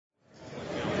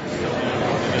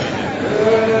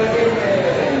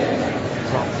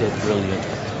brilliant.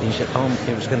 And you said,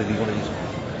 it was going to be one of these.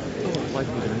 Oh, like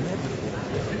we've never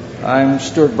before. I'm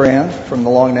Stuart Brand from the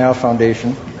Long Now Foundation.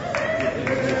 And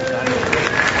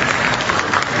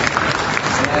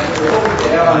we're hoping to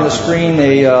have on the screen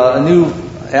a new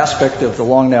aspect of the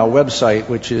Long Now website,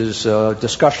 which is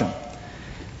discussion.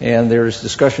 And there's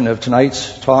discussion of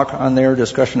tonight's talk on there,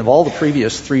 discussion of all the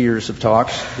previous 3 years of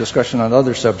talks, discussion on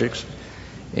other subjects.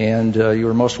 And you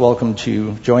are most welcome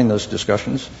to join those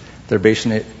discussions. They're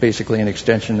basically an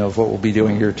extension of what we'll be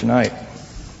doing here tonight.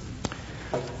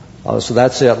 So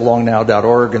that's at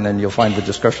longnow.org, and then you'll find the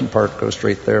discussion part go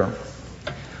straight there.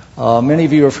 Many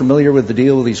of you are familiar with the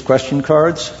deal with these question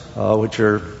cards, which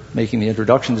are making the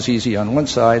introductions easy on one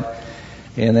side.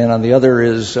 And then on the other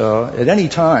is at any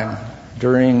time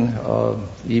during the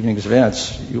evening's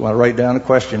events, you want to write down a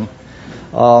question.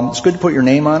 It's good to put your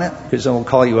name on it, because then we'll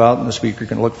call you out and the speaker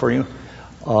can look for you.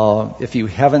 If you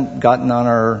haven't gotten on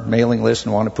our mailing list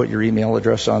and want to put your email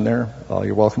address on there,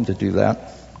 you're welcome to do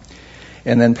that.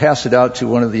 And then pass it out to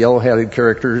one of the yellow-hatted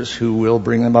characters who will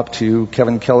bring them up to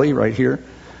Kevin Kelly right here,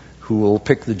 who will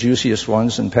pick the juiciest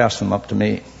ones and pass them up to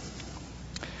me.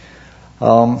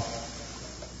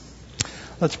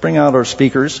 Let's bring out our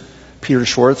speakers, Peter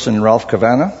Schwartz and Ralph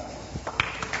Cavanagh.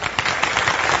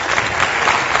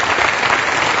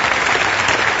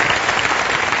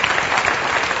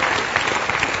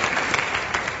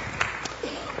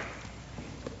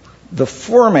 The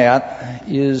format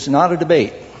is not a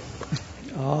debate.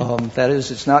 That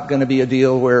is, it's not going to be a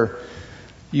deal where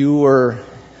you or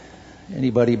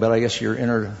anybody, but I guess your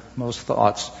innermost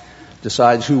thoughts,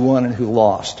 decides who won and who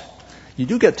lost. You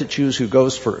do get to choose who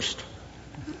goes first.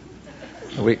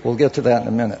 We'll get to that in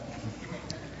a minute.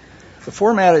 The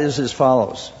format is as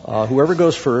follows. Whoever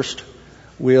goes first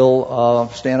will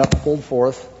stand up and hold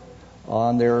forth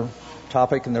on their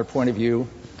topic and their point of view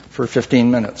for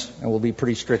 15 minutes. And we'll be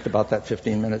pretty strict about that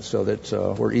 15 minutes so that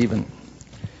we're even.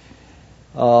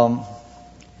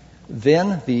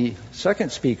 Then the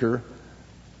second speaker,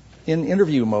 in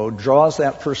interview mode, draws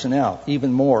that person out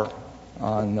even more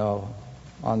on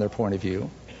their point of view.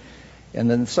 And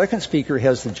then the second speaker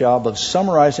has the job of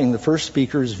summarizing the first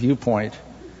speaker's viewpoint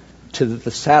to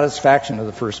the satisfaction of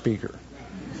the first speaker,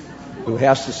 who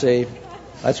has to say,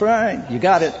 "That's right, you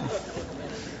got it.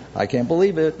 I can't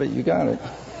believe it, but you got it."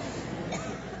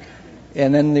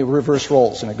 And then the reverse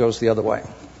roles, and it goes the other way.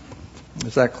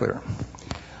 Is that clear?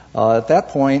 At that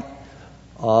point,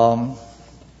 we'll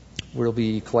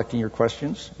be collecting your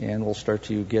questions, and we'll start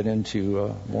to get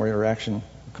into more interaction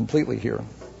completely here.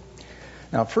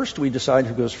 Now, first we decide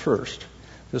who goes first.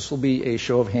 This will be a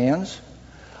show of hands.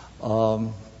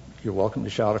 You're welcome to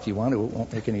shout if you want to. It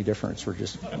won't make any difference. We're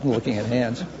just looking at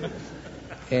hands.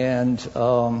 And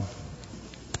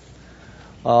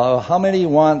how many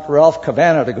want Ralph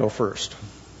Cavanagh to go first?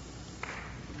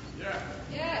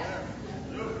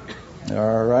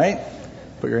 All right.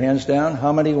 Put your hands down.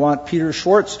 How many want Peter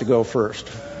Schwartz to go first?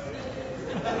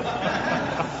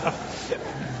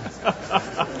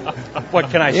 What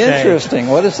can I say? Interesting.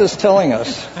 What is this telling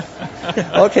us?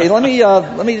 Okay, let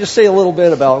me just say a little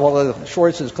bit about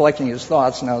Schwartz is collecting his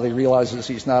thoughts now that he realizes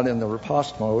he's not in the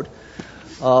riposte mode.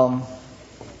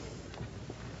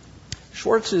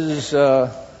 Schwartz is he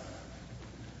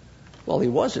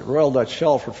was at Royal Dutch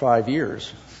Shell for 5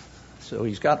 years, so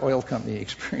he's got oil company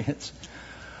experience.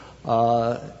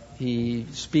 He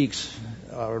speaks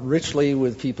richly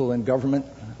with people in government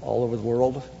all over the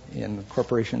world, in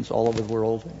corporations all over the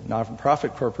world,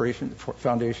 non-profit corporations,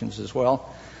 foundations as well.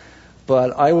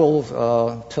 But I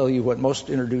will tell you what most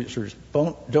introducers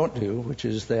don't do, which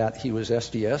is that he was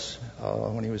SDS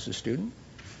when he was a student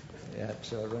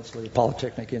at Rensselaer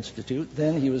Polytechnic Institute.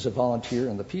 Then he was a volunteer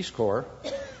in the Peace Corps.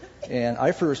 And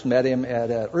I first met him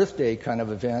at an Earth Day kind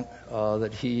of event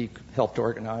that he helped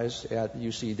organize at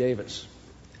UC Davis.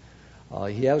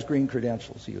 He has green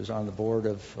credentials. He was on the board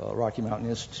of Rocky Mountain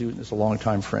Institute and is a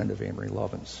longtime friend of Amory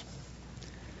Lovin's.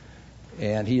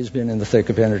 And he has been in the thick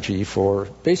of energy for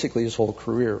basically his whole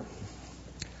career.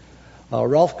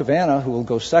 Ralph Cavanagh, who will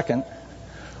go second,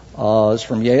 is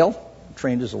from Yale,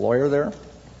 trained as a lawyer there,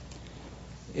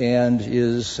 and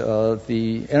is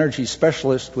the energy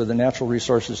specialist with the Natural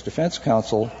Resources Defense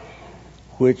Council,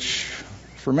 which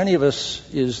for many of us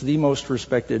is the most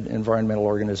respected environmental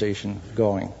organization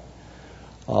going.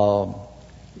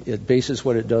 It bases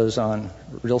what it does on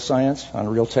real science, on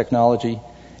real technology,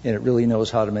 and it really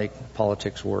knows how to make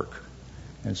politics work.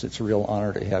 And it's a real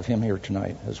honor to have him here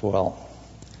tonight as well.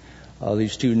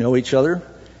 These two know each other,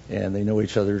 and they know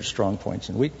each other's strong points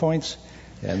and weak points,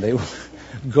 and they will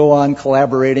go on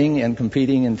collaborating and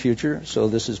competing in future. So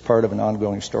this is part of an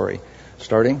ongoing story,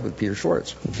 starting with Peter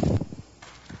Schwartz.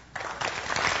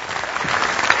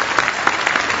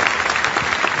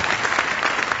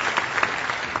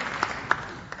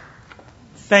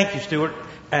 Thank you, Stuart.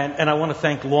 And I want to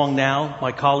thank Long Now,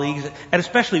 my colleagues, and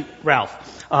especially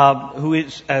Ralph, who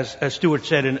is, as Stuart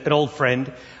said, an old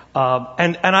friend.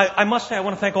 And I must say, I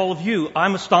want to thank all of you.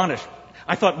 I'm astonished.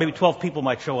 I thought maybe 12 people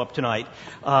might show up tonight.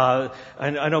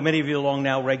 And I know many of you are Long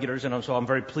Now regulars, and so I'm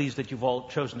very pleased that you've all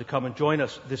chosen to come and join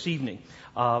us this evening.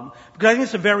 Because I think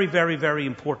it's a very, very, very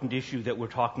important issue that we're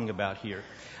talking about here.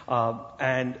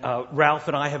 And Ralph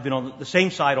and I have been on the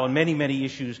same side on many, many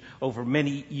issues over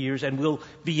many years, and will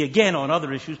be again on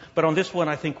other issues. But on this one,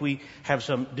 I think we have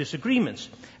some disagreements.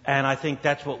 And I think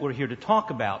that's what we're here to talk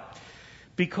about.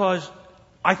 Because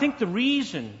I think the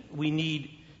reason we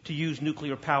need to use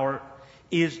nuclear power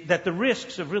is that the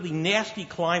risks of really nasty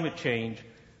climate change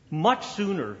much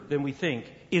sooner than we think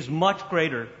is much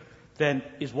greater than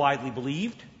is widely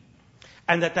believed.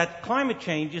 And that climate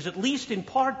change is at least in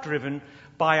part driven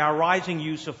by our rising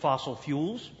use of fossil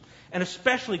fuels, and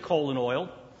especially coal and oil,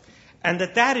 and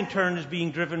that in turn is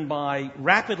being driven by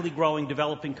rapidly growing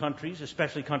developing countries,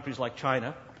 especially countries like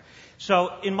China.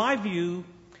 So, in my view,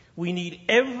 we need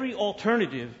every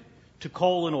alternative to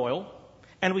coal and oil,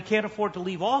 and we can't afford to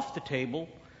leave off the table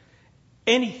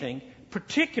anything,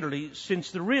 particularly since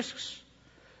the risks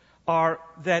of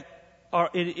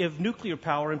nuclear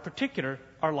power in particular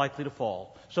are likely to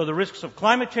fall. So the risks of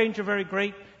climate change are very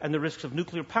great, and the risks of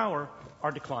nuclear power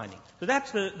are declining. So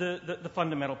that's the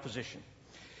fundamental position.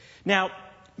 Now,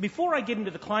 before I get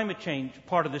into the climate change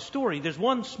part of the story, there's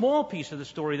one small piece of the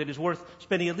story that is worth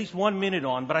spending at least 1 minute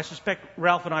on, but I suspect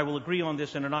Ralph and I will agree on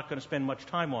this and are not going to spend much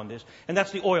time on this, and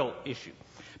that's the oil issue.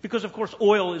 Because, of course,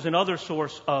 oil is another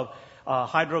source of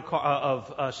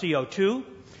CO2,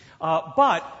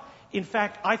 but in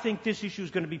fact, I think this issue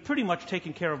is going to be pretty much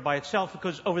taken care of by itself,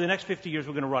 because over the next 50 years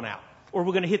we're going to run out, or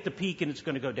we're going to hit the peak and it's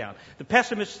going to go down. The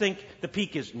pessimists think the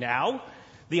peak is now.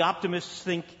 The optimists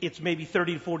think it's maybe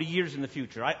 30 to 40 years in the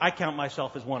future. I count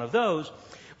myself as one of those.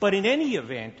 But in any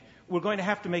event, we're going to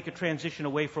have to make a transition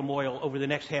away from oil over the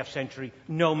next half century,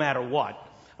 no matter what,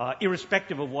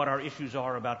 irrespective of what our issues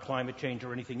are about climate change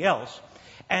or anything else.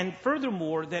 And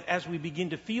furthermore, that as we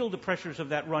begin to feel the pressures of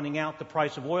that running out, the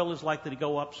price of oil is likely to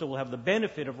go up, so we'll have the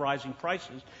benefit of rising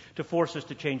prices to force us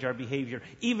to change our behavior,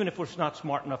 even if we're not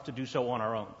smart enough to do so on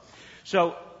our own.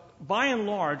 So, by and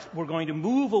large, we're going to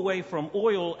move away from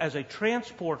oil as a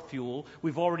transport fuel.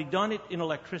 We've already done it in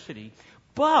electricity.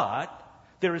 But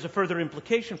there is a further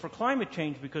implication for climate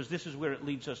change, because this is where it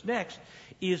leads us next,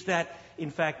 is that, in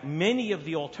fact, many of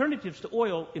the alternatives to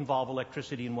oil involve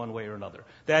electricity in one way or another.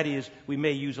 That is, we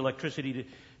may use electricity to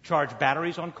charge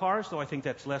batteries on cars, though I think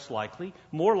that's less likely.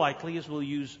 More likely is we'll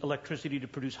use electricity to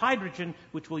produce hydrogen,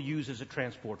 which we'll use as a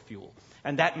transport fuel.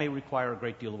 And that may require a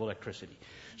great deal of electricity.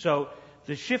 So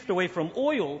the shift away from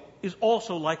oil is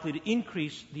also likely to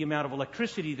increase the amount of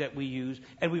electricity that we use,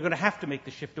 and we're going to have to make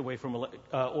the shift away from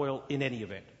oil in any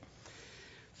event.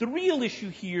 The real issue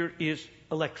here is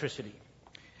electricity.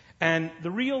 And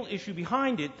the real issue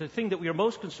behind it, the thing that we are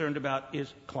most concerned about,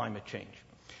 is climate change.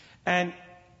 And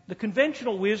the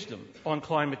conventional wisdom on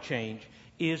climate change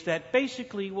is that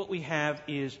basically what we have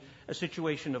is a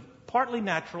situation of partly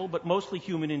natural but mostly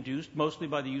human-induced, mostly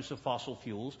by the use of fossil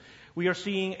fuels. We are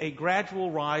seeing a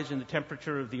gradual rise in the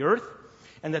temperature of the Earth,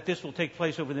 and that this will take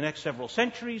place over the next several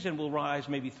centuries and will rise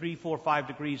maybe 3, 4, 5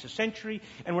 degrees a century.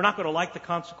 And we're not going to like the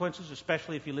consequences,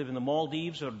 especially if you live in the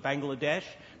Maldives or Bangladesh,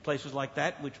 places like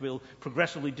that, which will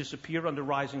progressively disappear under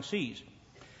rising seas.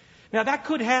 Now, that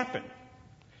could happen.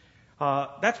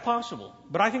 That's possible.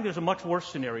 But I think there's a much worse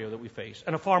scenario that we face,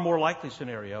 and a far more likely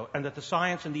scenario, and that the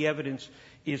science and the evidence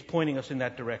is pointing us in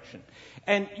that direction.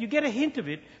 And you get a hint of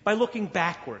it by looking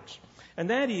backwards. And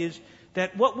that is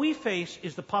that what we face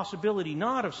is the possibility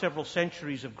not of several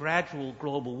centuries of gradual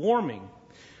global warming,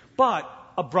 but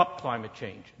abrupt climate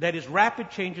change. That is,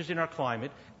 rapid changes in our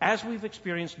climate, as we've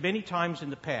experienced many times in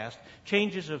the past,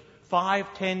 changes of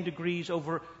 5, 10 degrees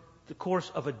over the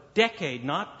course of a decade,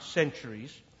 not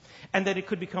centuries, and that it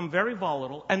could become very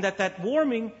volatile, and that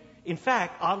warming, in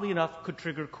fact, oddly enough, could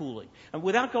trigger cooling. And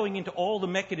without going into all the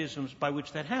mechanisms by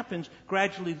which that happens,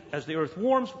 gradually, as the Earth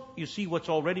warms, you see what's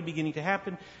already beginning to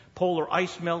happen: polar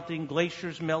ice melting,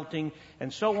 glaciers melting,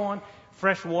 and so on,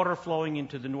 fresh water flowing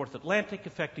into the North Atlantic,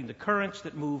 affecting the currents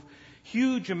that move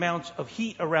huge amounts of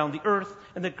heat around the Earth,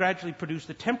 and that gradually produce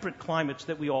the temperate climates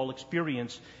that we all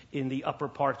experience in the upper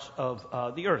parts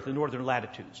of the Earth, the northern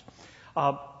latitudes.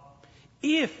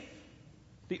 If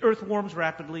the Earth warms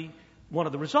rapidly, one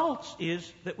of the results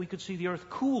is that we could see the Earth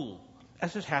cool,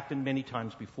 as has happened many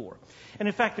times before. And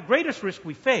in fact, the greatest risk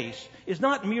we face is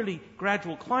not merely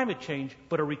gradual climate change,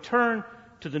 but a return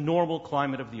to the normal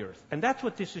climate of the Earth. And that's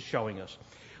what this is showing us.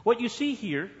 What you see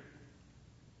here,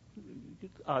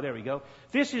 There we go.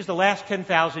 This is the last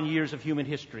 10,000 years of human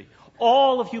history.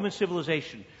 All of human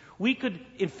civilization. We could,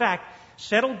 in fact,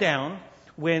 settle down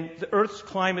when the Earth's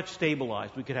climate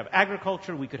stabilized. We could have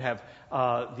agriculture, we could have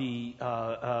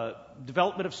the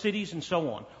development of cities, and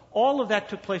so on. All of that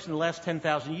took place in the last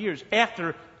 10,000 years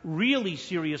after really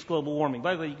serious global warming.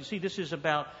 By the way, you can see this is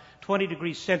about 20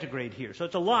 degrees centigrade here, so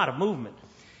it's a lot of movement.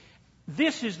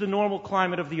 This is the normal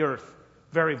climate of the Earth,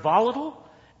 very volatile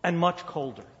and much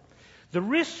colder. The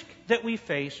risk that we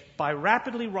face by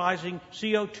rapidly rising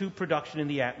CO2 production in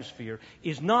the atmosphere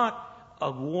is not a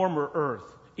warmer Earth.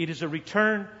 It is a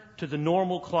return to the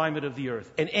normal climate of the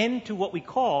Earth, an end to what we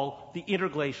call the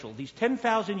interglacial, these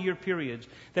 10,000-year periods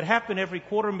that happen every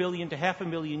 250,000 to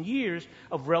 500,000 years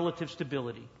of relative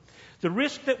stability. The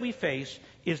risk that we face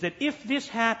is that if this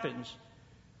happens,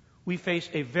 we face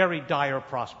a very dire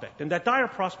prospect. And that dire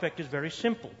prospect is very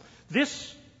simple.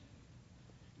 This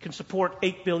can support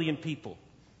 8 billion people.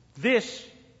 This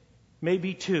may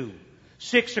be 2.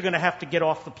 6 are going to have to get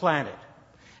off the planet.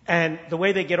 And the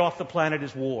way they get off the planet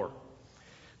is war.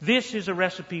 This is a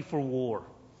recipe for war.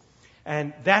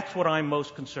 And that's what I'm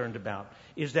most concerned about,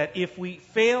 is that if we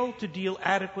fail to deal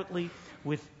adequately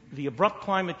with the abrupt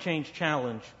climate change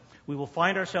challenge, we will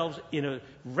find ourselves in a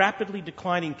rapidly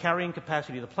declining carrying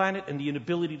capacity of the planet and the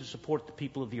inability to support the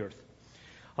people of the Earth.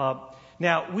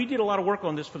 Now, we did a lot of work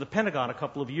on this for the Pentagon a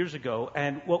couple of years ago,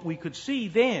 and what we could see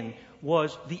then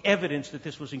was the evidence that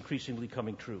this was increasingly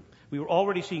coming true. We were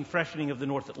already seeing freshening of the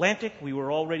North Atlantic. We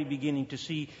were already beginning to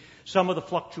see some of the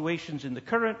fluctuations in the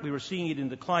current. We were seeing it in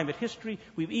the climate history.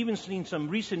 We've even seen some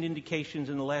recent indications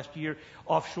in the last year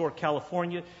offshore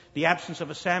California. The absence of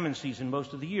a salmon season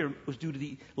most of the year was due to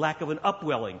the lack of an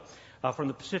upwelling from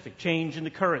the Pacific, change in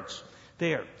the currents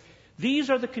there.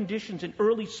 These are the conditions and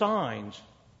early signs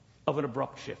of an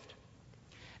abrupt shift.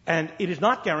 And it is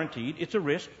not guaranteed. It's a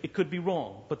risk. It could be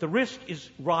wrong. But the risk is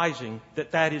rising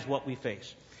that is what we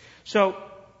face. So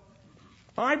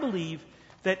I believe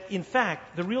that, in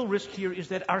fact, the real risk here is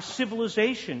that our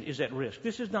civilization is at risk.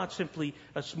 This is not simply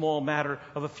a small matter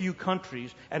of a few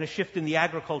countries and a shift in the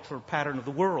agricultural pattern of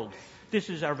the world. This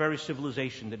is our very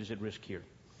civilization that is at risk here.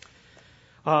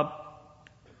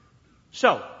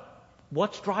 So,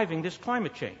 what's driving this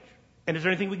climate change? And is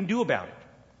there anything we can do about it?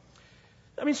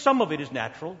 I mean, some of it is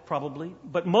natural, probably,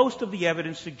 but most of the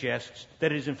evidence suggests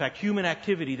that it is, in fact, human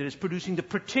activity that is producing the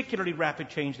particularly rapid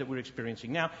change that we're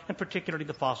experiencing now, and particularly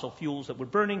the fossil fuels that we're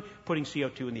burning, putting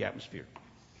CO2 in the atmosphere.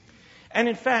 And,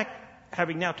 in fact,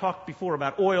 having now talked before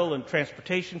about oil and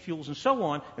transportation fuels and so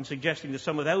on, and suggesting that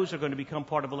some of those are going to become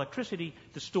part of electricity,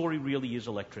 the story really is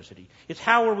electricity. It's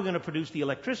how are we going to produce the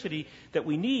electricity that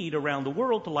we need around the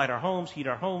world to light our homes, heat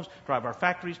our homes, drive our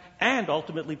factories, and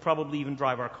ultimately probably even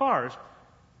drive our cars,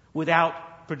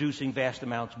 without producing vast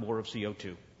amounts more of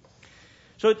CO2.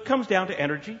 So it comes down to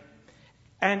energy.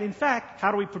 And in fact,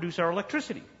 how do we produce our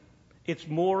electricity? It's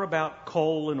more about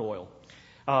coal and oil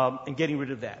and getting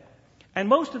rid of that. And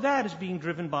most of that is being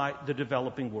driven by the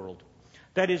developing world.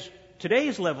 That is,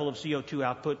 today's level of CO2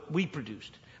 output we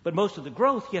produced. But most of the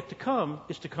growth yet to come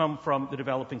is to come from the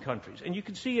developing countries. And you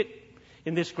can see it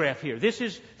in this graph here. This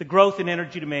is the growth in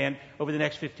energy demand over the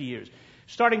next 50 years.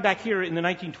 Starting back here in the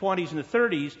 1920s and the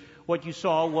 30s, what you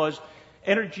saw was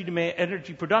energy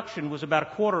production was about a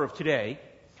quarter of today,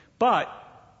 but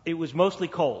it was mostly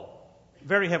coal,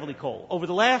 very heavily coal. Over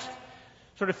the last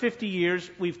sort of 50 years,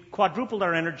 we've quadrupled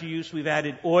our energy use. We've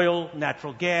added oil,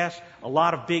 natural gas, a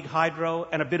lot of big hydro,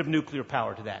 and a bit of nuclear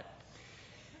power to that.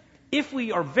 If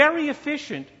we are very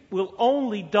efficient, we'll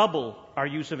only double our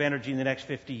use of energy in the next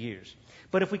 50 years.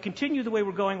 But if we continue the way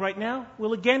we're going right now,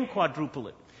 we'll again quadruple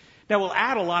it. Now, we'll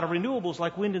add a lot of renewables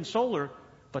like wind and solar,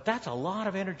 but that's a lot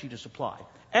of energy to supply.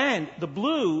 And the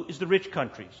blue is the rich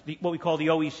countries, what we call the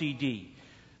OECD.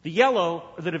 The yellow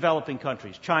are the developing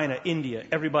countries, China, India,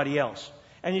 everybody else.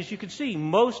 And as you can see,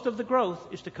 most of the growth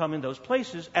is to come in those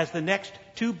places as the next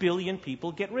 2 billion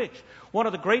people get rich. One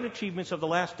of the great achievements of the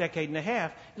last decade and a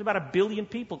half is about 1 billion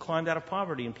people climbed out of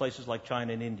poverty in places like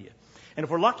China and India. And if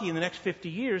we're lucky, in the next 50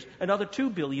 years, another 2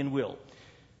 billion will.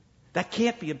 That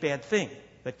can't be a bad thing.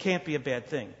 That can't be a bad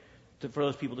thing for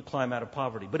those people to climb out of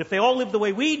poverty. But if they all live the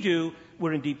way we do,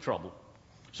 we're in deep trouble.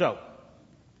 So,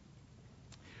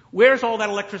 where's all that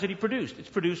electricity produced?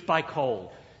 It's produced by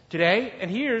coal. Today,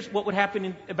 and here's what would happen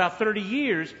in about 30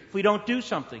 years if we don't do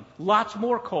something. Lots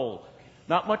more coal,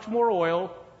 not much more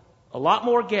oil, a lot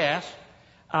more gas.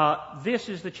 This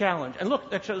is the challenge. And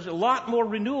look, that shows a lot more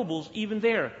renewables even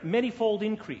there, many-fold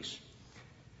increase.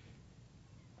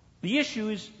 The issue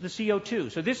is the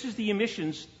CO2. So this is the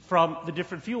emissions from the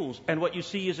different fuels. And what you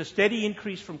see is a steady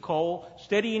increase from coal,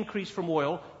 steady increase from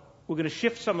oil, We're going to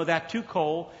shift some of that to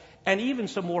coal and even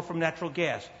some more from natural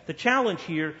gas. The challenge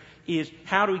here is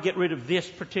how do we get rid of this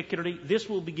particularly? This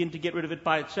will begin to get rid of it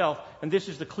by itself, and this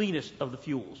is the cleanest of the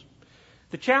fuels.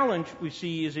 The challenge we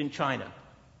see is in China.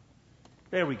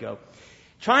 There we go.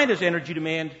 China's energy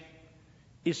demand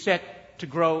is set to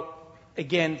grow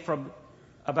again from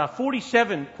about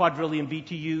 47 quadrillion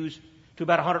BTUs to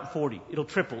about 140. It'll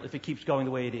triple if it keeps going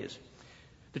the way it is.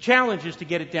 The challenge is to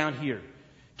get it down here,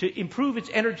 to improve its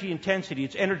energy intensity,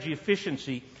 its energy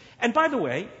efficiency, and by the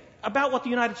way, about what the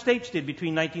United States did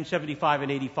between 1975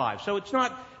 and 85. So it's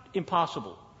not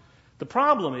impossible. The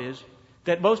problem is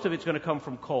that most of it's going to come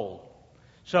from coal.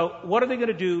 So what are they going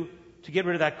to do to get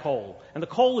rid of that coal? And the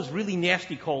coal is really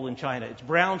nasty coal in China. It's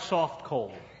brown, soft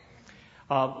coal.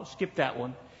 Skip that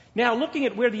one. Now, looking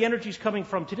at where the energy is coming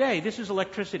from today, this is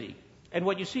electricity. And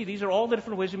what you see, these are all the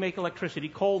different ways we make electricity.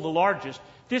 Coal, the largest.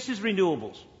 This is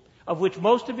renewables, of which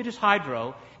most of it is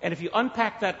hydro. And if you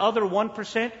unpack that other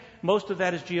 1%, most of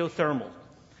that is geothermal.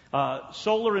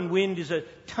 Solar and wind is a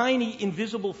tiny,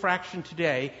 invisible fraction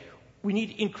today. We need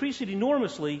to increase it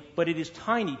enormously, but it is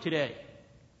tiny today.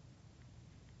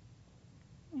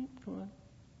 Come on.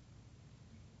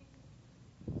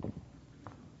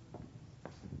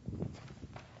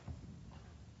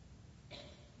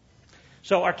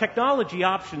 So our technology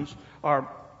options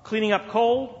are cleaning up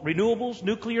coal, renewables,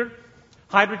 nuclear,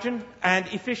 hydrogen, and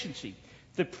efficiency.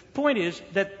 The point is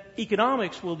that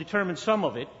economics will determine some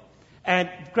of it, and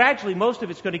gradually most of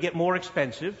it's going to get more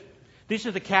expensive. These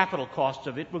are the capital costs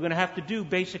of it. We're going to have to do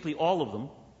basically all of them.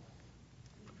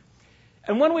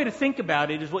 And one way to think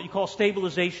about it is what you call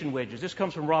stabilization wedges. This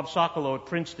comes from Rob Sokolow at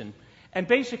Princeton. And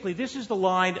basically this is the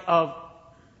line of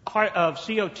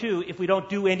CO2 if we don't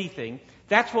do anything.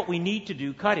 That's what we need to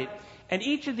do, cut it. And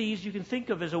each of these you can think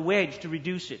of as a wedge to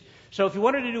reduce it. So if you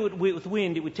wanted to do it with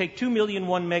wind, it would take 2 million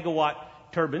 1 megawatt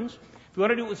turbines. If you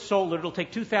want to do it with solar, it'll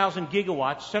take 2,000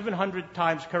 gigawatts, 700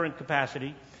 times current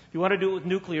capacity. If you want to do it with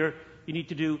nuclear, you need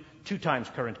to do 2 times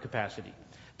current capacity.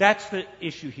 That's the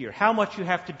issue here. How much you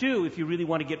have to do if you really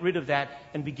want to get rid of that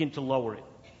and begin to lower it.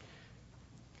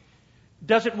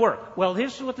 Does it work? Well,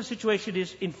 here's what the situation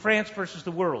is in France versus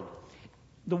the world.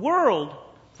 The world,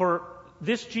 for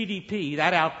this GDP,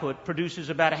 that output, produces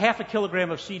about a half a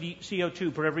kilogram of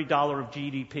CO2 per every dollar of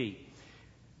GDP,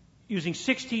 using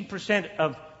 16%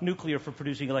 of nuclear for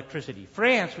producing electricity.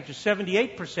 France, which is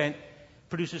 78%,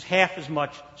 produces half as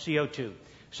much CO2.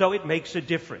 So it makes a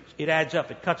difference. It adds up.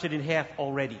 It cuts it in half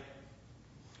already.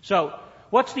 So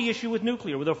what's the issue with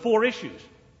nuclear? Well, there are 4 issues: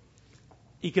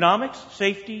 economics,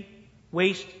 safety,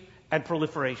 waste, and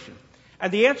proliferation.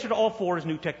 And the answer to all 4 is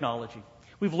new technology.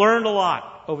 We've learned a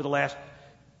lot over the last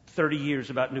 30 years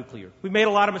about nuclear. We've made a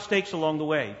lot of mistakes along the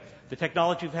way. The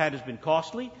technology we've had has been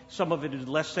costly. Some of it is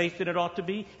less safe than it ought to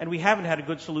be. And we haven't had a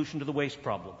good solution to the waste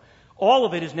problem. All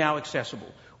of it is now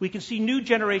accessible. We can see new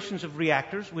generations of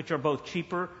reactors, which are both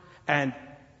cheaper and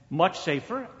much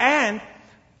safer, and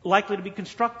likely to be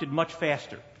constructed much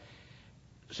faster.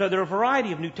 So there are a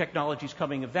variety of new technologies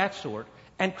coming of that sort.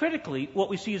 And critically, what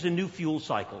we see is a new fuel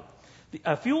cycle.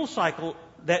 A fuel cycle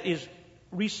that is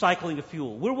recycling the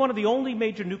fuel. We're one of the only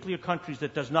major nuclear countries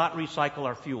that does not recycle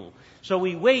our fuel. So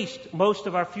we waste most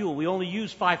of our fuel. We only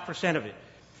use 5% of it.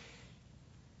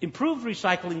 Improved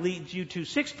recycling leads you to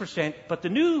 6%, but the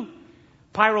new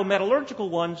pyrometallurgical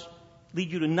ones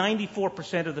lead you to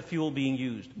 94% of the fuel being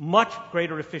used. Much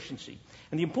greater efficiency.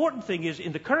 And the important thing is,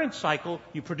 in the current cycle,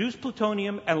 you produce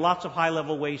plutonium and lots of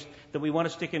high-level waste that we want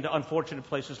to stick into unfortunate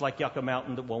places like Yucca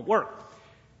Mountain that won't work.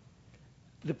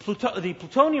 The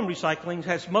plutonium recycling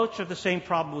has much of the same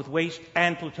problem with waste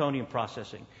and plutonium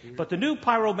processing. But the new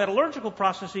pyrometallurgical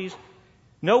processes,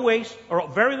 no waste, or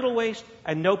very little waste,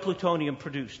 and no plutonium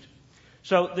produced.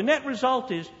 So the net result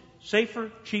is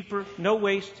safer, cheaper, no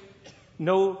waste,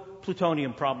 no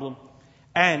plutonium problem,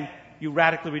 and you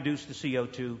radically reduce the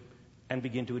CO2 and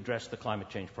begin to address the climate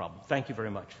change problem. Thank you very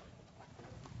much.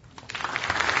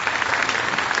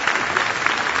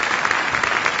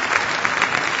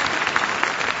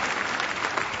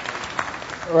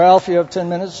 Ralph, you have 10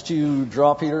 minutes to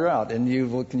draw Peter out, and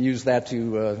you can use that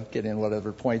to get in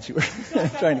whatever points you were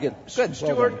trying to get. Good.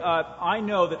 Stuart, I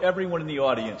know that everyone in the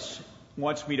audience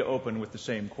wants me to open with the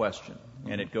same question,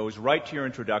 and it goes right to your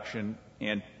introduction.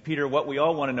 And, Peter, what we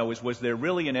all want to know is, was there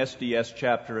really an SDS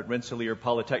chapter at Rensselaer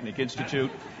Polytechnic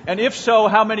Institute? And if so,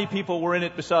 how many people were in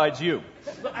it besides you?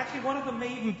 Well, actually, one of them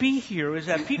may even be here. Is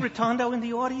that Pete Rotondo in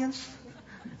the audience?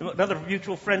 Another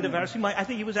mutual friend of ours. I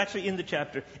think he was actually in the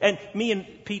chapter. And me and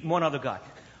Pete and one other guy.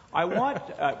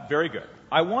 Very good.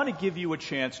 I want to give you a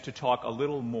chance to talk a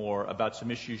little more about some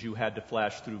issues you had to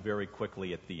flash through very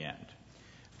quickly at the end.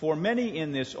 For many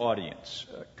in this audience,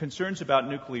 concerns about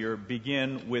nuclear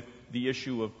begin with the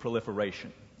issue of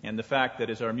proliferation and the fact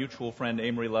that, as our mutual friend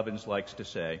Amory Lovins likes to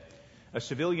say, a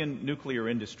civilian nuclear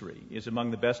industry is among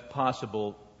the best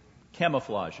possible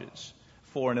camouflages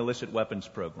for an illicit weapons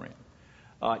program.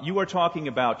 You are talking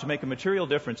about, to make a material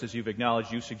difference, as you've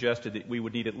acknowledged, you suggested that we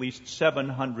would need at least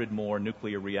 700 more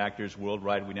nuclear reactors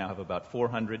worldwide. We now have about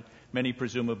 400, many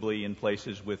presumably in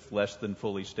places with less than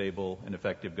fully stable and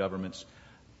effective governments.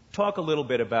 Talk a little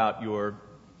bit about your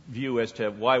view as to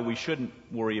why we shouldn't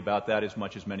worry about that as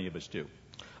much as many of us do.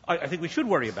 I think we should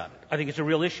worry about it. I think it's a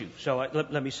real issue. So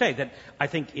let me say that I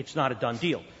think it's not a done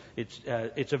deal.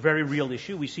 It's a very real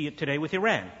issue. We see it today with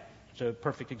Iran. It's a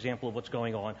perfect example of what's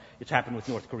going on. It's happened with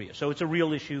North Korea. So it's a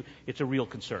real issue. It's a real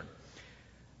concern.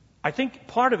 I think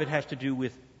part of it has to do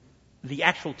with the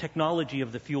actual technology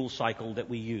of the fuel cycle that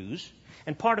we use,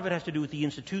 and part of it has to do with the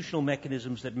institutional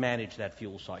mechanisms that manage that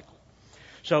fuel cycle.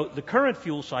 So the current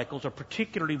fuel cycles are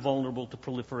particularly vulnerable to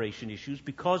proliferation issues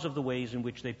because of the ways in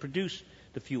which they produce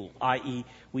the fuel, i.e.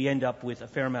 we end up with a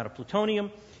fair amount of plutonium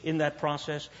in that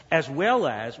process, as well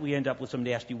as we end up with some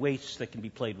nasty wastes that can be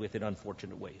played with in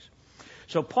unfortunate ways.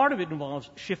 So part of it involves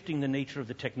shifting the nature of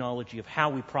the technology of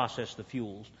how we process the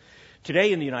fuels.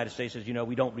 Today in the United States, as you know,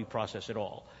 we don't reprocess at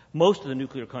all. Most of the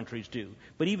nuclear countries do.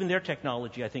 But even their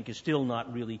technology, I think, is still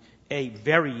not really,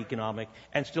 very economic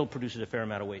and still produces a fair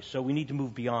amount of waste. So we need to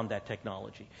move beyond that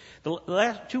technology. The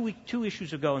last two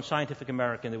issues ago in Scientific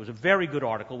American, there was a very good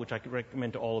article, which I could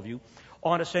recommend to all of you,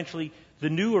 on essentially the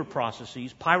newer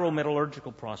processes,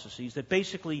 pyrometallurgical processes, that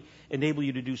basically enable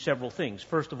you to do several things.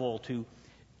 First of all, to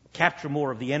capture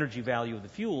more of the energy value of the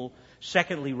fuel.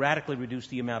 Secondly, radically reduce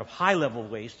the amount of high-level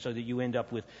waste so that you end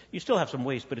up with, you still have some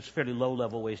waste, but it's fairly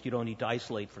low-level waste. You don't need to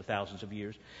isolate for thousands of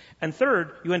years. And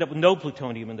third, you end up with no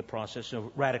plutonium in the process,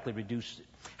 so radically reduce it.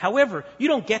 However, you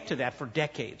don't get to that for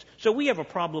decades. So we have a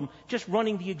problem just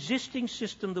running the existing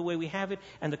system the way we have it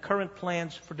and the current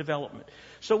plans for development.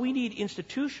 So we need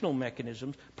institutional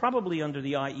mechanisms, probably under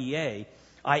the IAEA,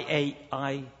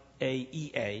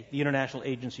 the International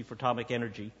Agency for Atomic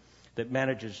Energy, that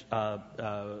manages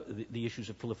the issues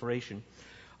of proliferation,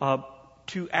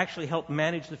 to actually help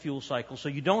manage the fuel cycle so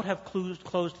you don't have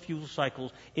closed fuel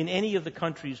cycles in any of the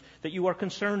countries that you are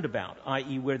concerned about,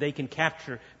 i.e. where they can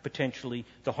capture potentially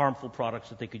the harmful products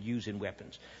that they could use in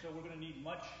weapons. So we're going to need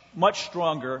much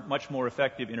stronger, much more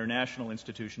effective international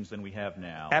institutions than we have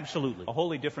now. Absolutely. A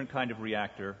wholly different kind of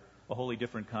reactor, a wholly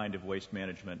different kind of waste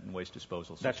management and waste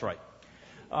disposal system. That's right.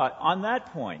 On that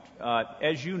point,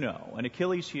 as you know, an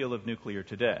Achilles heel of nuclear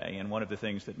today, and one of the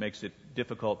things that makes it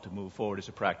difficult to move forward as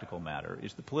a practical matter,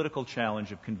 is the political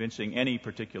challenge of convincing any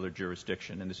particular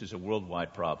jurisdiction, and this is a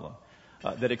worldwide problem,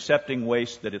 that accepting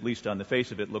waste that, at least on the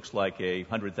face of it, looks like a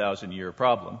 100,000-year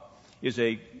problem, is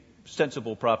a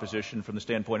sensible proposition from the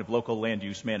standpoint of local land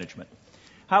use management.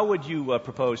 How would you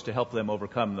propose to help them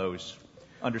overcome those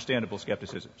understandable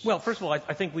skepticisms? Well, first of all, I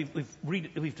think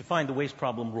we've defined the waste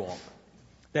problem wrong.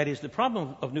 That is, the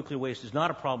problem of nuclear waste is not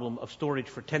a problem of storage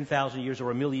for 10,000 years or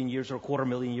 1 million years or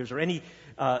 250,000 years or any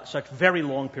such very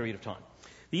long period of time.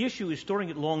 The issue is storing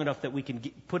it long enough that we can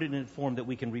put it in a form that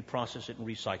we can reprocess it and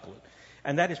recycle it.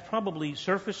 And that is probably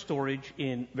surface storage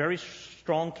in very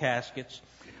strong caskets,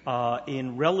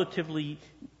 in relatively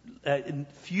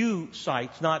few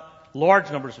sites, not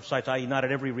large numbers of sites, i.e. not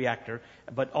at every reactor,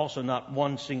 but also not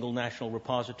one single national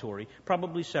repository,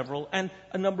 probably several, and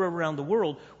a number around the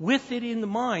world, with it in the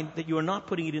mind that you are not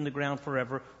putting it in the ground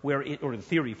forever, or in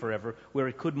theory forever, where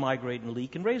it could migrate and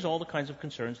leak and raise all the kinds of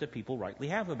concerns that people rightly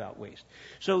have about waste.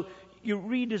 So you're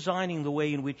redesigning the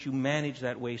way in which you manage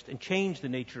that waste and change the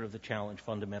nature of the challenge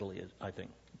fundamentally, I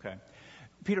think. Okay.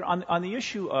 Peter, on the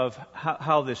issue of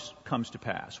how this comes to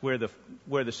pass, where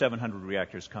the 700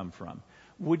 reactors come from,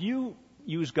 would you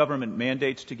use government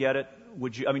mandates to get it?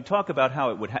 Would you? I mean, talk about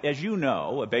how it would. As you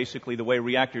know, basically the way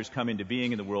reactors come into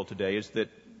being in the world today is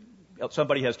that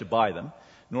somebody has to buy them.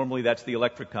 Normally that's the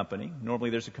electric company.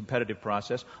 Normally there's a competitive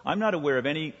process. I'm not aware of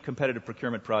any competitive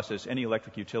procurement process any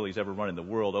electric utilities ever run in the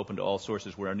world open to all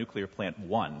sources where a nuclear plant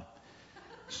won.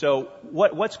 So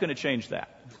what's going to change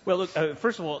that? Well, look,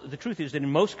 first of all, the truth is that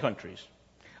in most countries,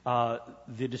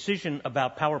 the decision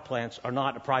about power plants are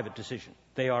not a private decision.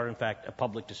 They are, in fact, a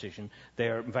public decision. They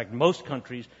are, in fact, most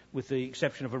countries, with the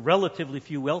exception of a relatively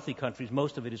few wealthy countries,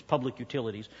 most of it is public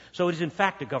utilities. So it is, in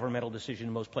fact, a governmental decision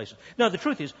in most places. Now, the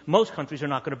truth is, most countries are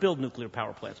not going to build nuclear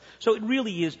power plants. So it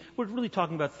really is, we're really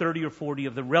talking about 30 or 40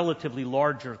 of the relatively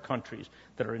larger countries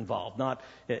that are involved.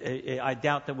 I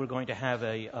doubt that we're going to have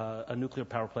a nuclear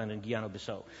power plant in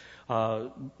Guinea-Bissau.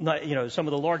 Some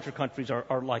of the larger countries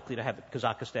are likely to have it,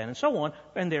 Kazakhstan and so on,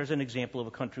 and there's an example of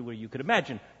a country where you could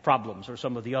imagine problems, or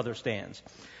some of the other stands.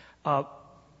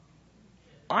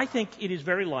 I think it is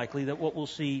very likely that what we'll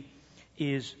see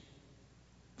is,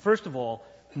 first of all,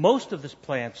 most of the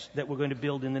plants that we're going to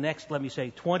build in the next, let me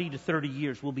say, 20 to 30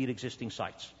 years will be at existing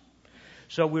sites.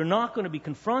 So we're not going to be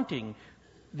confronting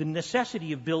the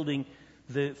necessity of building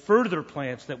the further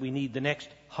plants that we need, the next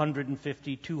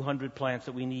 150, 200 plants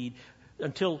that we need,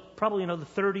 until probably another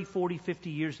 30, 40, 50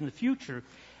 years in the future,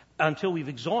 until we've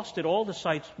exhausted all the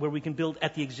sites where we can build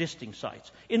at the existing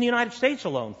sites. In the United States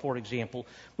alone, for example,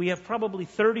 we have probably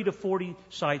 30 to 40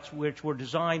 sites which were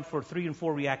designed for 3 and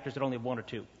 4 reactors that only have 1 or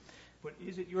 2. But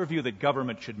is it your view that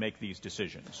government should make these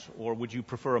decisions? Or would you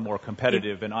prefer a more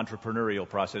competitive and entrepreneurial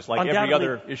process, like every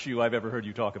other issue I've ever heard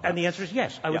you talk about? And the answer is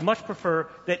yes. I would much prefer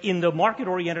that in the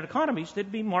market-oriented economies,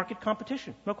 there'd be market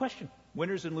competition. No question.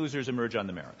 Winners and losers emerge on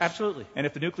the merits. Absolutely. And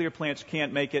if the nuclear plants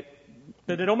can't make it?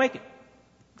 Then they don't make it.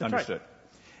 That's understood. Right.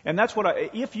 And that's what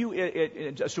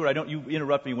Stuart, you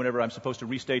interrupt me whenever I'm supposed to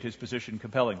restate his position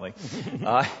compellingly.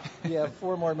 You have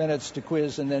 4 more minutes to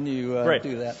quiz, and then you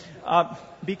do that.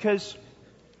 Because,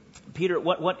 Peter,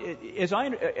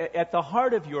 at the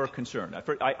heart of your concern,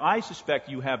 I suspect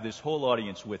you have this whole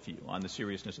audience with you on the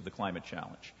seriousness of the climate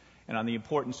challenge and on the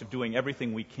importance of doing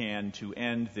everything we can to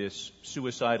end this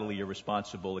suicidally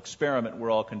irresponsible experiment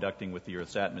we're all conducting with the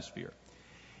Earth's atmosphere.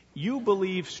 You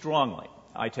believe strongly,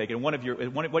 I take it, and one of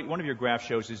your graphs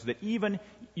shows is that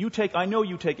I know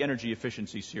you take energy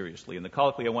efficiency seriously, and the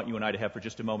colloquy I want you and I to have for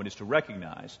just a moment is to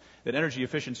recognize that energy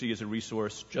efficiency is a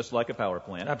resource just like a power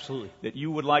plant. Absolutely. That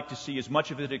you would like to see as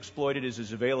much of it exploited as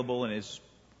is available and as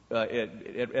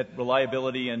at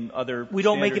reliability and other We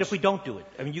don't standards. make it if we don't do it.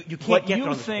 I mean, you can't get it on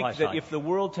the supply side. But you think that if the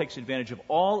world takes advantage of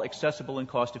all accessible and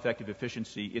cost-effective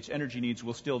efficiency, its energy needs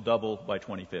will still double by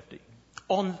 2050?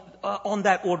 On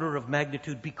that order of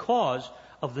magnitude, because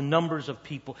of the numbers of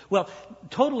people. Well,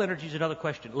 total energy is another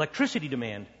question. Electricity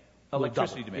demand.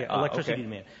 Electricity demand. Yeah, electricity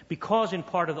demand. Because in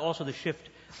part of also the shift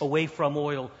away from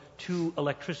oil to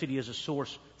electricity as a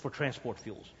source for transport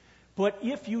fuels. But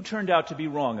if you turned out to be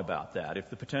wrong about that, if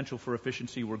the potential for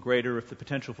efficiency were greater, if the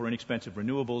potential for inexpensive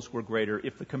renewables were greater,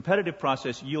 if the competitive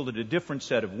process yielded a different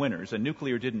set of winners and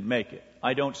nuclear didn't make it,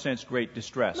 I don't sense great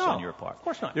distress on your part. Of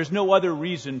course not. There's no other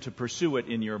reason to pursue it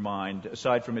in your mind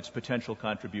aside from its potential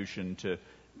contribution to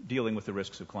dealing with the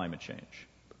risks of climate change.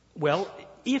 Well,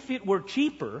 if it were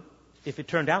cheaper, if it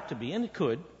turned out to be, and it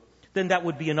could, then that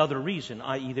would be another reason,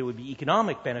 i.e. there would be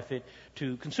economic benefit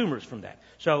to consumers from that.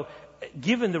 So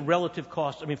given the relative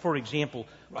cost, I mean, for example,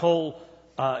 coal,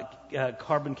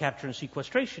 carbon capture and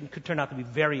sequestration could turn out to be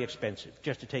very expensive,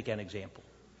 just to take an example.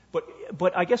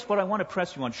 But I guess what I want to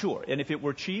press you on, sure, and if it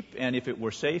were cheap and if it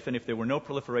were safe and if there were no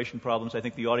proliferation problems, I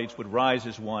think the audience would rise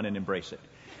as one and embrace it.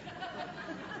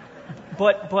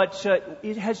 But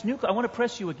I want to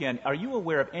press you again. Are you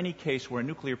aware of any case where a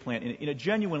nuclear plant, in a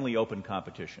genuinely open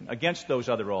competition against those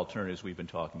other alternatives we've been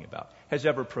talking about, has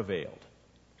ever prevailed?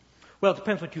 Well, it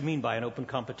depends what you mean by an open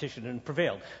competition and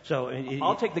prevailed. So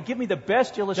give me the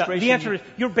best illustration. The answer is,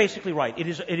 you're basically right. It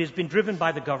has been driven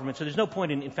by the government, so there's no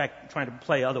point in fact, trying to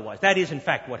play otherwise. That is, in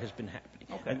fact, what has been happening.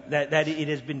 Okay. And that it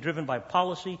has been driven by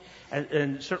policy,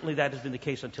 and certainly that has been the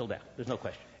case until now. There's no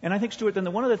question. And I think, Stuart, then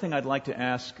the one other thing I'd like to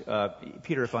ask,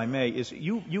 Peter, if I may, is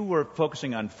you were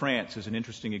focusing on France as an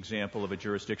interesting example of a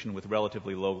jurisdiction with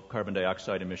relatively low carbon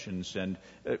dioxide emissions and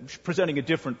presenting a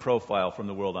different profile from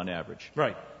the world on average.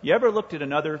 Right. You ever looked at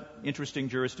another interesting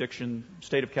jurisdiction,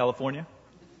 state of California?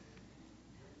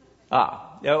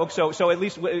 So at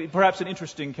least perhaps an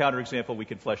interesting counterexample we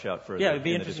could flesh out further it'd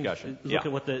be in the interesting discussion. to look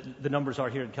at what the numbers are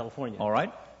here in California. All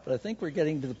right. But I think we're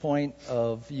getting to the point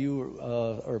of you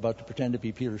are about to pretend to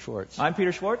be Peter Schwartz. I'm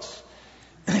Peter Schwartz?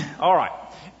 All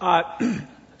right.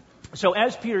 So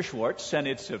as Peter Schwartz, and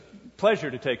it's a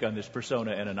pleasure to take on this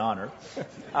persona and an honor,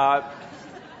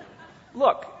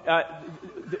 look,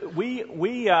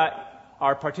 we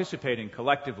are participating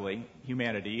collectively,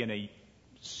 humanity, in a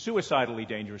suicidally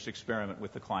dangerous experiment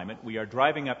with the climate. We are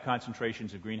driving up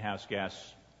concentrations of greenhouse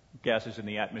gases in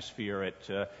the atmosphere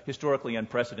at historically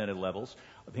unprecedented levels.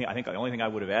 I think the only thing I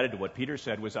would have added to what Peter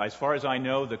said was, as far as I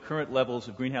know, the current levels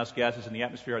of greenhouse gases in the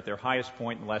atmosphere are at their highest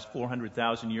point in the last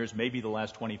 400,000 years, maybe the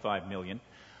last 25 million.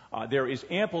 There is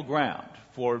ample ground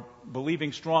for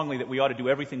believing strongly that we ought to do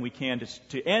everything we can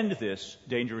to end this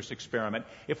dangerous experiment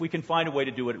if we can find a way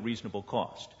to do it at reasonable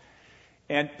cost.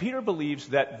 And Peter believes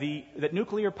that that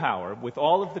nuclear power, with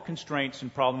all of the constraints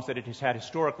and problems that it has had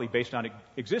historically based on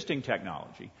existing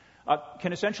technology,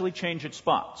 can essentially change its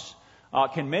spots,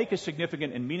 can make a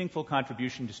significant and meaningful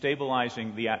contribution to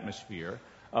stabilizing the atmosphere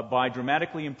by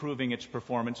dramatically improving its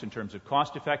performance in terms of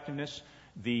cost effectiveness,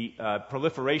 the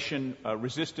proliferation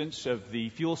resistance of the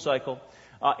fuel cycle,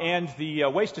 and the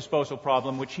waste disposal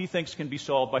problem, which he thinks can be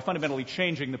solved by fundamentally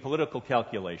changing the political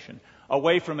calculation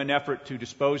away from an effort to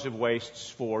dispose of wastes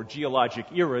for geologic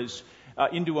eras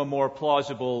into a more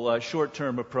plausible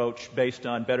short-term approach based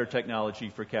on better technology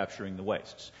for capturing the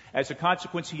wastes. As a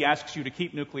consequence, he asks you to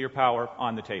keep nuclear power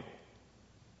on the table.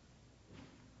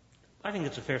 I think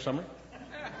it's a fair summary.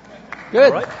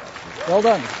 Good. All right. Well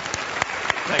done.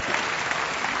 Thank you.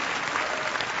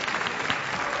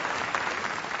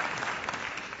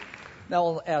 Now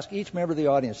I'll ask each member of the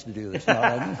audience to do this.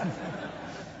 Now,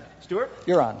 Stuart?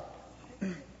 you're on.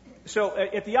 So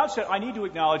at the outset, I need to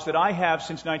acknowledge that I have,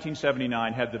 since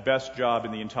 1979, had the best job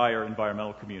in the entire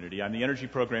environmental community. I'm the Energy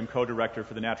Program Co-Director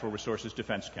for the Natural Resources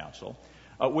Defense Council,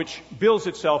 which bills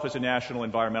itself as a national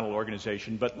environmental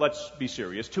organization, but let's be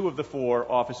serious. 2 of the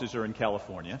 4 offices are in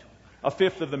California. A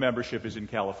fifth of the membership is in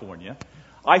California.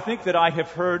 I think that I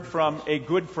have heard from a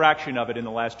good fraction of it in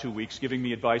the last 2 weeks, giving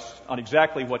me advice on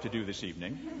exactly what to do this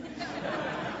evening.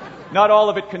 Not all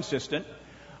of it consistent.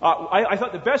 I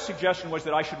thought the best suggestion was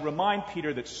that I should remind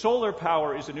Peter that solar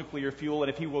power is a nuclear fuel,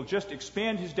 and if he will just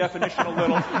expand his definition a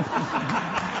little,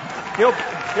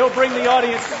 he'll bring the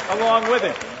audience along with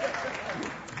him.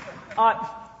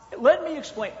 Let me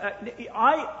explain.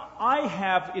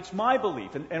 It's my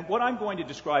belief, and what I'm going to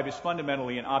describe is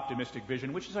fundamentally an optimistic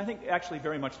vision, which is, I think, actually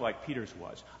very much like Peter's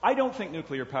was. I don't think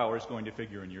nuclear power is going to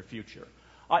figure in your future.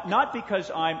 Not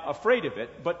because I'm afraid of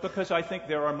it, but because I think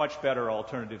there are much better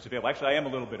alternatives available. Actually, I am a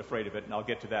little bit afraid of it, and I'll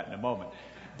get to that in a moment.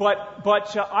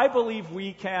 But I believe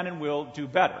we can and will do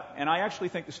better. And I actually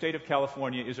think the state of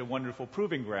California is a wonderful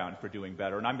proving ground for doing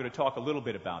better, and I'm going to talk a little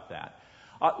bit about that.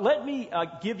 Let me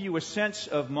give you a sense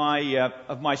of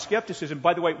my skepticism.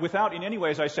 By the way, without in any way,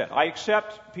 as I said, I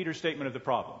accept Peter's statement of the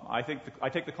problem. I think I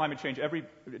take the climate change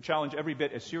challenge every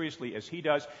bit as seriously as he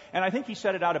does, and I think he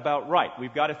set it out about right.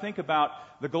 We've got to think about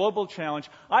the global challenge.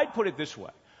 I'd put it this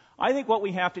way. I think what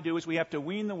we have to do is we have to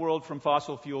wean the world from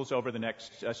fossil fuels over the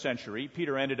next century.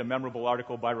 Peter ended a memorable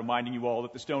article by reminding you all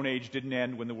that the Stone Age didn't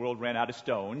end when the world ran out of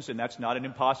stones, and that's not an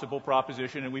impossible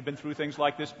proposition, and we've been through things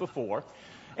like this before.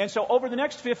 And so over the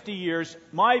next 50 years,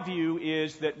 my view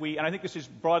is that and I think this is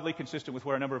broadly consistent with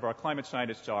where a number of our climate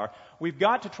scientists are, we've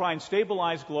got to try and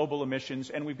stabilize global emissions,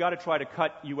 and we've got to try to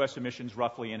cut U.S. emissions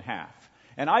roughly in half.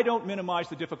 And I don't minimize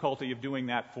the difficulty of doing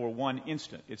that for one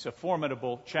instant. It's a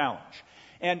formidable challenge.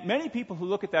 And many people who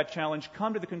look at that challenge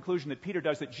come to the conclusion that Peter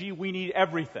does that, gee, we need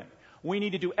everything. We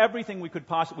need to do everything we could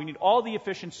possibly. We need all the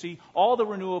efficiency, all the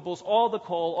renewables, all the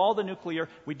coal, all the nuclear.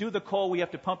 We do the coal, we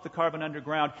have to pump the carbon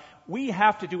underground. We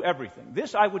have to do everything.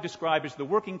 This I would describe as the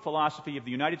working philosophy of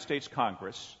the United States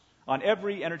Congress on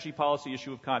every energy policy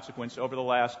issue of consequence over the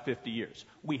last 50 years.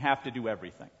 We have to do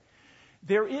everything.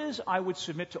 There is, I would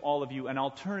submit to all of you, an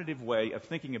alternative way of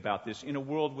thinking about this in a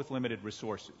world with limited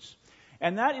resources.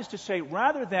 And that is to say,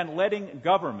 rather than letting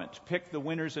government pick the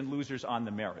winners and losers on the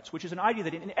merits, which is an idea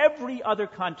that in every other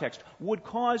context would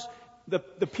cause the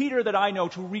Peter that I know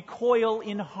to recoil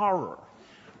in horror,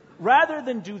 rather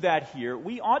than do that here,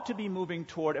 we ought to be moving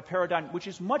toward a paradigm which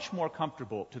is much more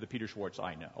comfortable to the Peter Schwartz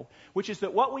I know, which is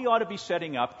that what we ought to be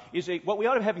setting up is what we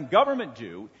ought to be having government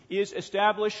do is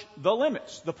establish the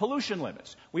limits, the pollution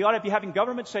limits. We ought to be having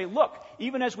government say, look,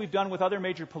 even as we've done with other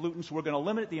major pollutants, we're going to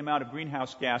limit the amount of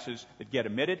greenhouse gases that get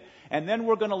emitted, and then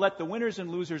we're going to let the winners and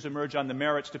losers emerge on the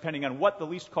merits depending on what the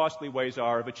least costly ways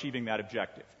are of achieving that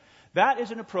objective. That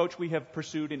is an approach we have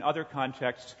pursued in other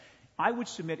contexts. I would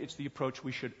submit it's the approach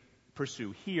we should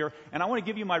pursue here, and I want to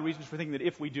give you my reasons for thinking that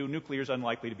if we do, nuclear is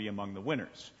unlikely to be among the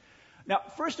winners. Now,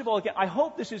 first of all, again, I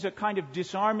hope this is a kind of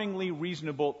disarmingly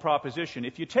reasonable proposition.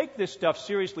 If you take this stuff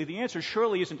seriously, the answer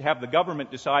surely isn't to have the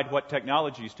government decide what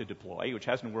technologies to deploy, which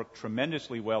hasn't worked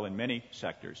tremendously well in many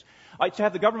sectors. It's to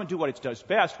have the government do what it does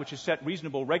best, which is set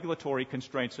reasonable regulatory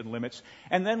constraints and limits,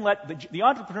 and then let the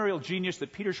entrepreneurial genius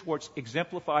that Peter Schwartz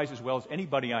exemplifies as well as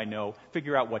anybody I know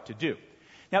figure out what to do.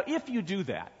 Now, if you do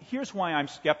that, here's why I'm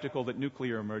skeptical that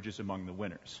nuclear emerges among the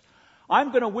winners.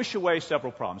 I'm going to wish away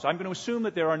several problems. I'm going to assume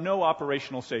that there are no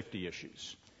operational safety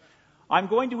issues. I'm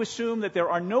going to assume that there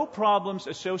are no problems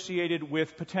associated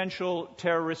with potential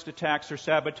terrorist attacks or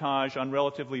sabotage on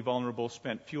relatively vulnerable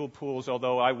spent fuel pools,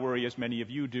 although I worry, as many of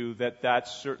you do, that that's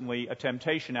certainly a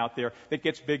temptation out there that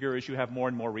gets bigger as you have more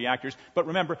and more reactors. But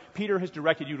remember, Peter has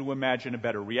directed you to imagine a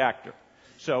better reactor.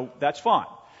 So that's fine.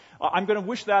 I'm going to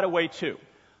wish that away, too.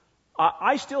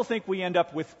 I still think we end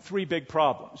up with three big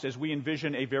problems as we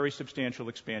envision a very substantial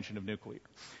expansion of nuclear.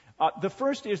 The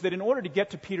first is that in order to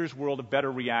get to Peter's world of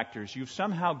better reactors, you've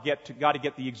somehow got to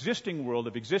get the existing world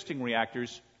of existing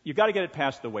reactors, you've got to get it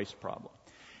past the waste problem.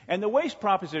 And the waste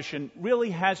proposition really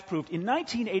has proved, in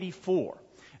 1984,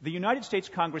 the United States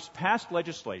Congress passed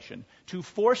legislation to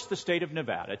force the state of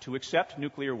Nevada to accept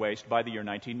nuclear waste by the year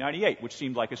 1998, which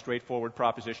seemed like a straightforward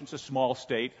proposition. It's a small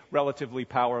state, relatively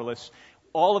powerless.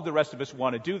 All of the rest of us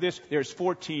want to do this. There's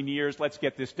 14 years. Let's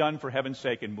get this done, for heaven's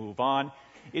sake, and move on.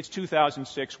 It's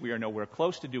 2006. We are nowhere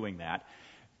close to doing that.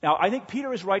 Now, I think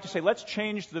Peter is right to say, let's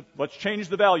change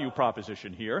the value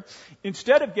proposition here.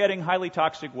 Instead of getting highly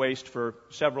toxic waste for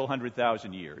several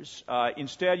 100,000 years,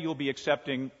 instead you'll be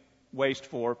accepting waste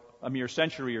for a mere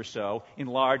century or so in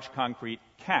large concrete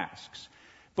casks.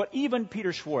 But even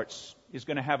Peter Schwartz is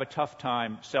going to have a tough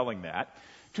time selling that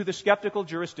to the skeptical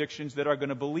jurisdictions that are going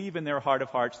to believe in their heart of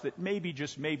hearts that maybe,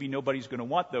 just maybe, nobody's going to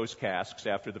want those casks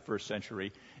after the first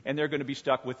century, and they're going to be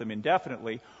stuck with them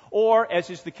indefinitely. Or, as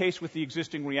is the case with the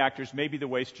existing reactors, maybe the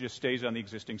waste just stays on the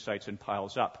existing sites and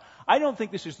piles up. I don't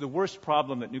think this is the worst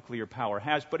problem that nuclear power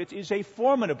has, but it is a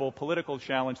formidable political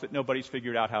challenge that nobody's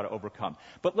figured out how to overcome.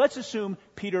 But let's assume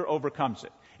Peter overcomes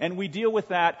it. And we deal with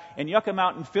that, and Yucca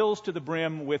Mountain fills to the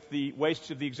brim with the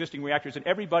wastes of the existing reactors, and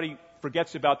everybody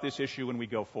forgets about this issue and we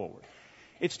go forward.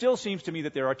 It still seems to me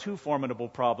that there are two formidable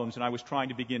problems, and I was trying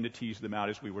to begin to tease them out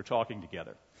as we were talking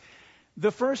together.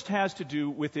 The first has to do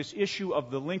with this issue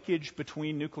of the linkage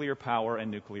between nuclear power and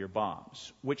nuclear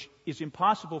bombs, which is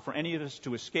impossible for any of us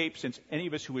to escape, since any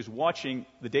of us who is watching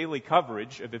the daily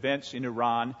coverage of events in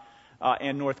Iran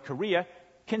and North Korea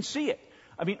can see it.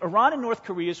 I mean, Iran and North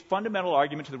Korea's fundamental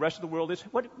argument to the rest of the world is,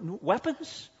 what,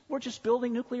 weapons? We're just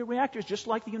building nuclear reactors just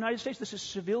like the United States. This is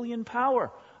civilian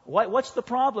power. What's the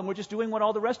problem? We're just doing what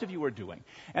all the rest of you are doing.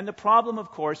 And the problem,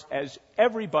 of course, as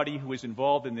everybody who is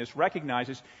involved in this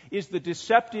recognizes, is the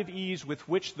deceptive ease with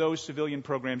which those civilian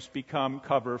programs become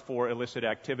cover for illicit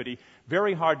activity.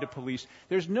 Very hard to police.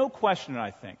 There's no question,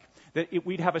 I think, that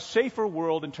we'd have a safer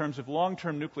world in terms of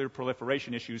long-term nuclear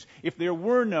proliferation issues if there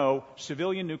were no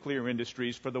civilian nuclear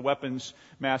industries for the weapons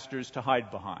masters to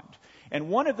hide behind. And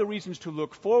one of the reasons to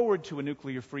look forward to a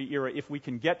nuclear-free era, if we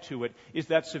can get to it, is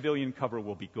that civilian cover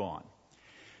will be gone.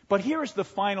 But here is the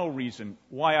final reason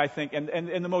why I think, and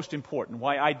the most important,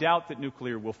 why I doubt that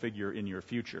nuclear will figure in your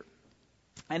future.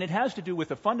 And it has to do with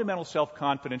the fundamental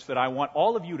self-confidence that I want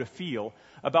all of you to feel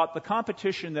about the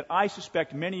competition that I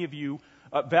suspect many of you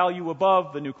value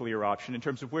above the nuclear option in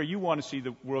terms of where you want to see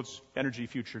the world's energy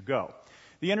future go.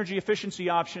 The energy efficiency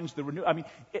options,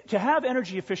 to have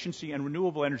energy efficiency and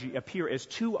renewable energy appear as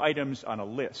two items on a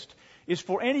list is,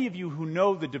 for any of you who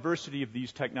know the diversity of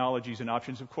these technologies and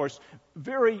options, of course,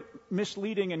 very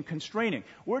misleading and constraining.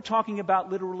 We're talking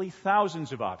about literally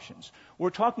thousands of options. We're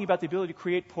talking about the ability to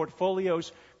create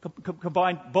portfolios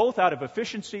combined both out of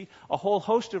efficiency, a whole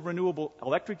host of renewable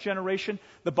electric generation,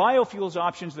 the biofuels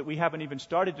options that we haven't even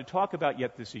started to talk about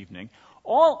yet this evening.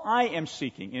 All I am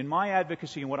seeking in my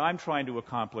advocacy and what I'm trying to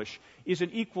accomplish is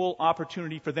an equal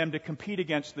opportunity for them to compete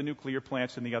against the nuclear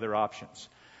plants and the other options.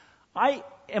 I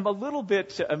am a little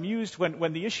bit amused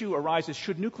when the issue arises,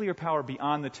 should nuclear power be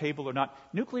on the table or not?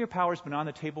 Nuclear power has been on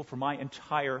the table for my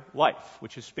entire life,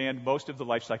 which has spanned most of the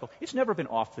life cycle. It's never been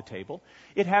off the table.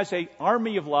 It has an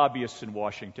army of lobbyists in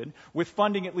Washington with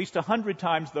funding at least 100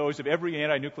 times those of every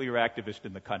anti-nuclear activist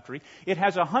in the country. It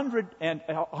has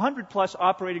 100 plus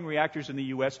operating reactors in the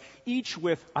U.S., each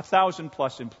with 1,000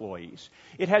 plus employees.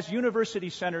 It has university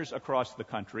centers across the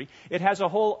country. It has a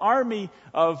whole army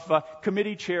of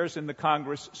committee chairs in the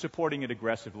Congress supporting it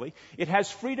aggressively. It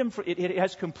has freedom it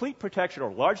has complete protection,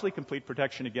 or largely complete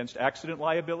protection, against accident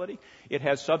liability. It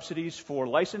has subsidies for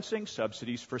licensing,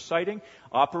 subsidies for siting,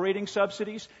 operating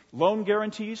subsidies, loan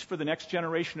guarantees for the next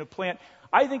generation of plant.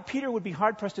 I think Peter would be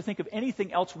hard-pressed to think of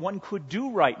anything else one could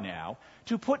do right now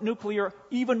to put nuclear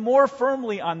even more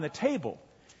firmly on the table.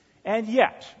 And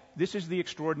yet, this is the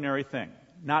extraordinary thing.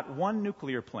 Not one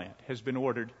nuclear plant has been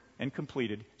ordered and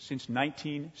completed since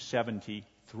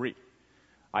 1973.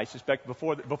 I suspect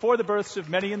before the births of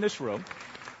many in this room.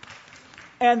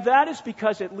 And that is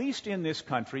because, at least in this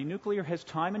country, nuclear has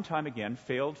time and time again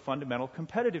failed fundamental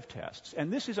competitive tests.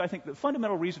 And this is, I think, the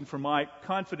fundamental reason for my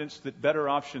confidence that better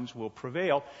options will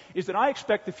prevail, is that I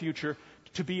expect the future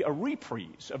to be a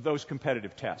reprise of those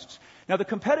competitive tests. Now, the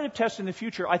competitive tests in the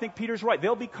future, I think Peter's right,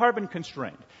 they'll be carbon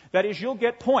constrained. That is, you'll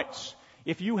get points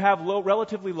if you have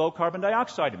relatively low carbon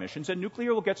dioxide emissions, and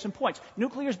nuclear will get some points.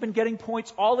 Nuclear's been getting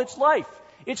points all its life.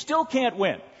 It still can't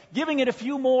win. Giving it a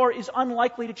few more is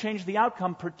unlikely to change the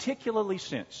outcome, particularly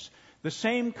since the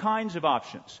same kinds of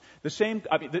options,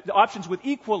 the options with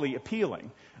equally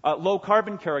appealing low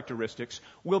carbon characteristics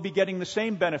will be getting the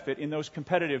same benefit in those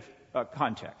competitive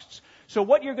contexts. So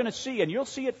what you're going to see, and you'll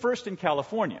see it first in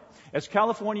California, as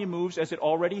California moves, as it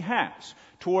already has,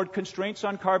 toward constraints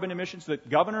on carbon emissions. The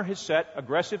governor has set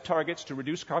aggressive targets to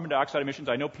reduce carbon dioxide emissions.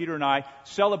 I know Peter and I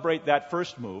celebrate that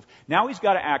first move. Now he's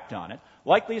got to act on it.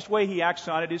 Likeliest way he acts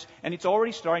on it is, and it's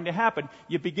already starting to happen,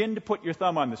 you begin to put your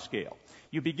thumb on the scale.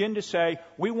 You begin to say,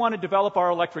 we want to develop our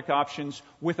electric options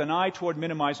with an eye toward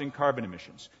minimizing carbon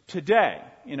emissions. Today,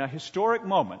 in a historic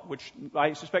moment, which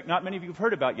I suspect not many of you have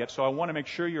heard about yet, so I want to make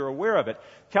sure you're aware of it,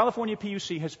 California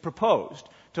PUC has proposed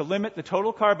to limit the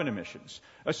total carbon emissions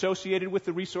associated with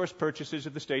the resource purchases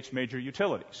of the state's major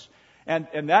utilities.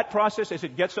 And that process, as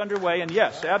it gets underway, and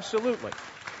yes, absolutely,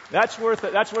 that's worth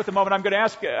a moment. I'm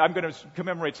going to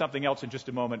commemorate something else in just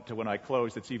a moment to when I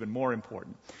close that's even more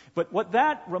important. But what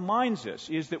that reminds us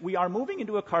is that we are moving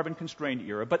into a carbon-constrained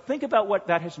era, but think about what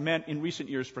that has meant in recent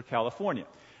years for California.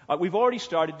 We've already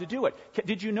started to do it.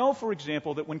 Did you know, for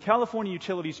example, that when California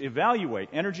utilities evaluate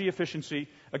energy efficiency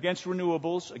against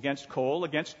renewables, against coal,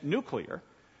 against nuclear,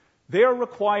 they are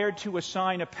required to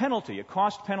assign a penalty, a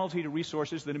cost penalty to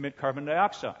resources that emit carbon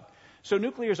dioxide. So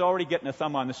nuclear is already getting a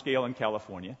thumb on the scale in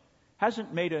California.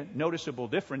 Hasn't made a noticeable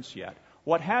difference yet.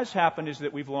 What has happened is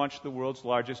that we've launched the world's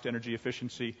largest energy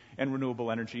efficiency and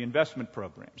renewable energy investment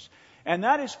programs. And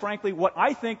that is frankly what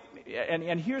I think,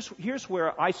 and here's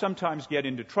where I sometimes get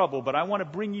into trouble, but I want to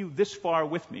bring you this far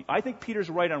with me. I think Peter's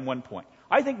right on one point.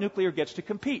 I think nuclear gets to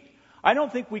compete. I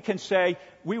don't think we can say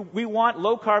we want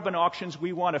low carbon auctions,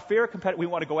 we want a fair we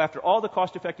want to go after all the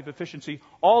cost-effective efficiency,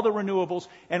 all the renewables,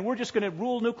 and we're just going to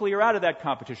rule nuclear out of that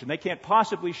competition. They can't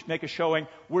possibly make a showing.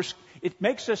 It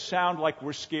makes us sound like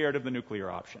we're scared of the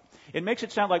nuclear option. It makes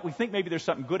it sound like we think maybe there's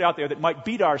something good out there that might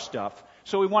beat our stuff,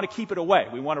 so we want to keep it away.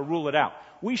 We want to rule it out.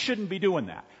 We shouldn't be doing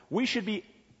that. We should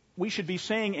be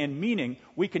saying and meaning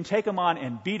we can take them on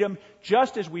and beat them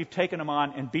just as we've taken them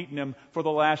on and beaten them for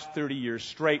the last 30 years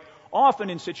straight. Often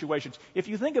in situations, if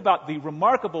you think about the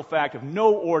remarkable fact of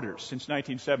no orders since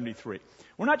 1973,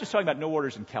 we're not just talking about no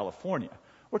orders in California.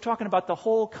 We're talking about the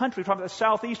whole country. We're talking about the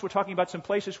Southeast. We're talking about some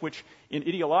places which, in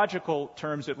ideological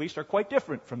terms at least, are quite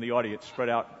different from the audience spread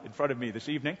out in front of me this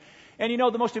evening. And you know,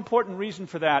 the most important reason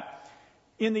for that,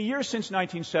 in the years since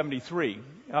 1973,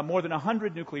 more than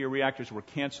 100 nuclear reactors were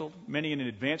canceled, many in an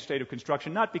advanced state of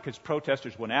construction, not because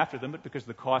protesters went after them, but because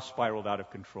the cost spiraled out of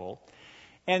control.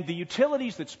 And the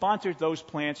utilities that sponsored those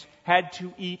plants had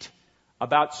to eat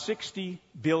about $60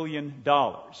 billion,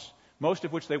 most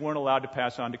of which they weren't allowed to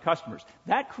pass on to customers.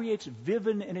 That creates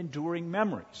vivid and enduring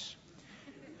memories.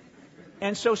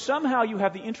 And so somehow you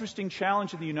have the interesting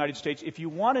challenge in the United States. If you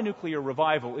want a nuclear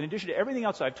revival, in addition to everything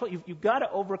else I've told you, you've got to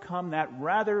overcome that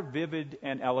rather vivid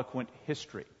and eloquent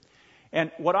history. And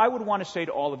what I would want to say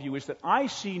to all of you is that I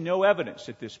see no evidence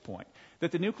at this point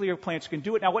that the nuclear plants can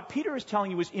do it. Now, what Peter is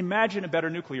telling you is imagine a better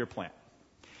nuclear plant.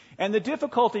 And the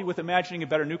difficulty with imagining a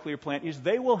better nuclear plant is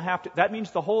they will have to, that means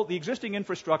the existing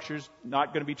infrastructure is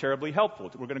not going to be terribly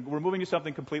helpful. We're moving to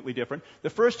something completely different. The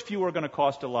first few are going to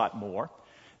cost a lot more.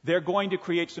 They're going to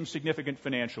create some significant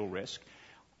financial risk.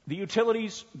 The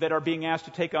utilities that are being asked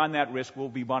to take on that risk will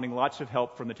be wanting lots of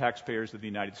help from the taxpayers of the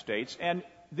United States. And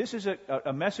this is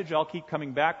a message I'll keep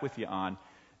coming back with you on.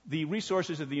 The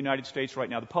resources of the United States right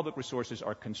now, the public resources,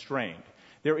 are constrained.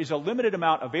 There is a limited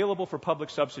amount available for public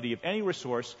subsidy of any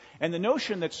resource, and the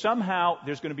notion that somehow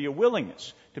there's going to be a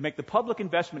willingness to make the public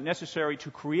investment necessary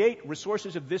to create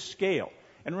resources of this scale.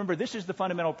 And remember, this is the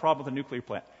fundamental problem with a nuclear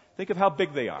plant. Think of how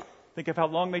big they are. Think of how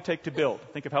long they take to build.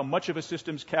 Think of how much of a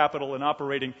system's capital and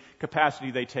operating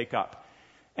capacity they take up.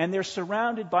 And they're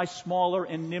surrounded by smaller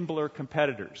and nimbler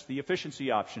competitors, the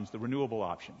efficiency options, the renewable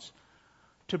options.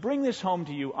 To bring this home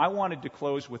to you, I wanted to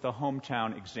close with a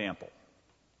hometown example.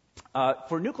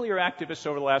 For nuclear activists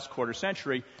over the last quarter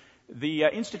century, the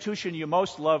institution you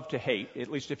most love to hate, at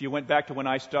least if you went back to when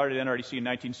I started NRDC in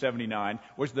 1979,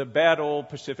 was the bad old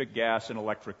Pacific Gas and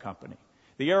Electric Company.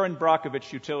 The Aaron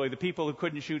Brockovich utility, the people who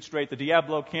couldn't shoot straight, the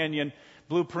Diablo Canyon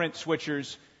blueprint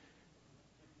switchers.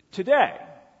 Today,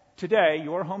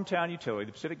 your hometown utility,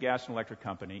 the Pacific Gas and Electric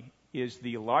Company, is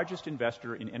the largest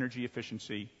investor in energy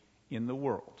efficiency in the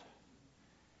world.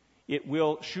 It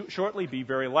will shortly be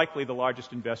very likely the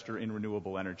largest investor in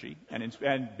renewable energy. And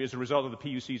as a result of the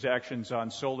PUC's actions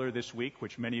on solar this week,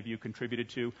 which many of you contributed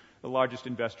to, the largest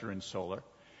investor in solar.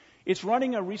 It's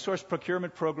running a resource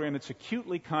procurement program that's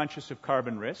acutely conscious of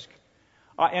carbon risk.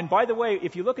 And by the way,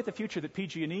 if you look at the future that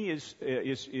PG&E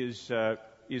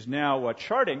is now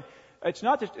charting, it's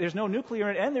not that there's no nuclear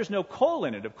in it, and there's no coal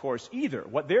in it, of course, either.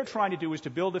 What they're trying to do is to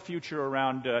build a future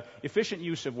around efficient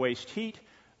use of waste heat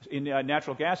in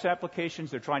natural gas applications.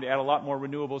 They're trying to add a lot more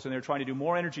renewables, and they're trying to do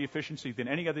more energy efficiency than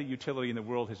any other utility in the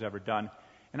world has ever done.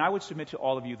 And I would submit to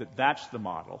all of you that that's the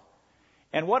model.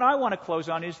 And what I want to close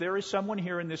on is there is someone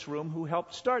here in this room who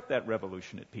helped start that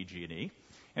revolution at PG&E.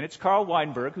 And it's Carl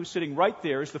Weinberg, who's sitting right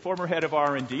there as the former head of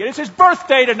R&D. And it's his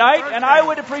birthday tonight, and I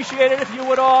would appreciate it if you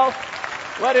would all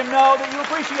let him know that you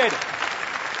appreciate it.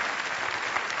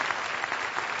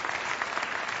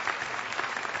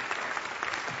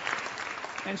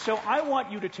 And so I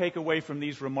want you to take away from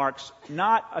these remarks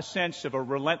not a sense of a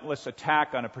relentless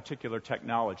attack on a particular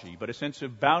technology, but a sense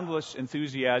of boundless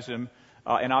enthusiasm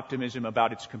and optimism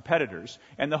about its competitors,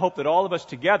 and the hope that all of us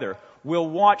together will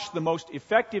watch the most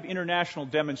effective international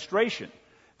demonstration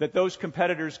that those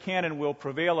competitors can and will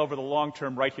prevail over the long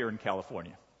term right here in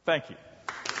California. Thank you.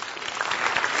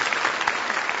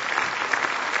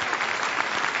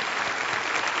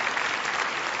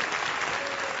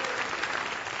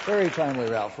 Very timely,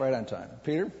 Ralph. Right on time.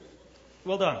 Peter?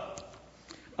 Well done.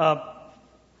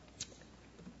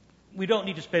 We don't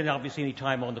need to spend, obviously, any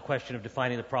time on the question of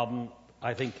defining the problem.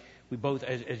 I think we both,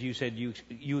 as you said,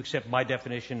 you accept my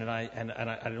definition, and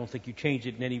I don't think you changed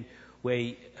it in any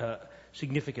way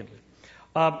significantly.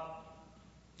 I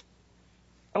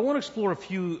want to explore a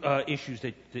few issues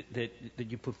that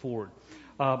you put forward.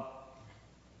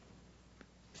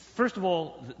 First of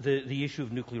all, the issue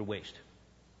of nuclear waste.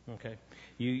 Okay,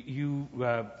 you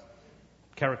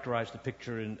characterized the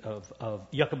picture of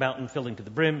Yucca Mountain filling to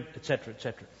the brim, et cetera, et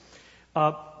cetera.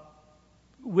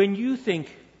 When you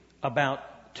think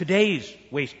about today's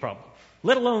waste problem,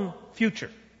 let alone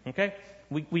future, okay?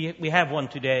 We have one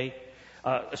today,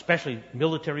 especially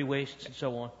military wastes and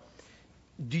so on.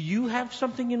 Do you have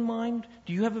something in mind?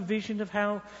 Do you have a vision of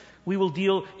how we will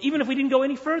deal, even if we didn't go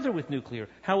any further with nuclear,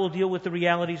 how we'll deal with the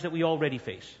realities that we already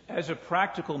face? As a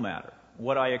practical matter,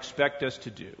 what I expect us to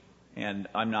do, and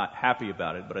I'm not happy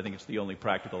about it, but I think it's the only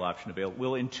practical option available,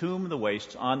 we'll entomb the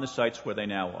wastes on the sites where they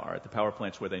now are, at the power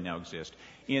plants where they now exist,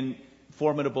 in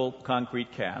formidable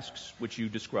concrete casks, which you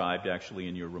described actually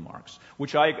in your remarks,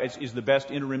 which is the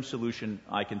best interim solution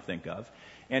I can think of.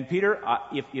 And Peter,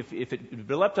 if it had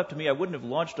been left up to me, I wouldn't have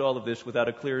launched all of this without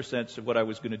a clear sense of what I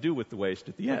was going to do with the waste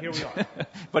at the end. Here we are.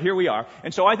 But here we are.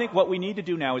 And so I think what we need to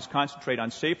do now is concentrate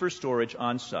on safer storage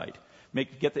on site,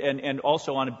 and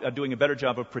also on doing a better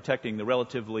job of protecting the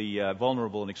relatively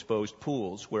vulnerable and exposed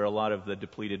pools where a lot of the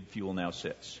depleted fuel now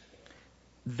sits.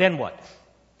 Then what?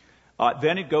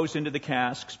 Then it goes into the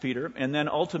casks, Peter, and then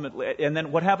ultimately, and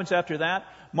then what happens after that?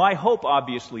 My hope,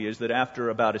 obviously, is that after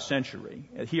about a century,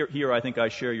 here I think I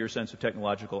share your sense of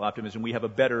technological optimism, we have a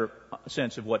better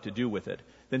sense of what to do with it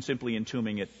than simply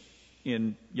entombing it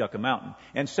in Yucca Mountain.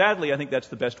 And sadly, I think that's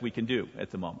the best we can do at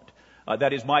the moment.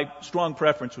 That is, my strong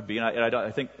preference would be, and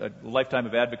I think a lifetime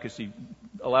of advocacy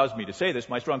allows me to say this,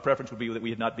 my strong preference would be that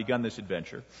we had not begun this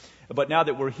adventure. But now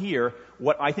that we're here,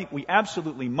 what I think we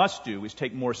absolutely must do is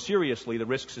take more seriously the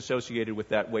risks associated with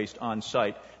that waste on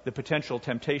site, the potential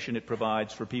temptation it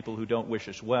provides for people who don't wish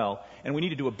us well, and we need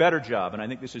to do a better job, and I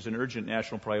think this is an urgent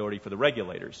national priority for the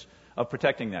regulators, of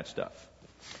protecting that stuff.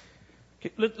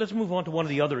 Okay, let's move on to one of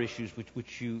the other issues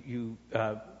which you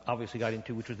obviously got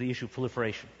into, which was the issue of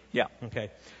proliferation. Yeah. Okay.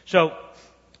 So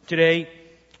today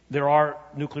there are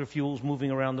nuclear fuels moving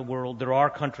around the world. There are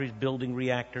countries building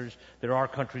reactors. There are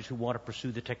countries who want to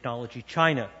pursue the technology.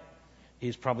 China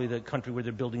is probably the country where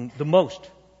they're building the most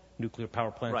nuclear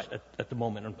power plants at the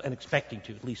moment, and expecting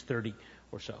to, at least 30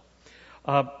 or so.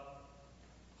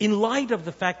 In light of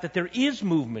the fact that there is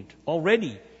movement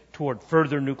already toward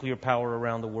further nuclear power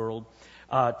around the world,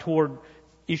 toward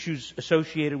issues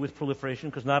associated with proliferation,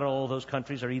 because not all of those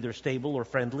countries are either stable or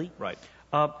friendly. Right.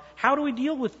 How do we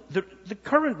deal with the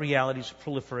current realities of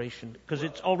proliferation? Because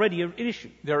it's already an issue.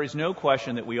 There is no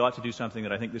question that we ought to do something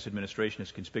that I think this administration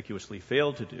has conspicuously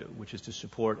failed to do, which is to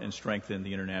support and strengthen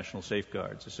the international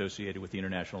safeguards associated with the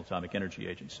International Atomic Energy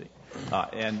Agency.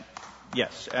 And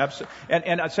yes, absolutely.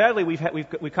 And sadly, we've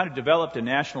kind of developed a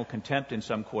national contempt in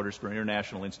some quarters for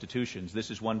international institutions.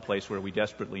 This is one place where we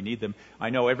desperately need them. I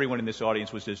know everyone in this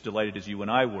audience was as delighted as you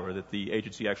and I were that the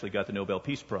agency actually got the Nobel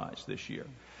Peace Prize this year.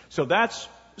 So that's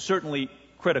certainly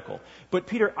critical. But,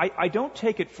 Peter, I don't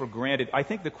take it for granted. I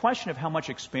think the question of how much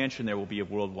expansion there will be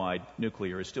of worldwide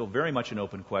nuclear is still very much an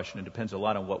open question and depends a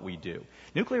lot on what we do.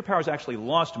 Nuclear power has actually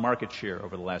lost market share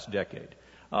over the last decade,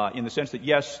 in the sense that,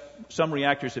 yes, some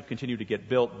reactors have continued to get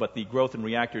built, but the growth in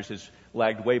reactors has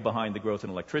lagged way behind the growth in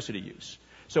electricity use.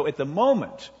 So at the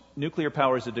moment, nuclear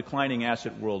power is a declining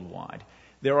asset worldwide.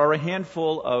 There are a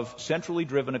handful of centrally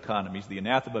driven economies, the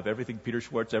anathema of everything Peter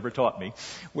Schwartz ever taught me,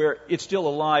 where it's still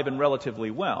alive and relatively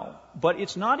well, but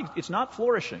it's not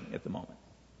flourishing at the moment.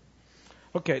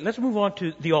 Okay, let's move on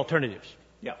to the alternatives.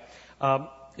 Yeah.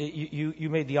 You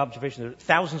made the observation there are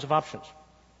thousands of options.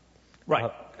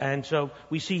 Right. And so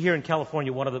we see here in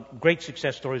California one of the great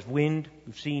success stories, wind.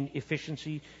 We've seen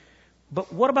efficiency.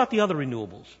 But what about the other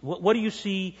renewables? What do you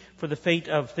see for the fate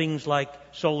of things like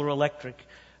solar electric?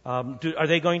 Are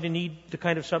they going to need the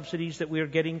kind of subsidies that we are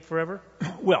getting forever?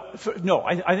 Well, no.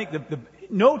 I think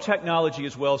no technology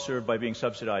is well served by being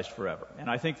subsidized forever. And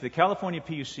I think the California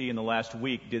PUC in the last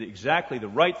week did exactly the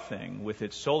right thing with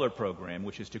its solar program,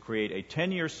 which is to create a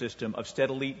 10-year system of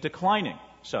steadily declining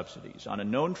subsidies on a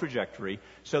known trajectory,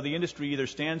 so the industry either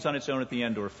stands on its own at the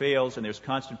end or fails, and there's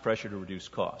constant pressure to reduce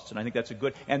costs. And I think that's a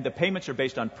good, and the payments are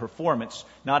based on performance,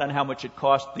 not on how much it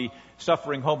cost the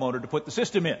suffering homeowner to put the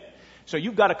system in. So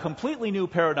you've got a completely new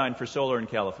paradigm for solar in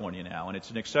California now, and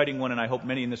it's an exciting one, and I hope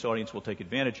many in this audience will take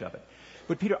advantage of it.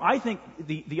 But, Peter, I think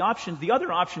the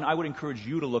other option I would encourage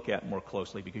you to look at more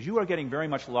closely, because you are getting very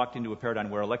much locked into a paradigm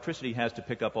where electricity has to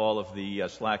pick up all of the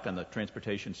slack on the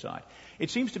transportation side. It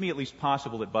seems to me at least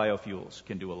possible that biofuels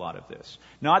can do a lot of this.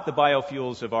 Not the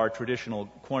biofuels of our traditional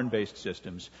corn-based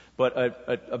systems, but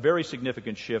a very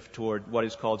significant shift toward what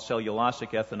is called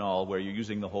cellulosic ethanol, where you're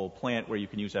using the whole plant, where you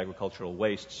can use agricultural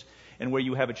wastes, and where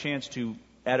you have a chance to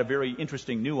add a very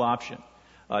interesting new option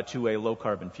to a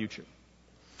low-carbon future.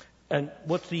 And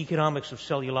what's the economics of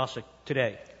cellulosic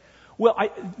today? Well,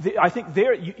 I think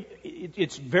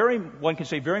it's one can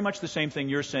say very much the same thing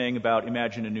you're saying about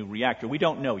imagine a new reactor. We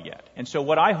don't know yet. And so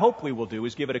what I hope we will do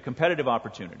is give it a competitive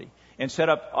opportunity and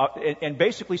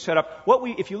basically set up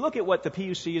if you look at what the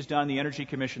PUC has done, the Energy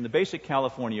Commission, the basic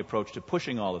California approach to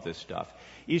pushing all of this stuff,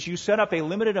 is you set up a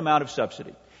limited amount of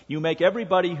subsidy. You make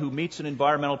everybody who meets an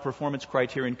environmental performance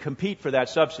criterion compete for that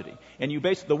subsidy. And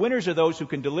the winners are those who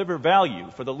can deliver value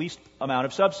for the least amount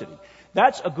of subsidy.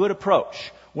 That's a good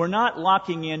approach. We're not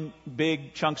locking in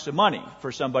big chunks of money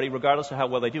for somebody, regardless of how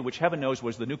well they do, which heaven knows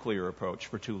was the nuclear approach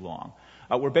for too long.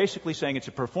 We're basically saying it's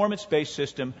a performance-based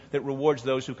system that rewards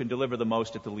those who can deliver the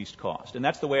most at the least cost. And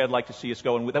that's the way I'd like to see us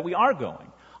go, and that we are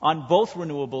going, on both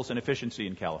renewables and efficiency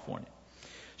in California.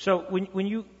 So when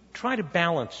you try to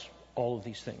balance all of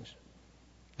these things,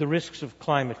 the risks of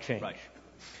climate change, right,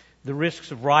 the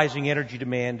risks of rising energy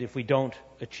demand if we don't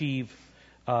achieve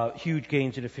huge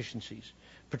gains in efficiencies,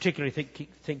 particularly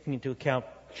taking into account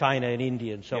China and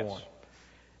India and so yes. on.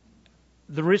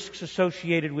 The risks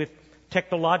associated with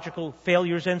technological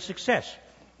failures and success.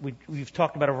 We've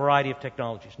talked about a variety of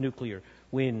technologies, nuclear,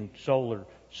 wind, solar,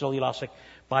 cellulosic,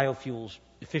 biofuels,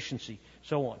 efficiency,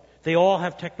 so on. They all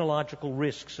have technological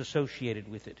risks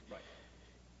associated with it. Right.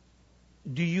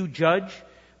 Do you judge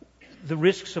the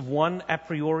risks of one a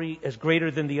priori as greater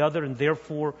than the other, and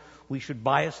therefore we should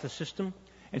bias the system?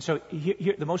 And so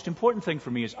here, the most important thing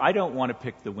for me is I don't want to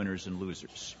pick the winners and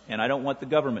losers. And I don't want the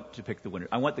government to pick the winners.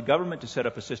 I want the government to set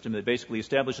up a system that basically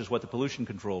establishes what the pollution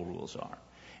control rules are.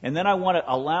 And then I want to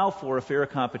allow for a fair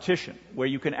competition where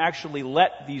you can actually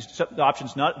let these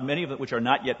options, many of it which are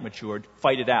not yet matured,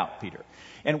 fight it out, Peter.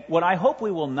 And what I hope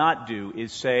we will not do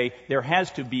is say there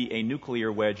has to be a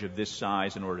nuclear wedge of this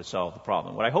size in order to solve the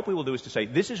problem. What I hope we will do is to say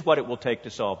this is what it will take to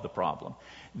solve the problem.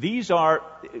 These are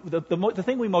the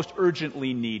thing we most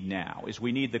urgently need now is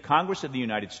we need the Congress of the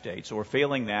United States, or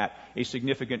failing that, a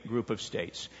significant group of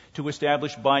states, to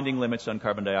establish binding limits on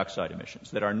carbon dioxide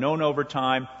emissions that are known over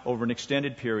time, over an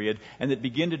extended period, and that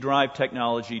begin to drive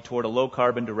technology toward a low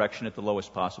carbon direction at the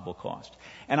lowest possible cost.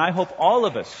 And I hope all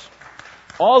of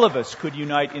us could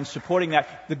unite in supporting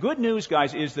that. The good news,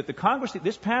 guys, is that the Congress,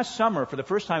 this past summer, for the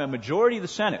first time, a majority of the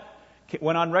Senate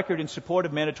went on record in support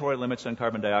of mandatory limits on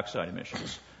carbon dioxide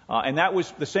emissions. And that was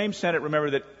the same Senate, remember,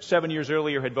 that 7 years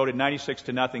earlier had voted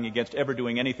 96-0 against ever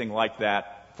doing anything like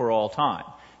that for all time.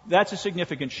 That's a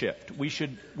significant shift. We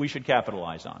should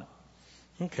capitalize on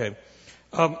it. Okay.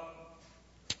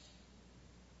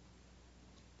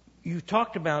 You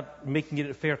talked about making it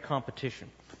a fair competition,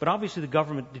 but obviously the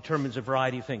government determines a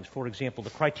variety of things. For example, the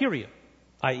criteria,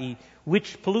 i.e.,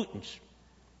 which pollutants,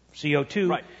 CO2,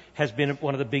 right, has been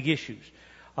one of the big issues.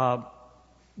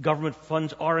 Government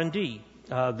funds R&D.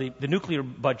 The nuclear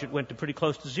budget went to pretty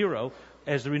close to zero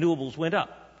as the renewables went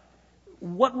up.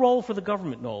 What role for the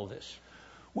government in all of this?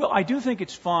 Well, I do think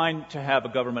it's fine to have a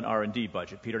government R&D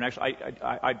budget, Peter. And actually,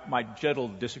 my gentle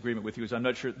disagreement with you is I'm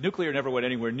not sure. Nuclear never went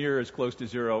anywhere near as close to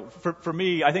zero. For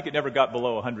me, I think it never got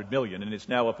below $100 million, and it's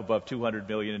now up above $200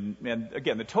 million. And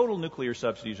again, the total nuclear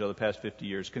subsidies over the past 50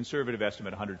 years, conservative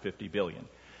estimate, $150 billion.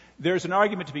 There's an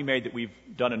argument to be made that we've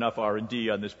done enough R&D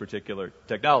on this particular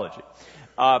technology.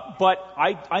 But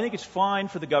I think it's fine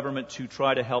for the government to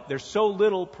try to help. There's so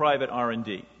little private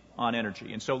R&D on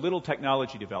energy and so little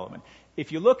technology development.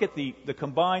 If you look at the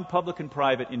combined public and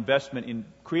private investment in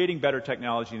creating better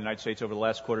technology in the United States over the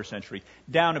last quarter century,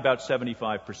 down about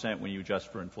 75% when you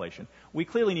adjust for inflation. We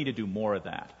clearly need to do more of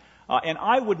that. And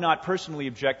I would not personally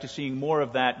object to seeing more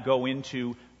of that go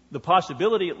into the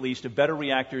possibility, at least, of better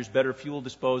reactors, better fuel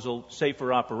disposal,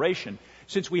 safer operation.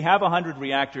 Since we have 100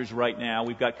 reactors right now,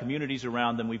 we've got communities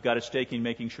around them, we've got a stake in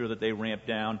making sure that they ramp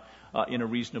down in a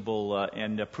reasonable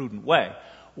and prudent way.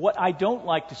 What I don't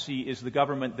like to see is the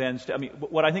government then,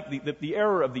 what I think the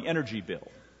error of the energy bill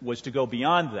was to go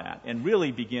beyond that and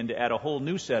really begin to add a whole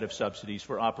new set of subsidies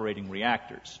for operating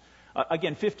reactors.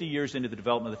 Again, 50 years into the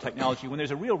development of the technology, when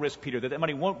there's a real risk, Peter, that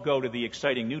money won't go to the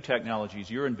exciting new technologies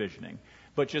you're envisioning,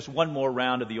 but just one more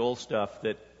round of the old stuff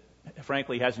that,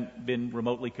 frankly, hasn't been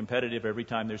remotely competitive every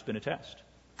time there's been a test.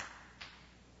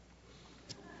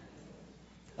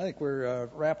 I think we're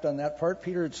wrapped on that part.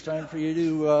 Peter, it's time for you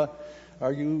to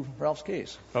argue Ralph's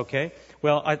case. Okay.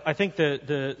 Well, I think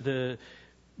the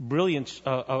brilliance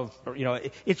of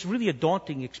it's really a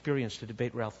daunting experience to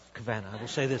debate Ralph Cavanagh. I will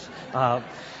say this.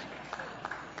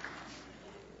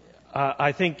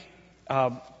 I think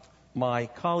my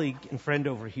colleague and friend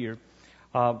over here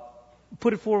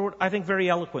put it forward, I think, very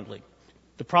eloquently.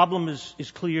 The problem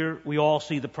is clear. We all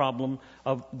see the problem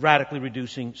of radically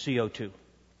reducing CO2.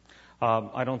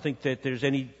 I don't think that there's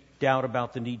any doubt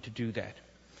about the need to do that.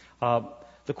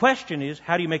 The question is,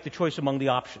 how do you make the choice among the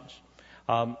options?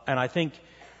 And I think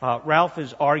Ralph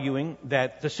is arguing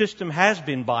that the system has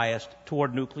been biased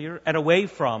toward nuclear and away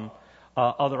from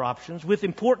other options, with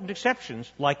important exceptions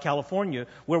like California,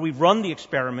 where we've run the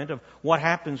experiment of what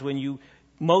happens when you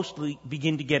mostly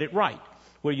begin to get it right,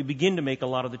 where you begin to make a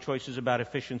lot of the choices about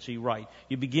efficiency right.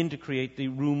 You begin to create the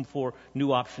room for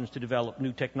new options to develop,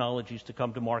 new technologies to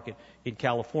come to market in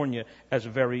California as a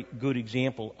very good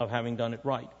example of having done it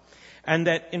right. And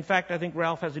that, in fact, I think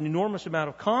Ralph has an enormous amount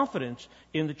of confidence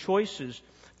in the choices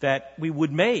that we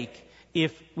would make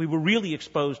if we were really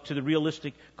exposed to the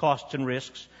realistic costs and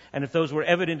risks, and if those were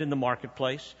evident in the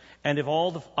marketplace, and if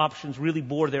all the options really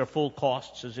bore their full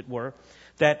costs, as it were,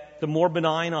 that the more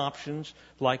benign options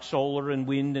like solar and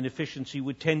wind and efficiency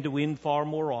would tend to win far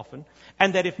more often,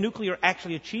 and that if nuclear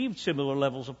actually achieved similar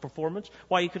levels of performance,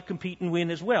 why, you could compete and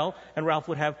win as well, and Ralph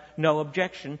would have no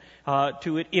objection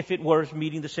to it if it was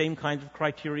meeting the same kinds of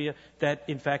criteria that,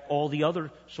 in fact, all the other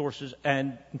sources,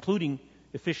 and including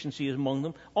efficiency among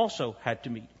them, also had to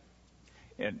meet.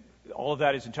 And all of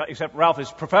that is except Ralph is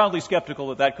profoundly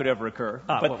skeptical that could ever occur.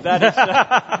 But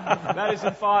that is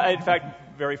in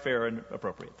fact very fair and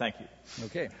appropriate. Thank you.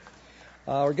 Okay.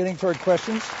 We're getting toward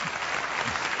questions.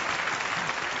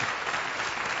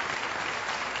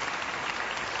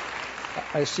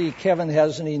 I see Kevin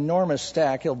has an enormous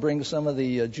stack. He'll bring some of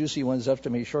the juicy ones up to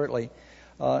me shortly.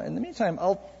 In the meantime,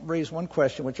 I'll raise one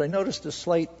question, which I noticed a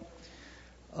slight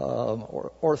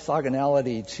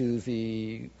orthogonality to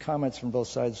the comments from both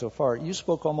sides so far. You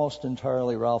spoke almost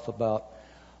entirely, Ralph, about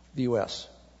the U.S.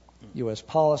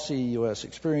 Policy, U.S.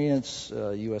 experience,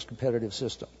 U.S. competitive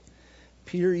system.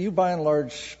 Peter, you by and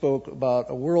large spoke about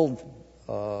a world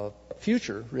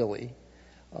future, really,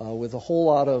 with a whole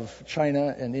lot of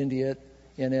China and India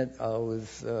in it,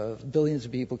 with billions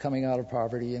of people coming out of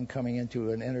poverty and coming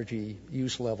into an energy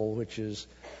use level which is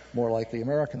more like the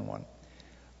American one.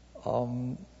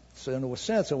 So in a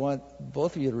sense, I want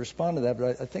both of you to respond to that,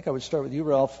 but I think I would start with you,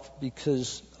 Ralph,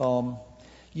 because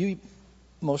you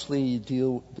mostly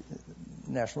deal,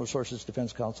 National Resources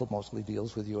Defense Council mostly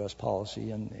deals with U.S. policy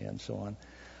and so on.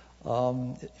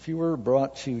 If you were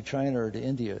brought to China or to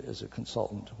India as a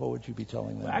consultant, what would you be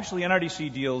telling them? Well, actually,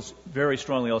 NRDC deals very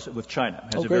strongly also with China.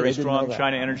 Has a great. very strong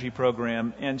China energy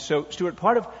program. And so, Stuart,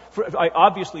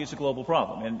 obviously it's a global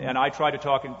problem. And I try to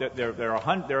talk, there are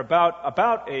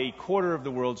about a quarter of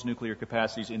the world's nuclear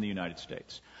capacities in the United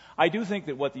States. I do think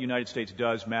that what the United States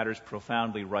does matters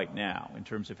profoundly right now in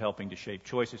terms of helping to shape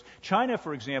choices. China,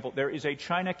 for example, there is a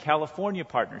China-California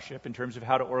partnership in terms of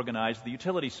how to organize the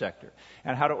utility sector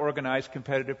and how to organize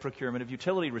competitive procurement of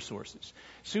utility resources.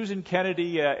 Susan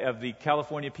Kennedy of the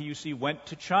California PUC went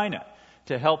to China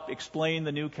to help explain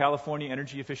the new California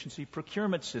energy efficiency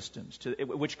procurement systems,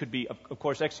 which could be, of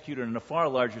course, executed on a far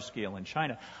larger scale in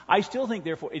China. I still think,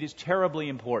 therefore, it is terribly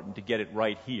important to get it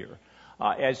right here,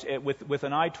 with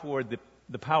an eye toward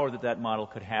the power that model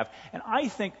could have. And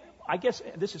I guess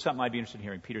this is something I'd be interested in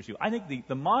hearing Peter's view. I think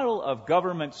the model of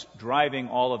governments driving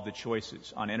all of the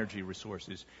choices on energy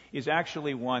resources is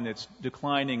actually one that's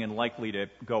declining and likely to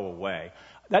go away.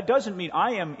 That doesn't mean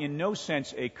I am in no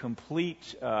sense a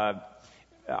complete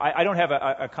I don't have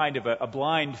a kind of a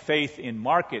blind faith in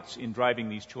markets in driving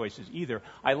these choices either.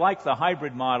 I like the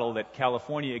hybrid model that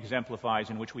California exemplifies,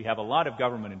 in which we have a lot of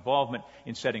government involvement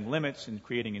in setting limits and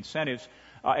creating incentives,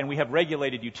 and we have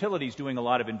regulated utilities doing a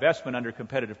lot of investment under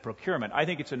competitive procurement. I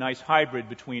think it's a nice hybrid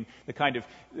between the kind of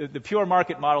the pure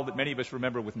market model that many of us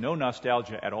remember with no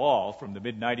nostalgia at all from the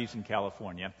mid-90s in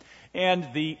California, and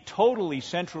the totally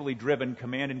centrally driven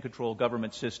command and control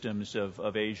government systems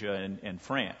of Asia and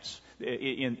France.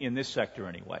 In this sector,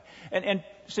 anyway. And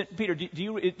Peter, do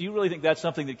you really think that's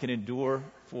something that can endure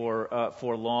for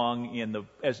long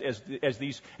as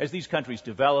these countries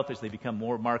develop, as they become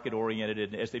more market oriented,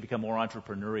 and as they become more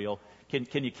entrepreneurial?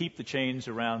 Can you keep the chains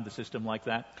around the system like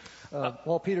that?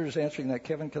 While Peter is answering that,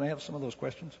 Kevin, can I have some of those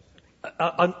questions?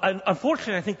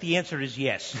 Unfortunately, I think the answer is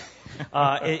yes.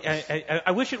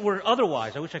 I wish it were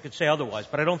otherwise. I wish I could say otherwise,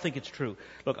 but I don't think it's true.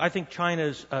 Look, I think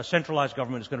China's centralized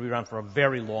government is going to be around for a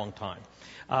very long time.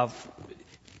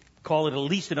 Call it at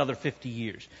least another 50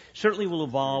 years. Certainly will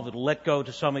evolve. It'll let go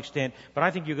to some extent, but I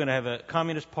think you're going to have a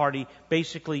communist party.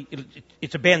 Basically,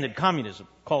 it's abandoned communism.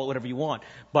 Call it whatever you want,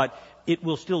 but it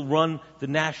will still run the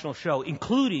national show,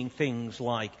 including things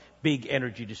like big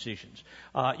energy decisions.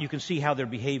 You can see how they're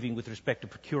behaving with respect to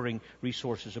procuring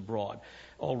resources abroad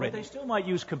already. But they still might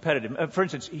use competitive. For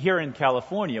instance, here in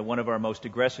California, one of our most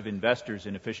aggressive investors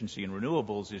in efficiency and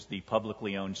renewables is the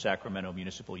publicly owned Sacramento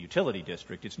Municipal Utility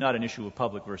District. It's not an issue of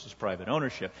public versus private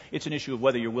ownership. It's an issue of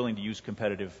whether you're willing to use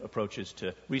competitive approaches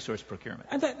to resource procurement.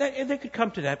 And they could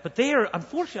come to that, but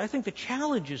unfortunately, I think the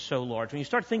challenge is so large. When you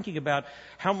start thinking about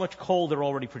how much coal they're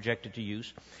already projected to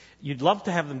use, you'd love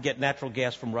to have them get natural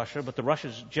gas from Russia, but the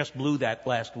Russians just blew that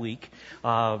last week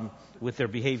with their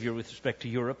behavior with respect to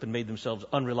Europe and made themselves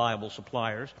unreliable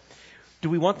suppliers.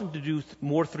 Do we want them to do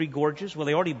more Three Gorges? Well,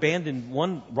 they already abandoned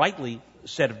one rightly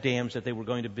set of dams that they were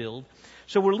going to build.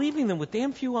 So we're leaving them with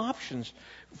damn few options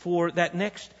for that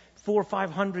next 400 or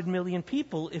 500 million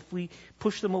people if we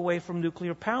push them away from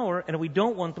nuclear power, and we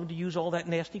don't want them to use all that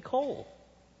nasty coal.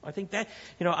 I think that,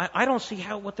 I don't see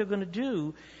what they're going to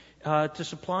do to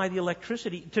supply the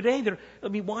electricity. Today,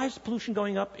 why is pollution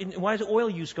going up? Why is oil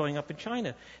use going up in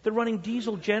China? They're running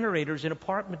diesel generators in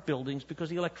apartment buildings because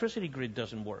the electricity grid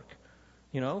doesn't work.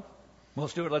 Well,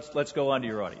 Stuart, let's go on to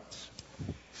your audience.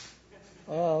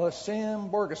 Sam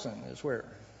Borgeson is where?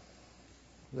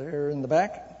 There in the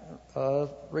back.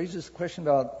 Raises the question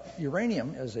about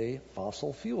uranium as a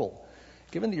fossil fuel.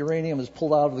 Given that uranium is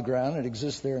pulled out of the ground and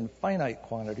exists there in finite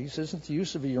quantities, isn't the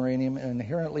use of uranium an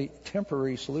inherently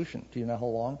temporary solution? Do you know how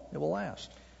long it will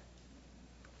last?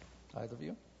 Either of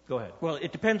you? Go ahead. Well,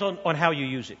 it depends on how you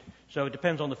use it. So it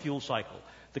depends on the fuel cycle.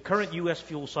 The current U.S.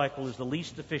 fuel cycle is the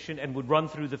least efficient and would run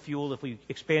through the fuel if we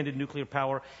expanded nuclear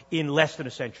power in less than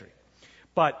a century.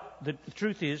 But the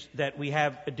truth is that we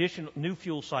have additional new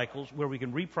fuel cycles where we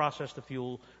can reprocess the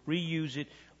fuel, reuse it,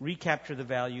 recapture the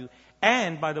value,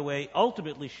 and, by the way,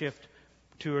 ultimately shift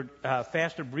to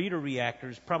faster breeder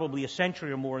reactors, probably a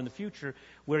century or more in the future,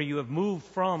 where you have moved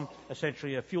from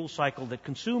essentially a fuel cycle that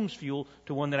consumes fuel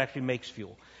to one that actually makes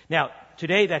fuel. Now,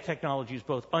 today that technology is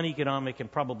both uneconomic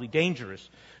and probably dangerous.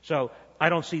 So I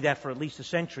don't see that for at least a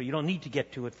century. You don't need to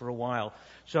get to it for a while.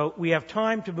 So we have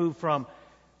time to move from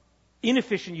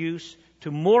inefficient use to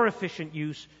more efficient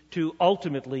use to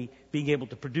ultimately being able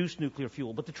to produce nuclear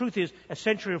fuel. But the truth is, a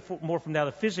century or more from now,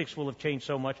 the physics will have changed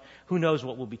so much, who knows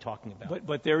what we'll be talking about.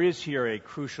 But there is here a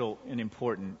crucial and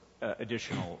important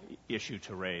additional issue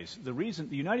to raise. The reason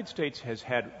the United States has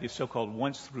had this so-called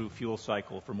once-through fuel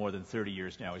cycle for more than 30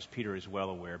 years now, as Peter is well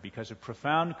aware, because of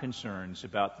profound concerns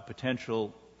about the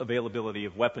potential availability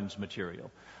of weapons material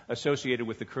associated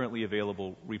with the currently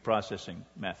available reprocessing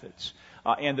methods.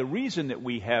 And the reason that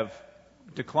we have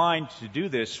declined to do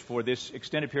this for this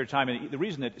extended period of time, and the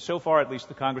reason that so far at least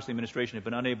the Congress and the administration have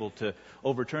been unable to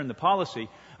overturn the policy,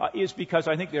 is because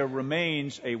I think there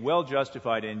remains a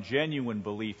well-justified and genuine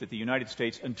belief that the United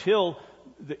States, until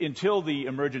the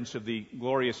emergence of the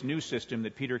glorious new system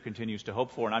that Peter continues to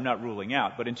hope for, and I'm not ruling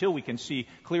out, but until we can see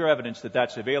clear evidence that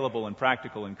that's available and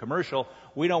practical and commercial,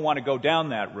 we don't want to go down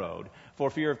that road for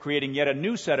fear of creating yet a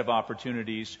new set of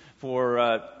opportunities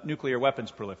for nuclear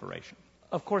weapons proliferation.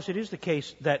 Of course, it is the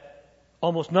case that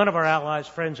almost none of our allies,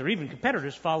 friends, or even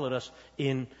competitors followed us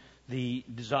in the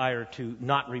desire to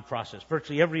not reprocess.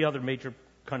 Virtually every other major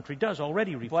country does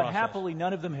already reprocess. But happily,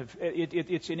 none of them have.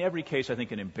 It's in every case, I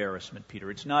think, an embarrassment, Peter.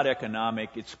 It's not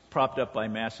economic. It's propped up by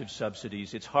massive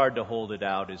subsidies. It's hard to hold it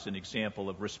out as an example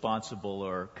of responsible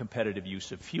or competitive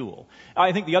use of fuel.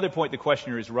 I think the other point the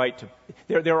questioner is right to.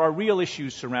 There are real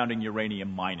issues surrounding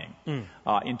uranium mining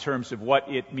in terms of what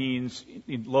it means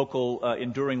in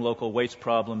enduring local waste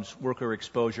problems, worker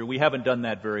exposure. We haven't done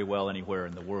that very well anywhere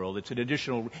in the world.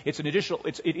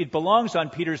 It belongs on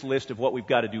Peter's list of what we've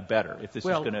got to do better if this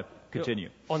is going to continue.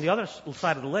 On the other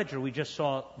side of the ledger, we just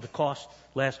saw the cost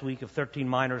last week of 13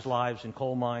 miners' lives in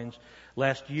coal mines.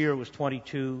 Last year it was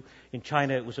 22. In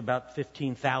China it was about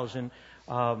 15,000.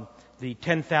 The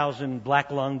 10,000 black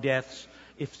lung deaths.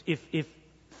 If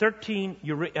 13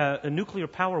 nuclear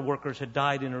power workers had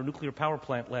died in a nuclear power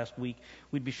plant last week,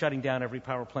 we'd be shutting down every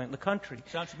power plant in the country.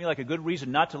 Sounds to me like a good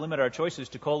reason not to limit our choices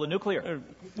to coal and nuclear,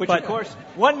 which, of course,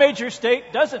 one major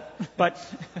state doesn't. But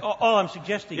all I'm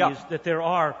suggesting is that there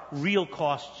are real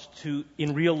costs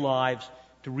in real lives,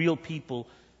 to real people,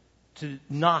 to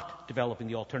not developing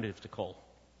the alternative to coal.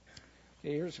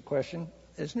 Okay, here's a question.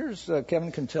 Listeners,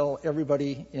 Kevin can tell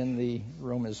everybody in the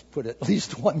room has put at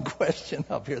least one question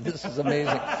up here. This is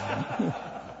amazing.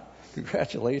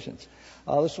 Congratulations.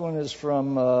 This one is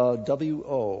from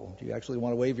W.O. Do you actually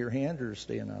want to wave your hand or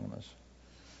stay anonymous?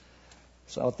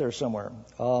 It's out there somewhere.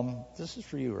 This is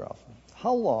for you, Ralph.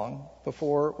 How long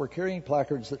before we're carrying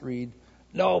placards that read,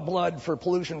 "No blood for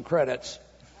pollution credits"?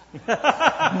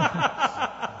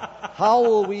 How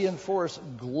will we enforce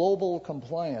global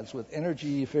compliance with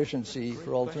energy efficiency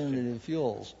for alternative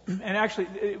fuels? And actually,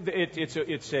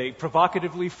 it's a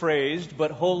provocatively phrased but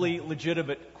wholly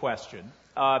legitimate question.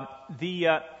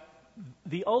 The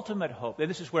ultimate hope, and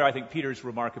this is where I think Peter's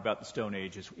remark about the Stone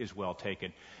Age is well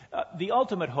taken. The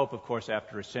ultimate hope, of course,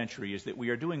 after a century is that we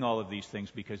are doing all of these things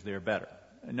because they're better.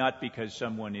 Not because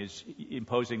someone is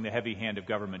imposing the heavy hand of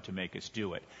government to make us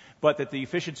do it, but that the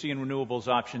efficiency and renewables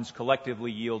options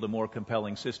collectively yield a more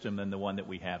compelling system than the one that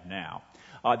we have now.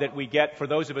 That we get, for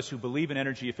those of us who believe in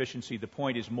energy efficiency, the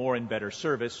point is more and better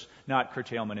service, not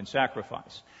curtailment and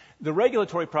sacrifice. The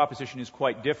regulatory proposition is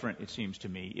quite different, it seems to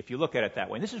me, if you look at it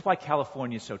that way. And this is why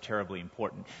California is so terribly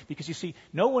important. Because, you see,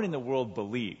 no one in the world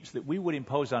believes that we would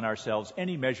impose on ourselves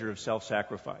any measure of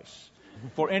self-sacrifice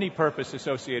for any purpose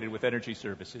associated with energy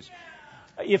services.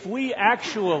 If we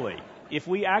actually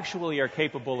are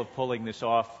capable of pulling this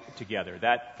off together,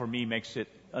 that for me makes it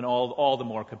all the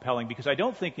more compelling, because I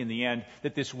don't think in the end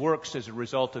that this works as a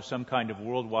result of some kind of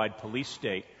worldwide police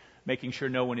state making sure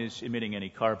no one is emitting any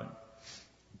carbon.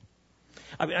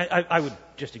 I mean, I would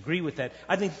just agree with that.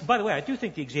 I think, by the way, I do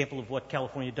think the example of what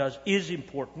California does is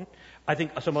important. I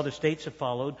think some other states have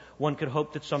followed. One could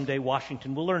hope that someday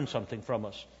Washington will learn something from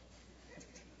us.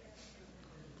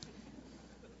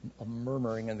 I'm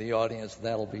murmuring in the audience,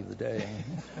 that'll be the day.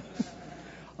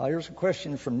 Here's a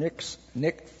question from Nick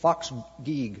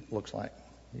Fox-Geeg, looks like.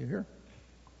 You here?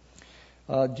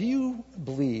 Do you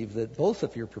believe that both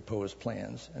of your proposed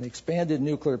plans, an expanded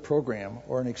nuclear program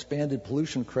or an expanded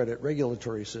pollution credit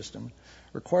regulatory system,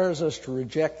 requires us to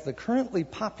reject the currently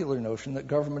popular notion that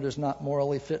government is not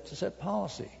morally fit to set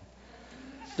policy?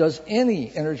 Does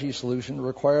any energy solution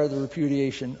require the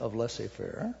repudiation of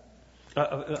laissez-faire?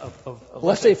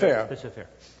 Laissez-faire. Laissez-faire.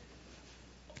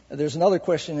 There's another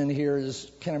question in here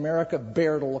is, can America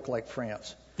bear to look like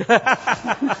France?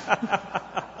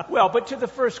 Well, but to the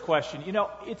first question,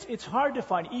 it's hard to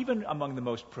find, even among the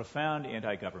most profound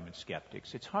anti-government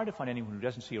skeptics, it's hard to find anyone who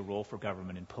doesn't see a role for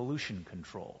government in pollution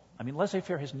control. I mean,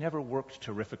 laissez-faire has never worked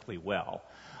terrifically well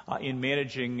in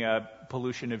managing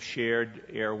pollution of shared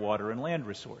air, water, and land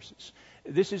resources.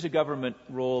 This is a government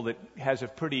role that has a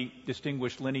pretty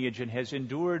distinguished lineage and has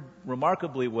endured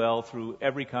remarkably well through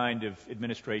every kind of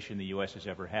administration the U.S. has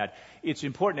ever had. It's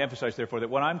important to emphasize, therefore, that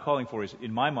what I'm calling for is,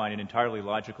 in my mind, an entirely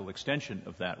logical extension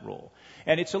of that role.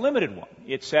 And it's a limited one.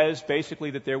 It says, basically,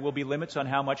 that there will be limits on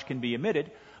how much can be emitted.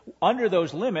 Under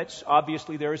those limits,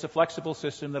 obviously, there is a flexible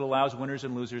system that allows winners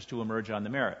and losers to emerge on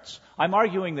the merits. I'm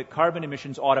arguing that carbon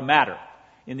emissions ought to matter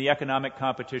in the economic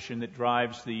competition that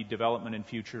drives the development and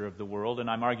future of the world, and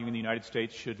I'm arguing the United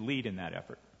States should lead in that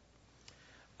effort.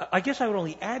 I guess I would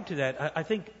only add to that. I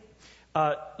think,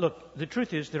 look, the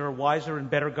truth is there are wiser and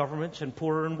better governments and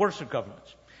poorer and worse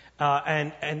governments.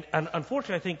 And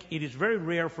unfortunately, I think it is very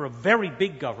rare for a very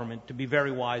big government to be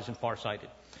very wise and farsighted.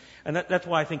 And that's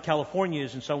why I think California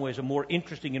is in some ways a more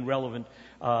interesting and relevant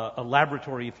a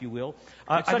laboratory, if you will.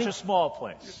 It's such a small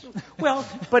place. Well,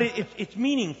 but it's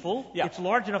meaningful. Yeah. It's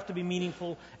large enough to be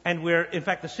meaningful, and where, in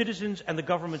fact, the citizens and the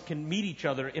government can meet each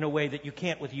other in a way that you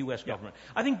can't with the U.S. government.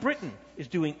 I think Britain is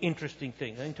doing interesting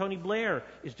things. I think Tony Blair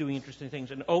is doing interesting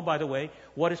things. And, oh, by the way,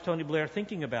 what is Tony Blair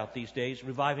thinking about these days?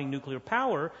 Reviving nuclear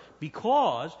power,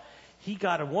 because he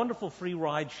got a wonderful free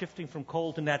ride shifting from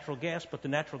coal to natural gas, but the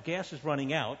natural gas is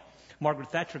running out.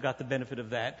 Margaret Thatcher got the benefit of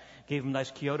that, gave him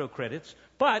nice Kyoto credits.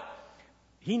 But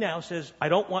he now says, I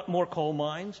don't want more coal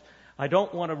mines. I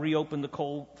don't want to reopen the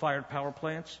coal-fired power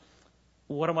plants.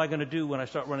 What am I going to do when I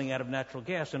start running out of natural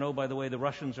gas? And, oh, by the way, the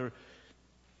Russians are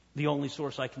the only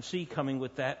source I can see coming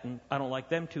with that, and I don't like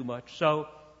them too much. So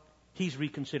he's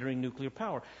reconsidering nuclear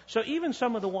power. So even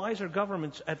some of the wiser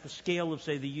governments at the scale of,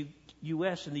 say, the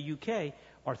U.S. and the U.K.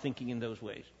 are thinking in those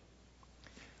ways.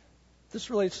 This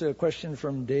relates to a question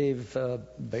from Dave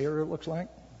Bayer, it looks like.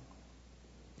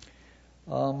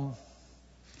 The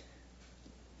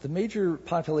major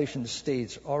population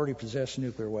states already possess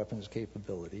nuclear weapons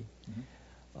capability.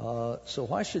 So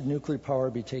why should nuclear power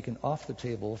be taken off the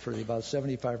table for the about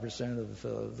 75%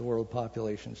 of the world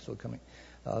population still coming,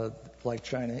 like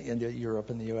China, India, Europe,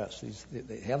 and the U.S.?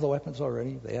 They have the weapons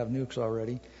already. They have nukes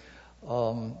already.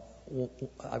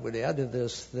 I would add to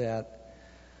this that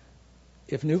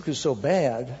if nuke is so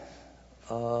bad,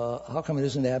 how come it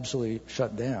isn't absolutely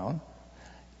shut down?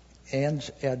 And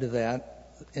add to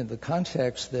that, in the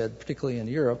context that, particularly in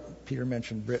Europe, Peter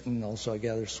mentioned Britain, also I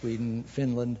gather Sweden,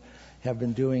 Finland, have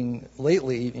been doing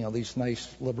lately, these nice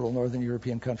liberal northern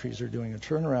European countries are doing a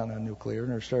turnaround on nuclear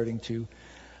and are starting to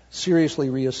seriously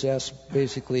reassess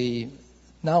basically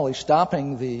not only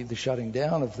stopping the shutting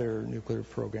down of their nuclear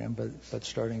program, but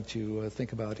starting to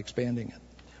think about expanding it.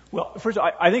 Well, first,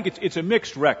 I think it's a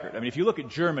mixed record. I mean, if you look at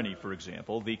Germany, for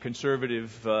example, the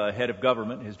conservative head of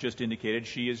government has just indicated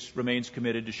she remains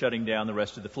committed to shutting down the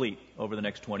rest of the fleet over the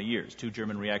next 20 years. 2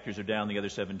 German reactors are down, the other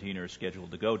 17 are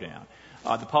scheduled to go down.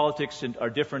 The politics are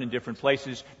different in different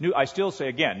places. I still say,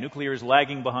 again, nuclear is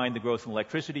lagging behind the growth in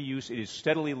electricity use. It is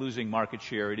steadily losing market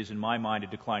share. It is, in my mind, a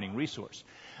declining resource.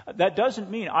 That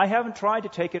doesn't mean I haven't tried to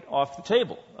take it off the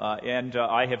table. And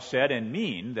I have said and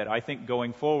mean that I think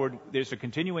going forward there's a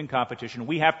continuing competition.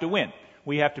 We have to win.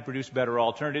 We have to produce better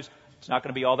alternatives. It's not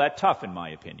going to be all that tough, in my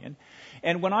opinion.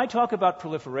 And when I talk about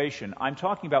proliferation, I'm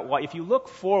talking about why, if you look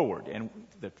forward, and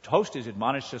the host has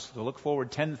admonished us to look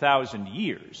forward 10,000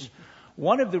 years,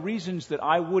 one of the reasons that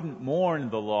I wouldn't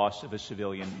mourn the loss of a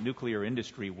civilian nuclear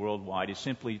industry worldwide is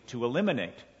simply to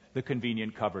eliminate the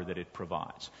convenient cover that it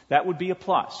provides. That would be a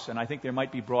plus, and I think there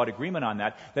might be broad agreement on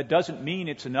that. That doesn't mean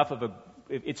it's enough of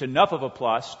a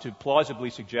plus to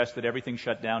plausibly suggest that everything's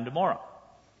shut down tomorrow.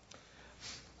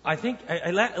 I think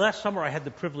last summer I had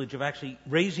the privilege of actually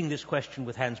raising this question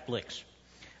with Hans Blix.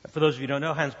 For those of you who don't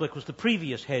know, Hans Blix was the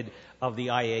previous head of the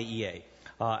IAEA,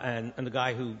 and the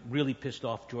guy who really pissed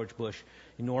off George Bush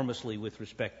enormously with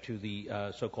respect to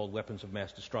the so-called weapons of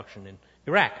mass destruction in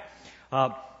Iraq.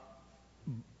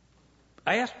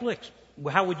 I asked Blix,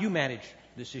 how would you manage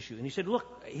this issue? And he said, look,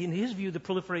 in his view, the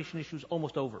proliferation issue is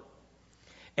almost over.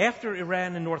 After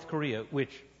Iran and North Korea, which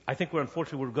I think we're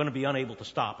going to be unable to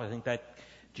stop. I think that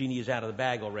genie is out of the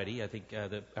bag already. I think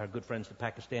our good friends, the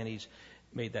Pakistanis,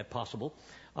 made that possible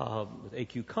with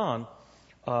A.Q. Khan.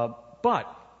 But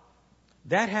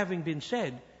that having been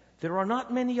said, there are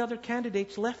not many other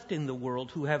candidates left in the world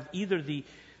who have either the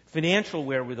financial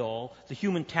wherewithal, the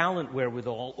human talent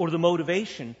wherewithal, or the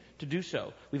motivation to do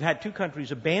so. We've had 2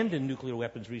 countries abandon nuclear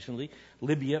weapons recently,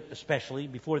 Libya especially,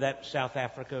 before that South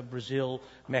Africa, Brazil,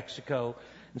 Mexico,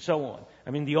 and so on.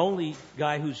 I mean, the only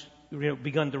guy who's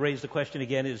begun to raise the question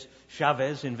again is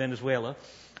Chavez in Venezuela.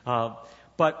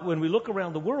 But when we look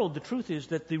around the world, the truth is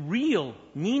that the real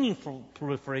meaningful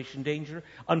proliferation danger,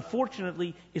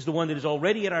 unfortunately, is the one that is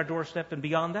already at our doorstep, and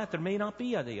beyond that, there may not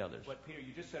be any others. But Peter,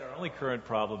 you just said our only current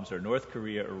problems are North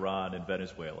Korea, Iran, and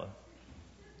Venezuela.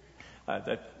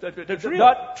 That's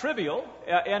not trivial,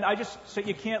 and I just say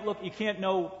you can't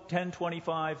know 10,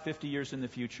 25, 50 years in the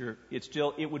future.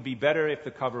 It would be better if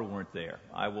the cover weren't there.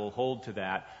 I will hold to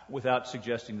that without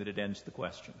suggesting that it ends the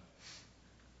question.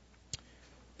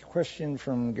 Question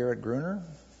from Garrett Gruner,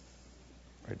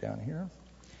 right down here.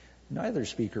 Neither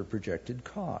speaker projected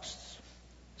costs,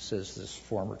 says this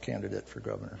former candidate for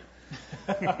governor.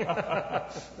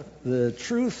 The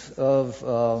truth of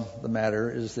the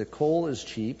matter is that coal is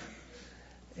cheap,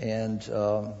 and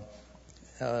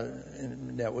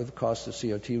net with the cost of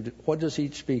CO2. What does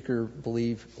each speaker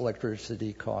believe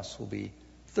electricity costs will be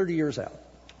 30 years out?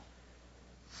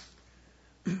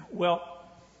 Well,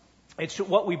 It's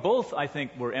what we both, I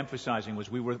think, were emphasizing was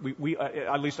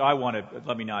at least I want to,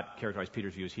 let me not characterize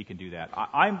Peter's views, he can do that.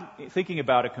 I'm thinking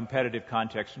about a competitive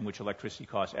context in which electricity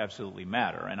costs absolutely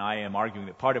matter, and I am arguing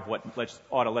that part of what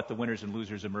ought to let the winners and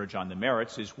losers emerge on the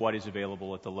merits is what is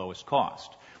available at the lowest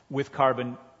cost, with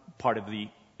carbon part of the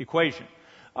equation.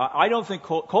 I don't think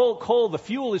coal, the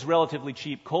fuel is relatively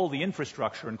cheap, coal, the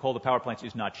infrastructure, and coal, the power plants,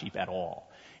 is not cheap at all.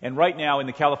 And right now, in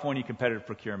the California competitive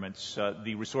procurements,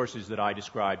 the resources that I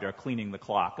described are cleaning the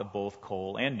clock of both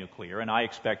coal and nuclear, and I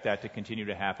expect that to continue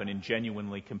to happen in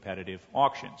genuinely competitive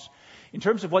auctions. In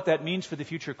terms of what that means for the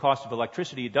future cost of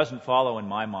electricity, it doesn't follow, in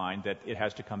my mind, that it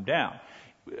has to come down.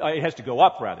 It has to go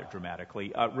up rather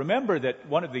dramatically. Remember that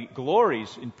one of the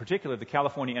glories, in particular, of the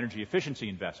California energy efficiency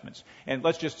investments, and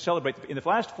let's just celebrate, in the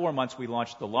last 4 months we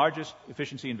launched the largest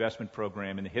efficiency investment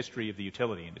program in the history of the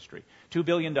utility industry, $2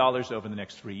 billion over the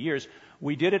next 3 years.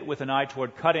 We did it with an eye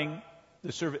toward cutting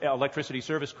the electricity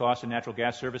service costs and natural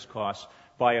gas service costs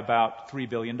by about $3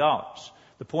 billion.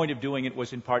 The point of doing it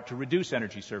was in part to reduce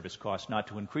energy service costs, not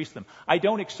to increase them. I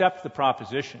don't accept the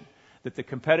proposition that the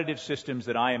competitive systems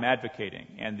that I am advocating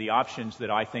and the options that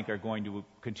I think are going to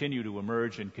continue to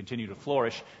emerge and continue to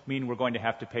flourish mean we're going to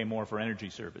have to pay more for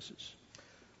energy services.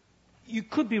 You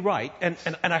could be right,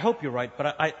 and I hope you're right,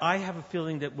 but I have a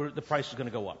feeling that the price is going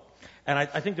to go up. And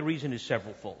I think the reason is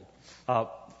several-fold.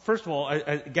 First of all,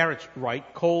 Garrett's right.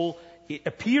 Coal, it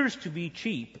appears to be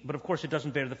cheap, but of course it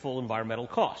doesn't bear the full environmental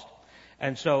cost.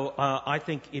 And so I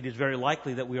think it is very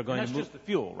likely that we are going to move... That's just the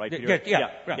fuel, right, Peter?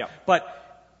 Yeah. But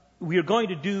we are going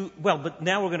to do... Well, but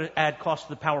now we're going to add cost to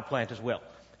the power plant as well.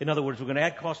 In other words, we're going to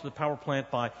add cost to the power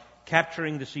plant by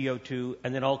capturing the CO2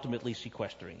 and then ultimately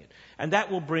sequestering it. And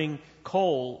that will bring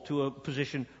coal to a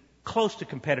position close to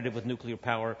competitive with nuclear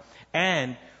power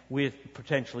and with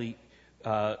potentially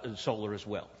solar as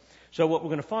well. So what we're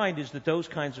going to find is that those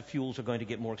kinds of fuels are going to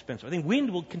get more expensive. I think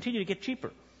wind will continue to get cheaper.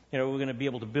 You know, we're going to be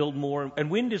able to build more, and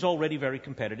wind is already very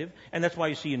competitive, and that's why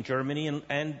you see in Germany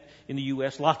and in the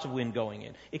U.S. lots of wind going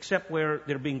in, except where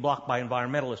they're being blocked by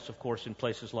environmentalists, of course, in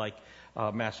places like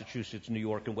Massachusetts, New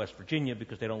York, and West Virginia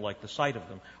because they don't like the sight of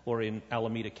them, or in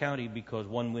Alameda County because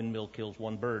one windmill kills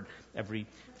one bird every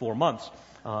 4 months.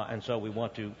 And so we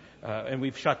want to, and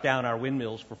we've shut down our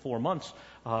windmills for 4 months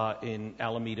in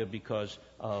Alameda because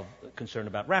of concern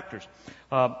about raptors.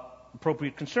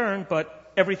 Appropriate concern, but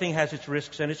everything has its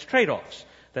risks and its trade-offs.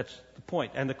 That's the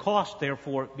point. And the cost,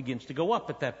 therefore, begins to go up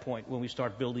at that point when we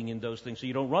start building in those things. So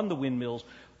you don't run the windmills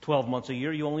 12 months a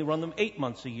year. You only run them 8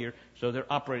 months a year. So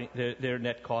their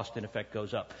net cost, in effect,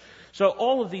 goes up. So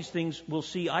all of these things will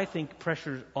see, I think,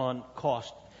 pressure on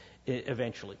cost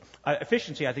eventually.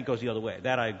 Efficiency, I think, goes the other way.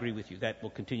 That I agree with you. That will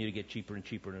continue to get cheaper and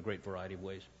cheaper in a great variety of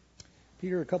ways.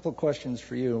 Peter, a couple of questions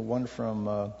for you. One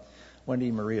from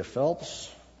Wendy Maria Phelps.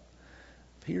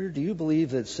 Peter, do you believe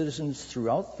that citizens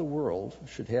throughout the world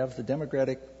should have the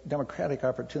democratic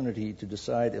opportunity to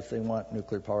decide if they want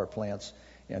nuclear power plants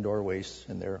and or waste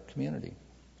in their community?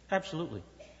 Absolutely.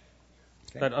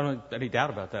 Okay. I don't have any doubt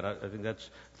about that. I think that's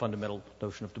a fundamental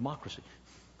notion of democracy.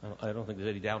 I don't think there's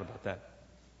any doubt about that.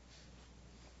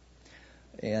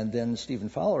 And then Stephen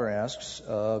Fowler asks,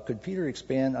 could Peter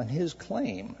expand on his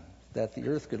claim that the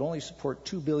Earth could only support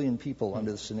 2 billion people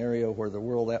under the scenario where the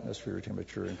world atmosphere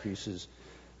temperature increases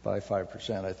by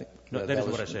 5%, I think. No, that is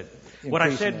what I said. What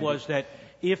I said was that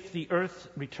if the Earth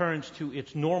returns to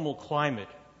its normal climate,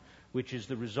 which is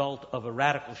the result of a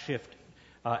radical shift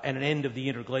and an end of the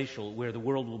interglacial, where the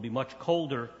world will be much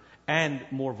colder and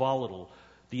more volatile,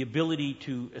 the ability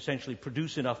to essentially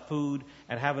produce enough food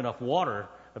and have enough water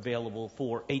available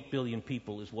for 8 billion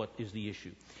people is what is the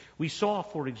issue. We saw,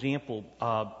 for example,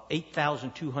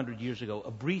 8,200 years ago, a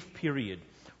brief period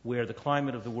where the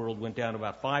climate of the world went down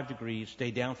about 5 degrees,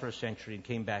 stayed down for a century, and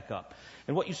came back up.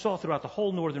 And what you saw throughout the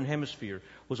whole northern hemisphere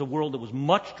was a world that was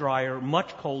much drier,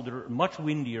 much colder, much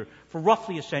windier for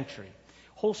roughly a century.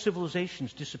 Whole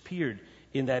civilizations disappeared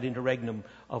in that interregnum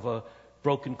of a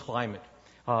broken climate.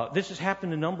 This has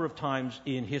happened a number of times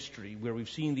in history where we've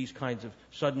seen these kinds of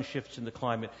sudden shifts in the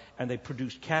climate, and they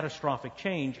produced catastrophic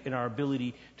change in our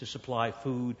ability to supply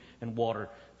food and water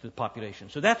to the population.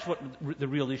 So that's what the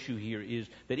real issue here is,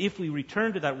 that if we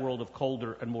return to that world of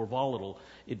colder and more volatile,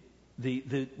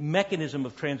 the mechanism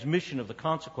of transmission of the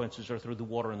consequences are through the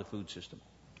water and the food system.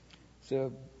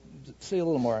 So say a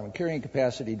little more. I mean, carrying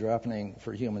capacity dropping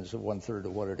for humans of 1/3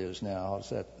 of what it is now.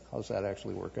 How's that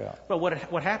actually work out? Well,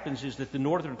 what happens is that the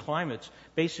northern climates,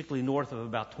 basically north of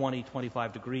about 20,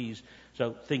 25 degrees,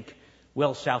 so think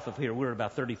well south of here, we're at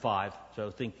about 35,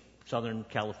 so think Southern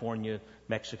California,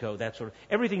 Mexico, that sort of,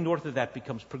 everything north of that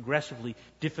becomes progressively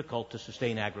difficult to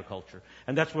sustain agriculture.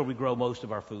 And that's where we grow most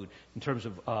of our food in terms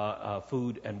of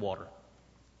food and water.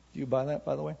 Do you buy that,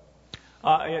 by the way?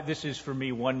 This is for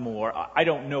me one more. I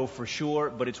don't know for sure,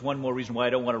 but it's one more reason why I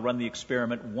don't want to run the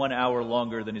experiment 1 hour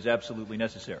longer than is absolutely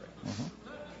necessary. Mm-hmm.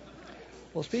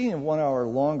 Well, speaking of 1 hour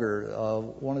longer,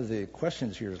 one of the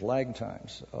questions here is lag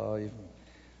times.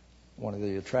 One of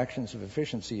the attractions of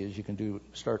efficiency is you can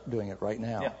start doing it right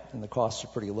now, yeah. And the costs are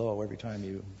pretty low every time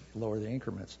you lower the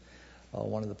increments.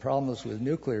 One of the problems with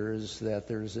nuclear is that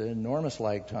there's enormous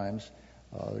lag times.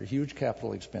 There are huge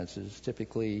capital expenses.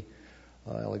 Typically,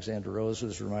 Alexander Rose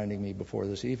was reminding me before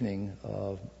this evening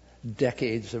of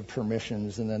decades of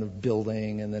permissions and then of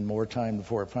building and then more time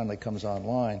before it finally comes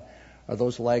online. Are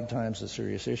those lag times a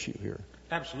serious issue here?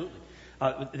 Absolutely.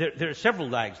 There are several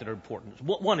lags that are important.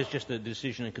 One is just the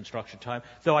decision and construction time,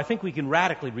 though I think we can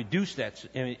radically reduce that.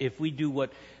 I mean, if we do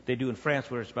what they do in France,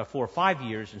 where it's about 4 or 5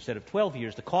 years instead of 12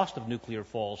 years, the cost of nuclear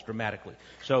falls dramatically.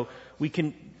 So we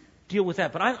can deal with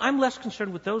that. But I'm less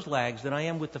concerned with those lags than I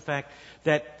am with the fact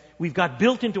that we've got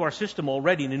built into our system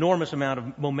already an enormous amount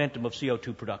of momentum of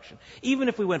CO2 production. Even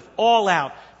if we went all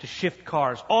out to shift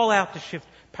cars, all out to shift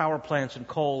power plants and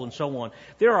coal and so on,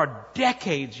 there are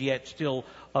decades yet still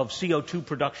of CO2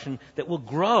 production that will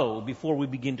grow before we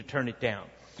begin to turn it down.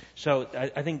 So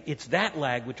I think it's that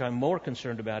lag which I'm more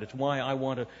concerned about. It's why I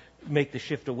want to make the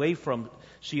shift away from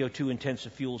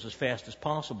CO2-intensive fuels as fast as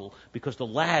possible, because the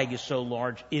lag is so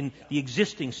large in the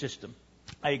existing system.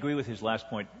 I agree with his last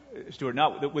point, Stuart.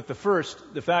 Now, with the first,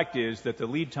 the fact is that the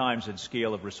lead times and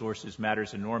scale of resources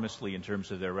matters enormously in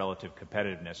terms of their relative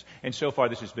competitiveness. And so far,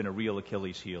 this has been a real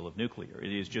Achilles heel of nuclear.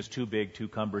 It is just too big, too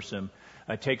cumbersome,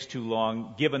 takes too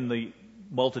long, given the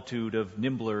multitude of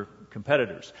nimbler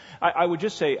competitors. I would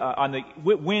just say, on the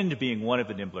wind being one of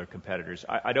the nimbler competitors,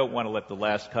 I don't want to let the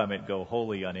last comment go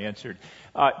wholly unanswered.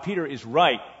 Peter is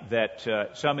right that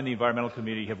some in the environmental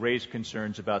community have raised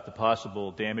concerns about the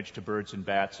possible damage to birds and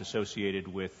bats associated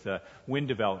with wind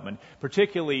development,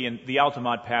 particularly in the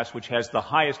Altamont Pass, which has the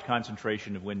highest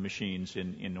concentration of wind machines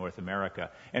in North America,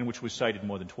 and which was sited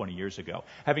more than 20 years ago.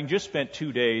 Having just spent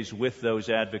 2 days with those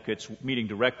advocates, meeting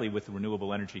directly with the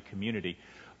renewable energy community,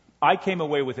 I came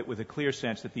away with it with a clear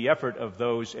sense that the effort of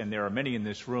those, and there are many in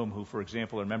this room who, for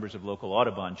example, are members of local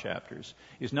Audubon chapters,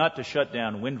 is not to shut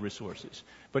down wind resources,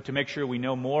 but to make sure we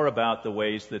know more about the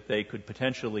ways that they could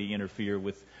potentially interfere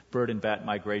with bird and bat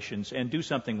migrations and do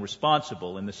something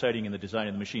responsible in the siting and the design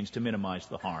of the machines to minimize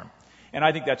the harm. And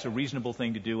I think that's a reasonable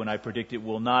thing to do, and I predict it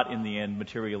will not, in the end,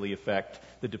 materially affect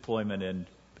the deployment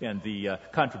and the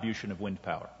contribution of wind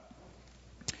power.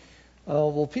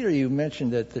 Well, Peter, you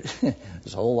mentioned that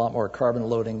there's a whole lot more carbon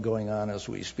loading going on as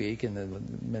we speak, and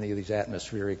then many of these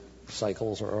atmospheric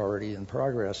cycles are already in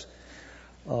progress.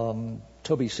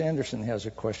 Toby Sanderson has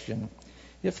a question.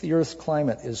 If the Earth's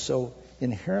climate is so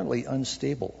inherently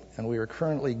unstable, and we are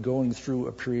currently going through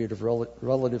a period of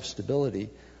relative stability,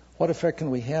 what effect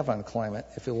can we have on climate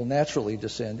if it will naturally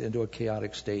descend into a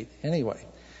chaotic state anyway?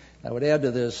 I would add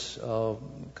to this, a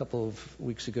couple of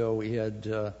weeks ago we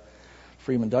had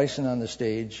Freeman Dyson on the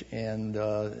stage, and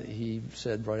he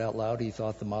said right out loud he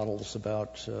thought the models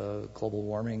about global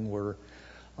warming were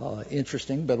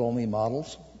interesting, but only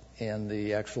models, and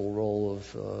the actual role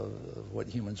of what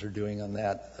humans are doing on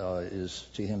that is,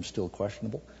 to him, still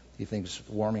questionable. He thinks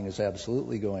warming is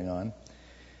absolutely going on.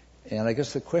 And I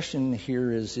guess the question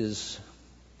here is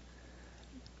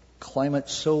climate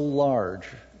so large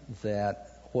that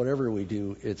whatever we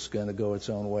do, it's going to go its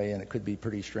own way, and it could be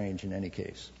pretty strange in any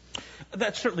case?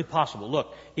 That's certainly possible.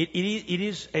 Look, it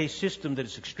is a system that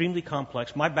is extremely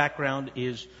complex. My background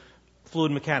is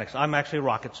fluid mechanics. I'm actually a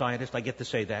rocket scientist. I get to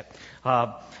say that.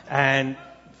 And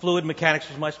fluid mechanics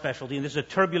is my specialty. And this is a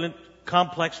turbulent,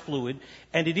 complex fluid,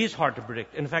 and it is hard to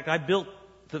predict. In fact, I built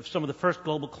some of the first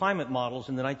global climate models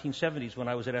in the 1970s when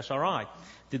I was at SRI.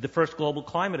 Did the first global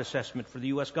climate assessment for the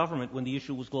U.S. government when the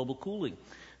issue was global cooling,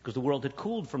 because the world had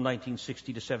cooled from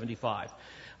 1960 to 75.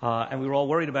 And we were all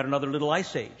worried about another little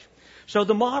ice age. So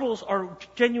the models are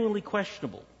genuinely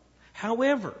questionable.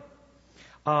 However,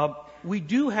 we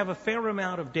do have a fair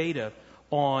amount of data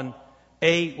on,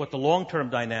 A, what the long-term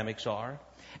dynamics are,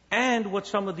 and what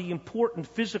some of the important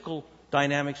physical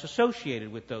dynamics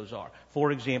associated with those are.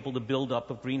 For example, the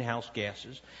buildup of greenhouse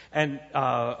gases. And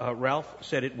Ralph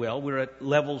said it well. We're at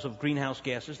levels of greenhouse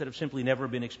gases that have simply never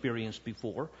been experienced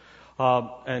before,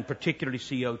 and particularly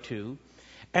CO2.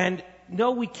 And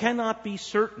no, we cannot be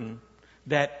certain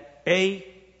that, A,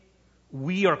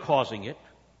 we are causing it,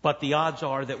 but the odds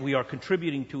are that we are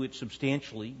contributing to it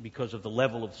substantially because of the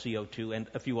level of CO2 and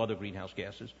a few other greenhouse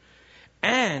gases.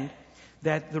 And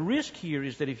that the risk here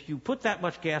is that if you put that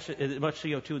much much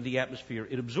CO2 in the atmosphere,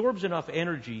 it absorbs enough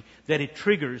energy that it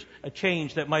triggers a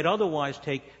change that might otherwise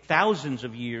take thousands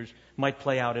of years, might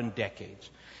play out in decades.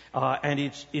 And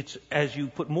it's as you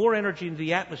put more energy into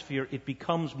the atmosphere, it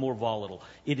becomes more volatile.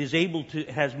 It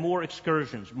has more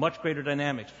excursions, much greater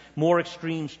dynamics, more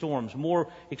extreme storms, more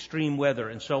extreme weather,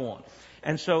 and so on.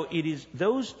 And so it is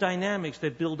those dynamics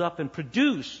that build up and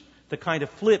produce the kind of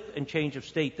flip and change of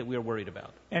state that we are worried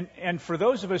about. And for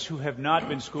those of us who have not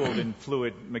been schooled in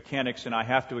fluid mechanics, and I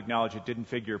have to acknowledge it didn't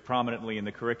figure prominently in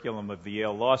the curriculum of the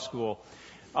Yale Law School,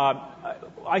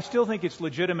 I still think it's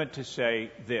legitimate to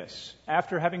say this.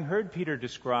 After having heard Peter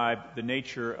describe the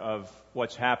nature of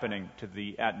what's happening to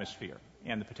the atmosphere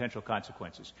and the potential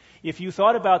consequences, if you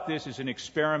thought about this as an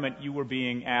experiment you were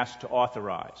being asked to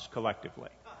authorize collectively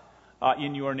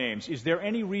in your names, is there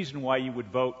any reason why you would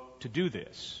vote to do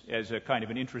this as a kind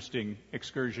of an interesting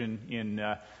excursion in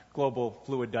global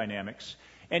fluid dynamics?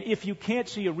 And if you can't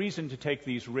see a reason to take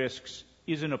these risks,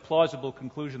 isn't a plausible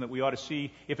conclusion that we ought to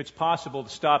see if it's possible to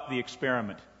stop the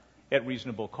experiment at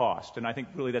reasonable cost? And I think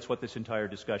really that's what this entire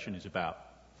discussion is about.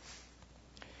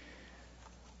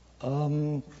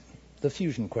 The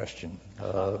fusion question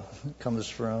comes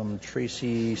from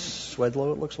Tracy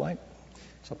Swedlow, it looks like.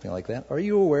 Something like that. Are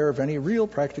you aware of any real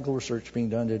practical research being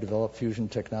done to develop fusion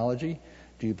technology?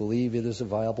 Do you believe it is a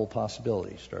viable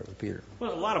possibility? Start with Peter.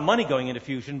 Well, a lot of money going into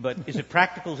fusion, but is it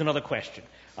practical is another question.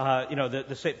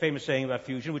 The famous saying about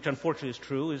fusion, which unfortunately is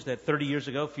true, is that 30 years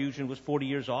ago fusion was 40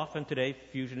 years off, and today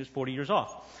fusion is 40 years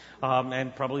off.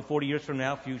 And probably 40 years from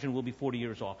now, fusion will be 40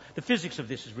 years off. The physics of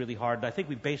this is really hard, and I think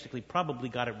we basically probably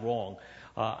got it wrong.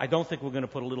 I don't think we're going to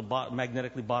put a little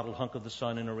magnetically bottled hunk of the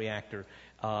sun in a reactor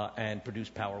and produce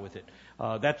power with it.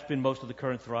 That's been most of the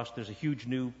current thrust. There's a huge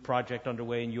new project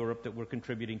underway in Europe that we're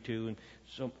contributing to,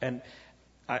 and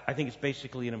I think it's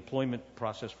basically an employment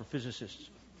process for physicists.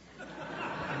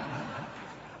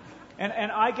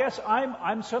 And I guess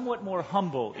I'm somewhat more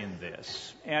humble in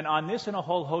this. And on this and a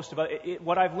whole host of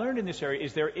what I've learned in this area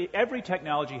is every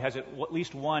technology has at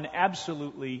least one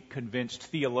absolutely convinced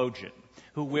theologian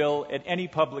who will, at any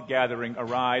public gathering,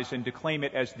 arise and declaim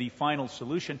it as the final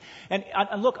solution. And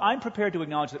look, I'm prepared to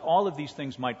acknowledge that all of these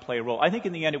things might play a role. I think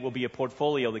in the end it will be a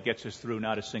portfolio that gets us through,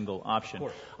 not a single option.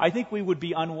 I think we would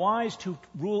be unwise to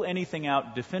rule anything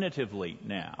out definitively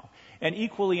now, and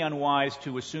equally unwise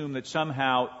to assume that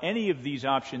somehow any of these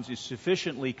options is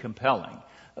sufficiently compelling,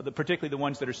 particularly the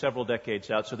ones that are several decades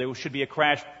out, so there should be a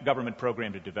crash government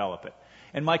program to develop it.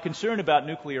 And my concern about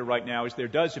nuclear right now is there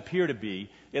does appear to be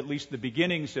at least the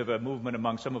beginnings of a movement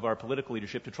among some of our political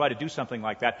leadership to try to do something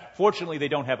like that. Fortunately, they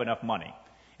don't have enough money.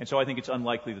 And so I think it's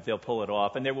unlikely that they'll pull it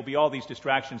off. And there will be all these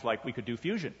distractions like we could do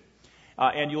fusion.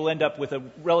 And you'll end up with a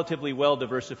relatively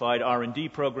well-diversified R&D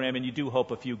program, and you do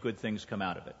hope a few good things come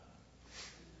out of it.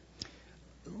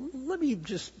 Let me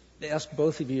just ask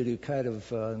both of you to kind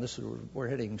of, and we're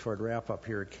heading toward wrap-up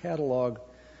here, catalog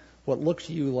what looks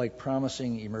to you like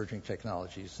promising emerging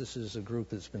technologies. This is a group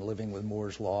that's been living with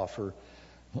Moore's Law for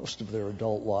most of their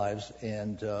adult lives,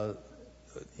 and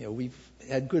we've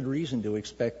had good reason to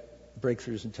expect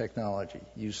breakthroughs in technology.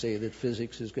 You say that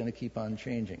physics is going to keep on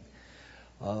changing.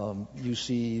 You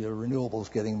see the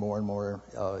renewables getting more and more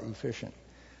efficient.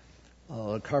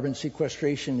 Carbon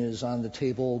sequestration is on the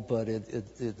table, but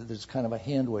it's kind of a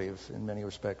hand wave in many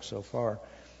respects so far.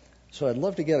 So I'd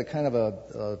love to get a kind of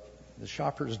a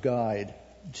shopper's guide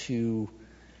to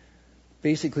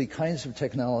basically kinds of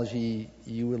technology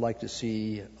you would like to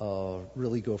see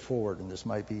really go forward. And this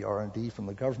might be R&D from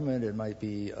the government. It might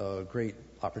be a great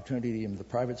opportunity in the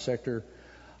private sector.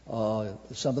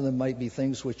 Some of them might be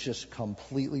things which just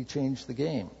completely change the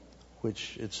game,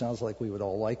 which it sounds like we would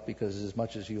all like, because as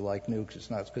much as you like nukes, it's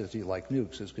not because you like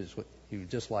nukes, it's because you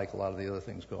dislike a lot of the other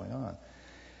things going on.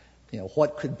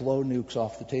 What could blow nukes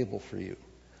off the table for you?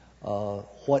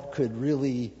 What could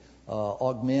really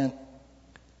augment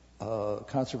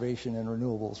conservation and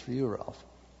renewables for you, Ralph?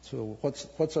 So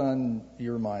what's on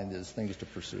your mind as things to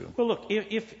pursue? Well, look,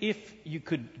 if you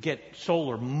could get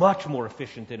solar much more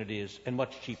efficient than it is and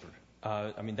much cheaper,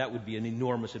 that would be an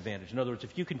enormous advantage. In other words,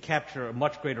 if you can capture a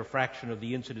much greater fraction of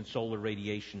the incident solar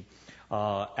radiation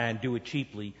and do it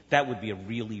cheaply, that would be a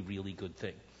really, really good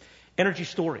thing. Energy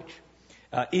storage.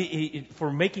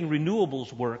 For making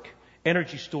renewables work,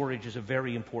 energy storage is a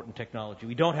very important technology.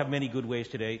 We don't have many good ways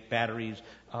today. Batteries,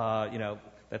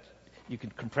 you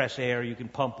can compress air, you can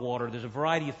pump water. There's a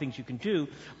variety of things you can do,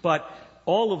 but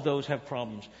all of those have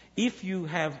problems. If you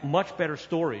have much better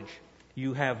storage,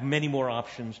 you have many more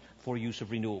options for use of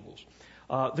renewables.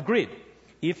 The grid.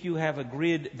 if you have a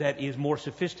grid that is more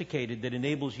sophisticated, that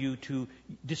enables you to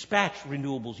dispatch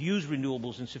renewables, use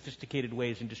renewables in sophisticated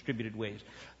ways and distributed ways,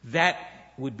 that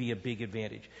would be a big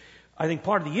advantage. I think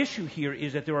part of the issue here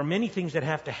is that there are many things that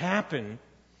have to happen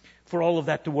for all of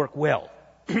that to work well,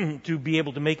 to be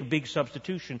able to make a big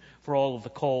substitution for all of the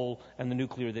coal and the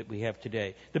nuclear that we have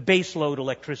today. The base load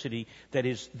electricity that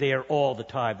is there all the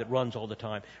time, that runs all the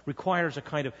time, requires a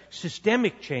kind of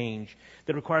systemic change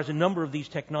that requires a number of these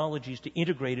technologies to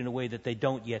integrate in a way that they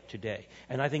don't yet today.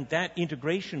 And I think that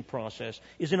integration process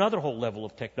is another whole level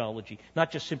of technology,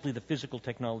 not just simply the physical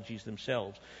technologies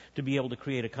themselves, to be able to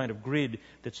create a kind of grid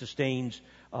that sustains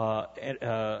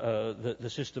the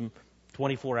system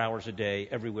 24 hours a day,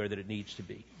 everywhere that it needs to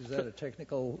be. Is that a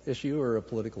technical issue or a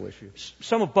political issue?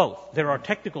 Some of both. There are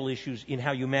technical issues in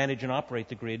how you manage and operate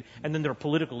the grid, and then there are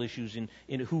political issues in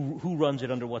who runs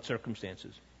it under what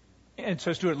circumstances. And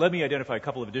so, Stuart, let me identify a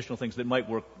couple of additional things that might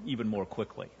work even more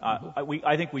quickly.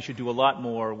 I think we should do a lot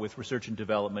more with research and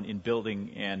development in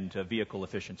building and vehicle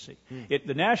efficiency.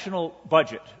 The national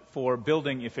budget for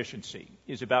building efficiency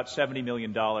is about $70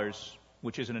 million,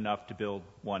 which isn't enough to build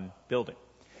one building.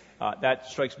 That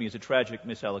strikes me as a tragic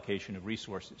misallocation of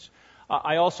resources.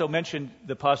 I also mentioned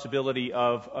the possibility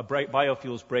of a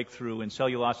biofuels breakthrough in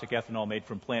cellulosic ethanol made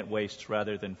from plant wastes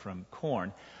rather than from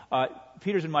corn.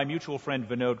 Peters and my mutual friend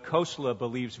Vinod Khosla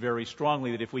believes very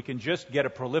strongly that if we can just get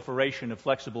a proliferation of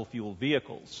flexible fuel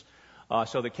vehicles,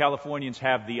 so that Californians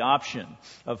have the option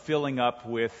of filling up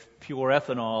with pure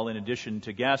ethanol in addition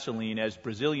to gasoline, as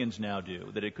Brazilians now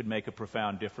do, that it could make a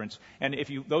profound difference. And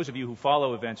those of you who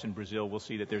follow events in Brazil will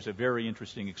see that there's a very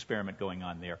interesting experiment going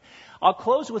on there. I'll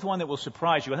close with one that will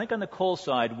surprise you. I think on the coal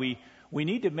side, we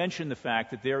need to mention the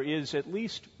fact that there is at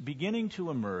least beginning to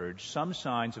emerge some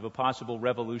signs of a possible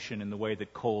revolution in the way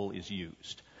that coal is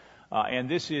used. And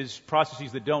this is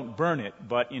processes that don't burn it,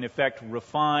 but in effect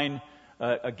refine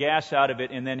a gas out of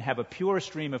it and then have a pure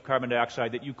stream of carbon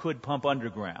dioxide that you could pump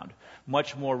underground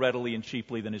much more readily and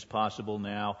cheaply than is possible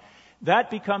now. That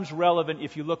becomes relevant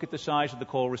if you look at the size of the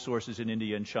coal resources in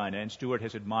India and China, and Stuart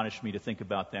has admonished me to think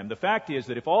about them. The fact is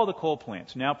that if all the coal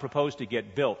plants now proposed to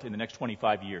get built in the next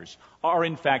 25 years are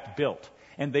in fact built,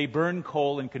 and they burn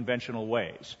coal in conventional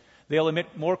ways, they'll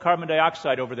emit more carbon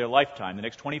dioxide over their lifetime, the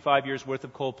next 25 years worth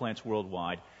of coal plants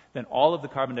worldwide, than all of the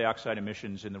carbon dioxide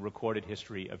emissions in the recorded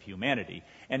history of humanity.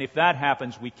 And if that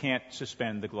happens, we can't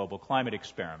suspend the global climate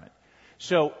experiment.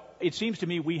 So it seems to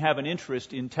me we have an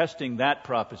interest in testing that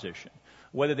proposition,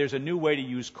 whether there's a new way to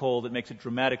use coal that makes it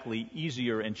dramatically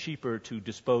easier and cheaper to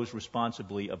dispose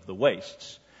responsibly of the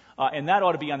wastes. And that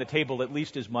ought to be on the table at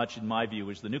least as much, in my view,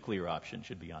 as the nuclear option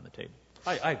should be on the table.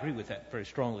 I agree with that very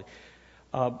strongly.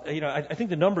 I think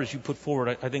the numbers you put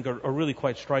forward, I think, are really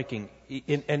quite striking.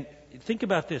 And think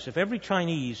about this. If every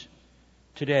Chinese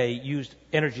today used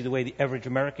energy the way the average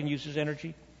American uses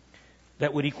energy,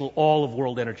 that would equal all of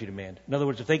world energy demand. In other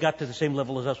words, if they got to the same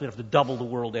level as us, we'd have to double the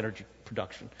world energy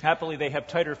production. Happily, they have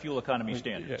tighter fuel economy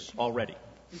standards already.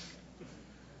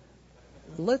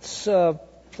 Let's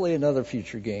play another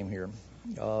future game here.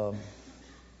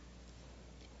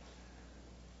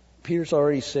 Peter's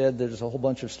already said there's a whole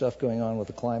bunch of stuff going on with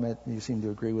the climate. You seem to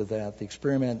agree with that. The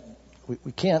experiment,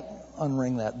 we can't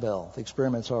unring that bell. The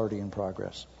experiment's already in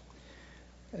progress.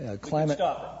 Climate. We can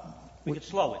stop it. We can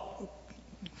slow it.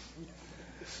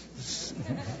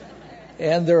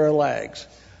 And there are lags.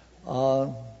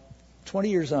 20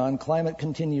 years on, climate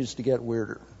continues to get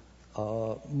weirder.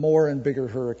 More and bigger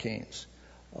hurricanes.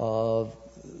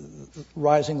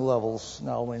 Rising levels,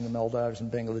 not only in the Maldives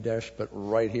and Bangladesh, but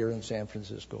right here in San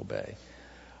Francisco Bay.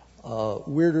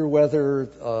 Weirder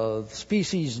weather,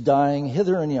 species dying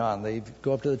hither and yon. They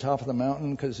go up to the top of the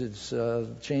mountain because it's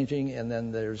changing, and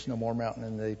then there's no more mountain,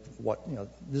 and this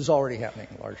is already happening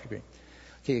in a large degree.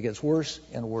 Okay, it gets worse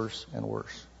and worse and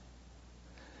worse.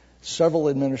 Several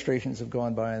administrations have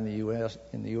gone by in the U.S.,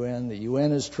 in the UN. The UN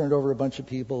has turned over a bunch of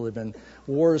people. There have been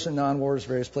wars and non-wars,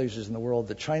 various places in the world.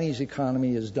 The Chinese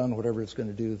economy has done whatever it's going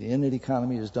to do. The Indian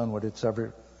economy has done what it's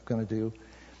ever going to do.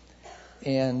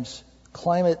 And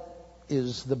climate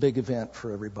is the big event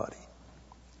for everybody.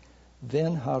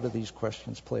 Then how do these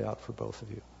questions play out for both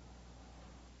of you?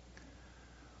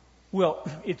 Well,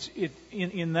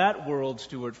 in that world,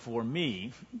 Stuart, for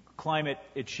me, climate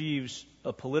achieves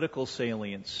a political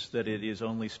salience that it is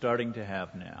only starting to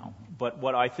have now. But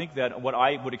what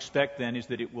I would expect then is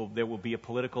that there will be a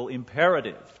political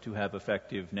imperative to have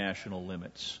effective national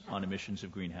limits on emissions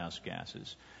of greenhouse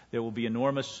gases. There will be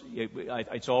enormous,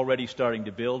 it's already starting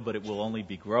to build, but it will only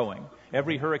be growing.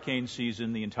 Every hurricane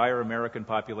season, the entire American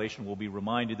population will be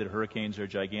reminded that hurricanes are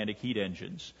gigantic heat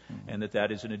engines, and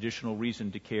that is an additional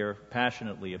reason to care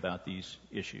passionately about these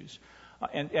issues.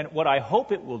 And what I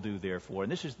hope it will do, therefore,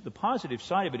 and this is the positive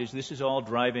side of it, is this is all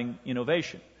driving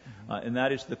innovation. And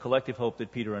that is the collective hope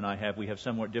that Peter and I have. We have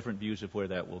somewhat different views of where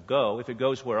that will go. If it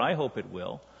goes where I hope it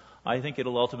will, I think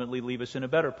it'll ultimately leave us in a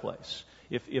better place.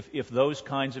 If those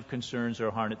kinds of concerns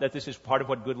are harnessed, that this is part of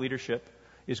what good leadership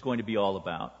is going to be all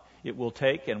about. It will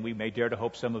take, and we may dare to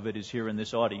hope some of it is here in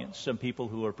this audience, some people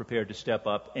who are prepared to step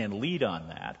up and lead on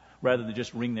that, rather than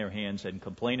just wring their hands and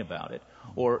complain about it,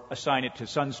 or assign it to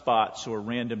sunspots or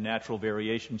random natural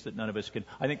variations that none of us can.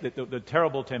 I think that the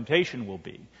terrible temptation will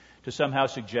be to somehow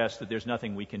suggest that there's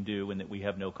nothing we can do and that we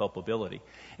have no culpability.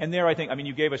 And there,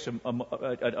 you gave us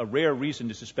a rare reason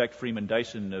to suspect Freeman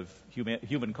Dyson of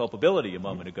human culpability a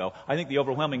moment ago. I think the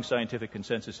overwhelming scientific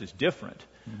consensus is different,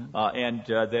 and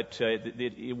that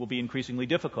it will be increasingly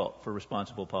difficult for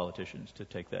responsible politicians to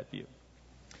take that view.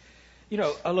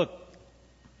 Look,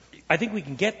 I think we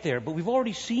can get there, but we've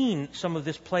already seen some of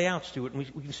this play out, Stuart, and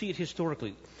we can see it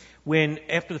historically. When,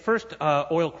 after the first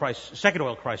second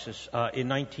oil crisis in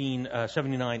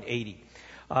 1979-80,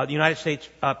 the United States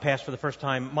passed for the first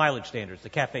time mileage standards, the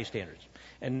CAFE standards.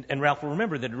 And Ralph will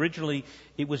remember that originally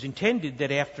it was intended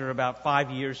that after about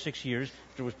 5 years, 6 years,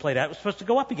 after it was played out, it was supposed to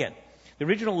go up again. The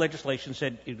original legislation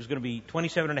said it was going to be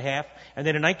 27.5, and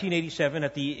then in 1987,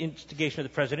 at the instigation of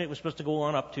the president, it was supposed to go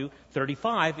on up to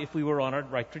 35 if we were on a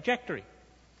right trajectory.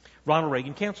 Ronald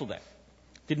Reagan canceled that,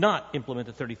 did not implement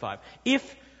the 35.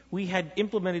 If we had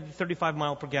implemented the 35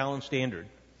 mile per gallon standard,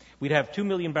 we'd have 2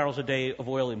 million barrels a day of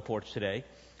oil imports today,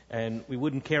 and we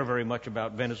wouldn't care very much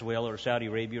about Venezuela or Saudi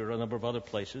Arabia or a number of other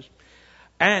places.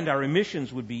 And our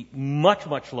emissions would be much,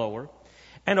 much lower.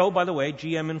 And oh, by the way,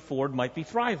 GM and Ford might be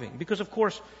thriving. Because, of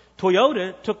course,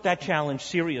 Toyota took that challenge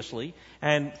seriously,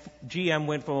 and GM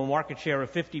went from a market share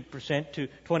of 50% to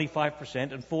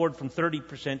 25%, and Ford from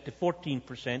 30% to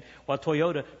 14%, while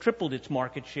Toyota tripled its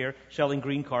market share selling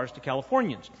green cars to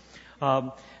Californians.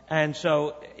 And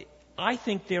so I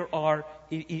think there are,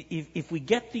 if we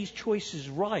get these choices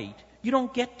right, you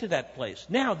don't get to that place.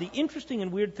 Now, the interesting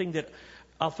and weird thing that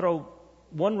I'll throw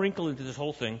one wrinkle into this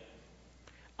whole thing,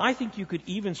 I think you could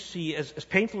even see, as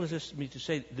painful as this is to me to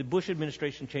say, the Bush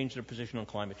administration changed their position on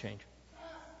climate change.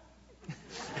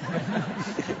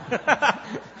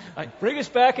 Bring us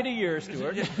back in a year,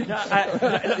 Stuart.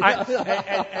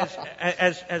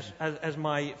 As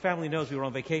my family knows, we were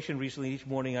on vacation recently. Each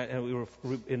morning, we were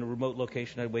in a remote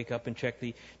location. I'd wake up and check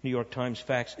the New York Times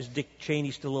facts. Is Dick Cheney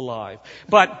still alive?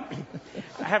 But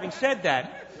having said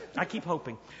that, I keep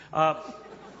hoping.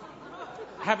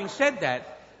 Having said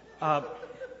that,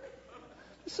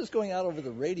 this is going out over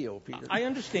the radio, Peter. I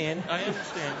understand.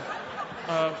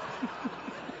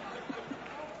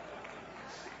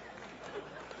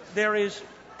 There is,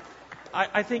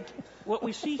 I think, what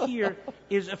we see here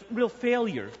is a real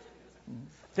failure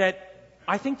that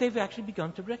I think they've actually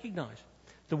begun to recognize.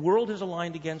 The world has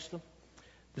aligned against them.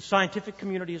 The scientific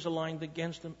community is aligned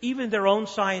against them. Even their own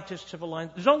scientists have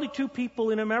aligned. There's only two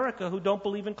people in America who don't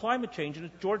believe in climate change, and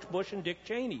it's George Bush and Dick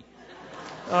Cheney.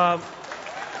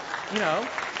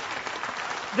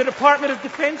 The Department of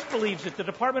Defense believes it. The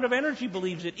Department of Energy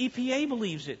believes it. EPA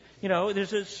believes it.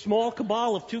 There's a small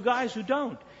cabal of two guys who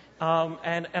don't.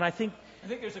 And I think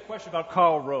there's a question about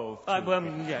Karl Rove.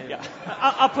 Yeah.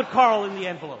 I'll put Karl in the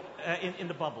envelope, in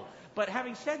the bubble. But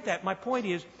having said that, my point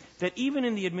is that even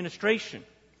in the administration,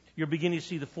 you're beginning to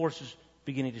see the forces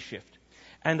beginning to shift.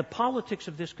 And the politics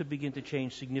of this could begin to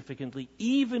change significantly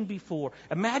even before.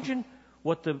 Imagine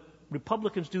what the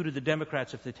Republicans do to the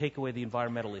Democrats if they take away the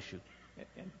environmental issue.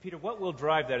 And Peter, what will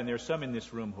drive that, and there's some in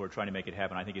this room who are trying to make it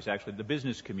happen, I think it's actually the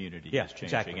business community is changing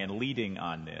exactly. and leading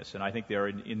on this. And I think there are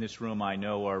in this room I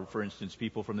know are, for instance,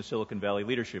 people from the Silicon Valley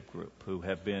Leadership Group who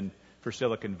have been, for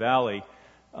Silicon Valley,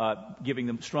 giving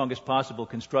the strongest possible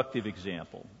constructive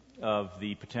example of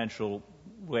the potential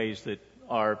ways that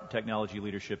our technology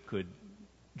leadership could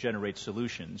generate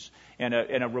solutions, and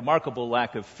a remarkable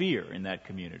lack of fear in that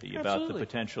community about the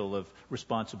potential of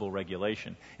responsible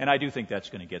regulation. And I do think that's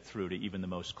going to get through to even the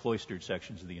most cloistered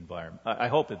sections of the environment. I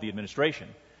hope that the administration,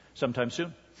 sometime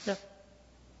soon. Yeah.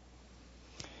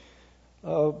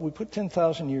 We put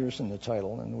 10,000 years in the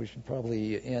title, and we should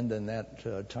probably end in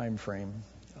that time frame.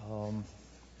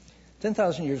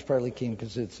 10,000 years probably came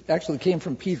because it actually came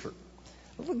from Peter.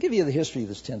 I'll give you the history of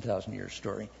this 10,000 year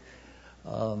story.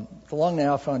 The Long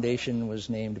Now Foundation was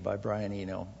named by Brian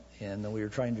Eno, and we were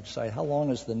trying to decide how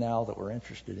long is the now that we're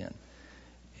interested in.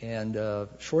 And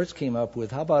Schwartz came up with,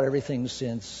 how about everything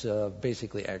since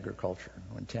basically agriculture,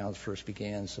 when towns first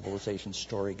began, civilization's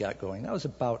story got going. That was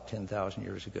about 10,000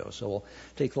 years ago. So we'll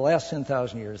take the last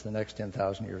 10,000 years, the next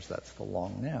 10,000 years, that's the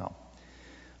long now.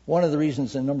 One of the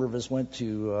reasons a number of us went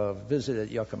to visit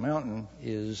at Yucca Mountain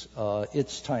is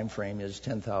its time frame is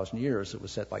 10,000 years. It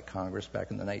was set by Congress back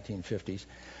in the 1950s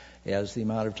as the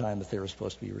amount of time that they were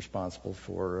supposed to be responsible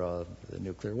for the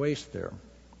nuclear waste there.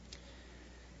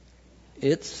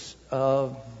 It's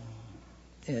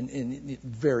and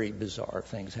very bizarre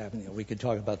things happening. We could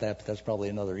talk about that, but that's probably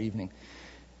another evening.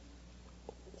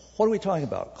 What are we talking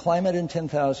about? Climate in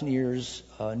 10,000 years,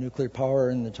 nuclear power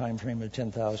in the time frame of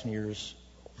 10,000 years.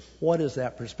 What does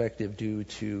that perspective do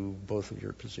to both of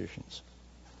your positions?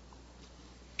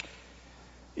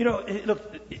 You know,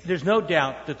 look, there's no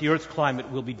doubt that the Earth's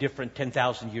climate will be different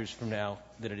 10,000 years from now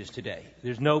than it is today.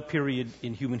 There's no period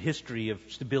in human history of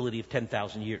stability of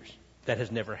 10,000 years. That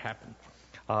has never happened.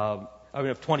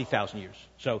 Of 20,000 years.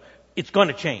 So it's going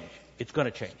to change. It's going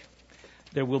to change.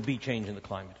 There will be change in the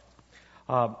climate.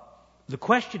 The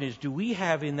question is, do we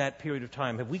have in that period of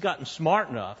time, have we gotten smart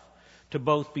enough to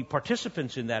both be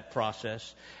participants in that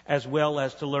process as well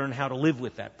as to learn how to live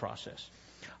with that process?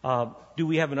 Do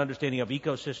we have an understanding of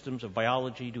ecosystems, of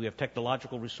biology? Do we have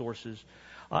technological resources?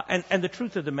 And the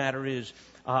truth of the matter is,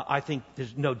 I think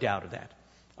there's no doubt of that.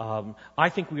 I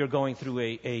think we are going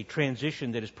through a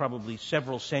transition that is probably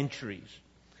several centuries,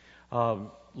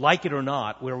 like it or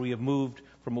not, where we have moved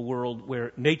from a world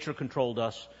where nature controlled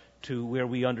us to where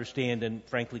we understand and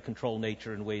frankly control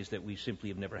nature in ways that we simply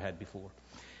have never had before.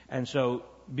 And so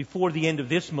before the end of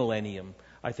this millennium,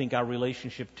 I think our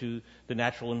relationship to the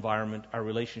natural environment, our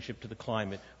relationship to the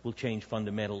climate will change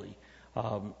fundamentally.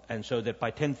 And so that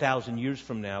by 10,000 years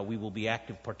from now, we will be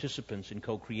active participants in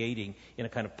co-creating, in a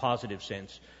kind of positive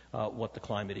sense, what the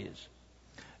climate is.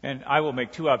 And I will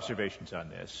make two observations on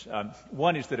this.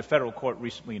 One is that a federal court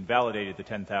recently invalidated the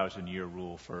 10,000-year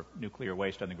rule for nuclear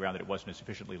waste on the ground that it wasn't a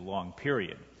sufficiently long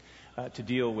period to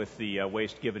deal with the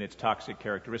waste given its toxic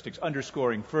characteristics,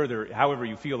 underscoring further, however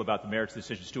you feel about the merits of the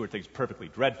decision, Stewart thinks perfectly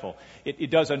dreadful.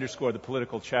 It does underscore the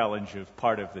political challenge of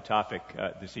part of the topic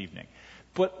this evening.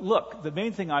 But look, the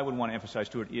main thing I would want to emphasize,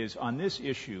 Stewart, is on this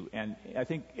issue, and I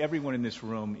think everyone in this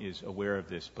room is aware of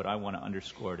this, but I want to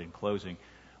underscore it in closing.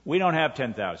 We don't have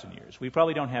 10,000 years. We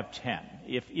probably don't have 10.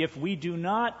 If we do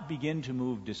not begin to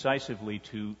move decisively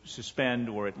to suspend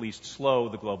or at least slow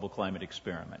the global climate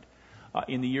experiment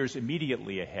in the years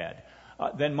immediately ahead,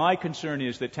 then my concern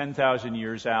is that 10,000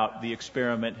 years out, the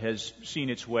experiment has seen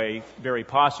its way very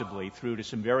possibly through to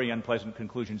some very unpleasant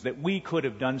conclusions that we could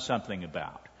have done something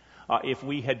about if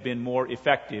we had been more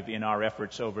effective in our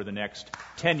efforts over the next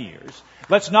 10 years.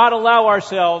 Let's not allow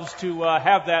ourselves to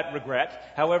have that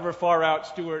regret, however far out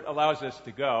Stewart allows us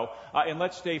to go, and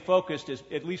let's stay focused,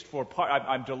 at least for part.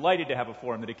 I'm delighted to have a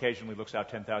forum that occasionally looks out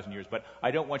 10,000 years, but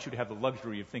I don't want you to have the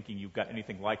luxury of thinking you've got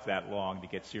anything like that long to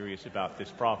get serious about this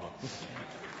problem.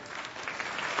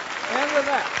 And with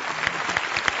that,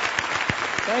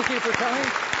 thank you for coming.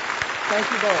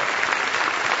 Thank you both.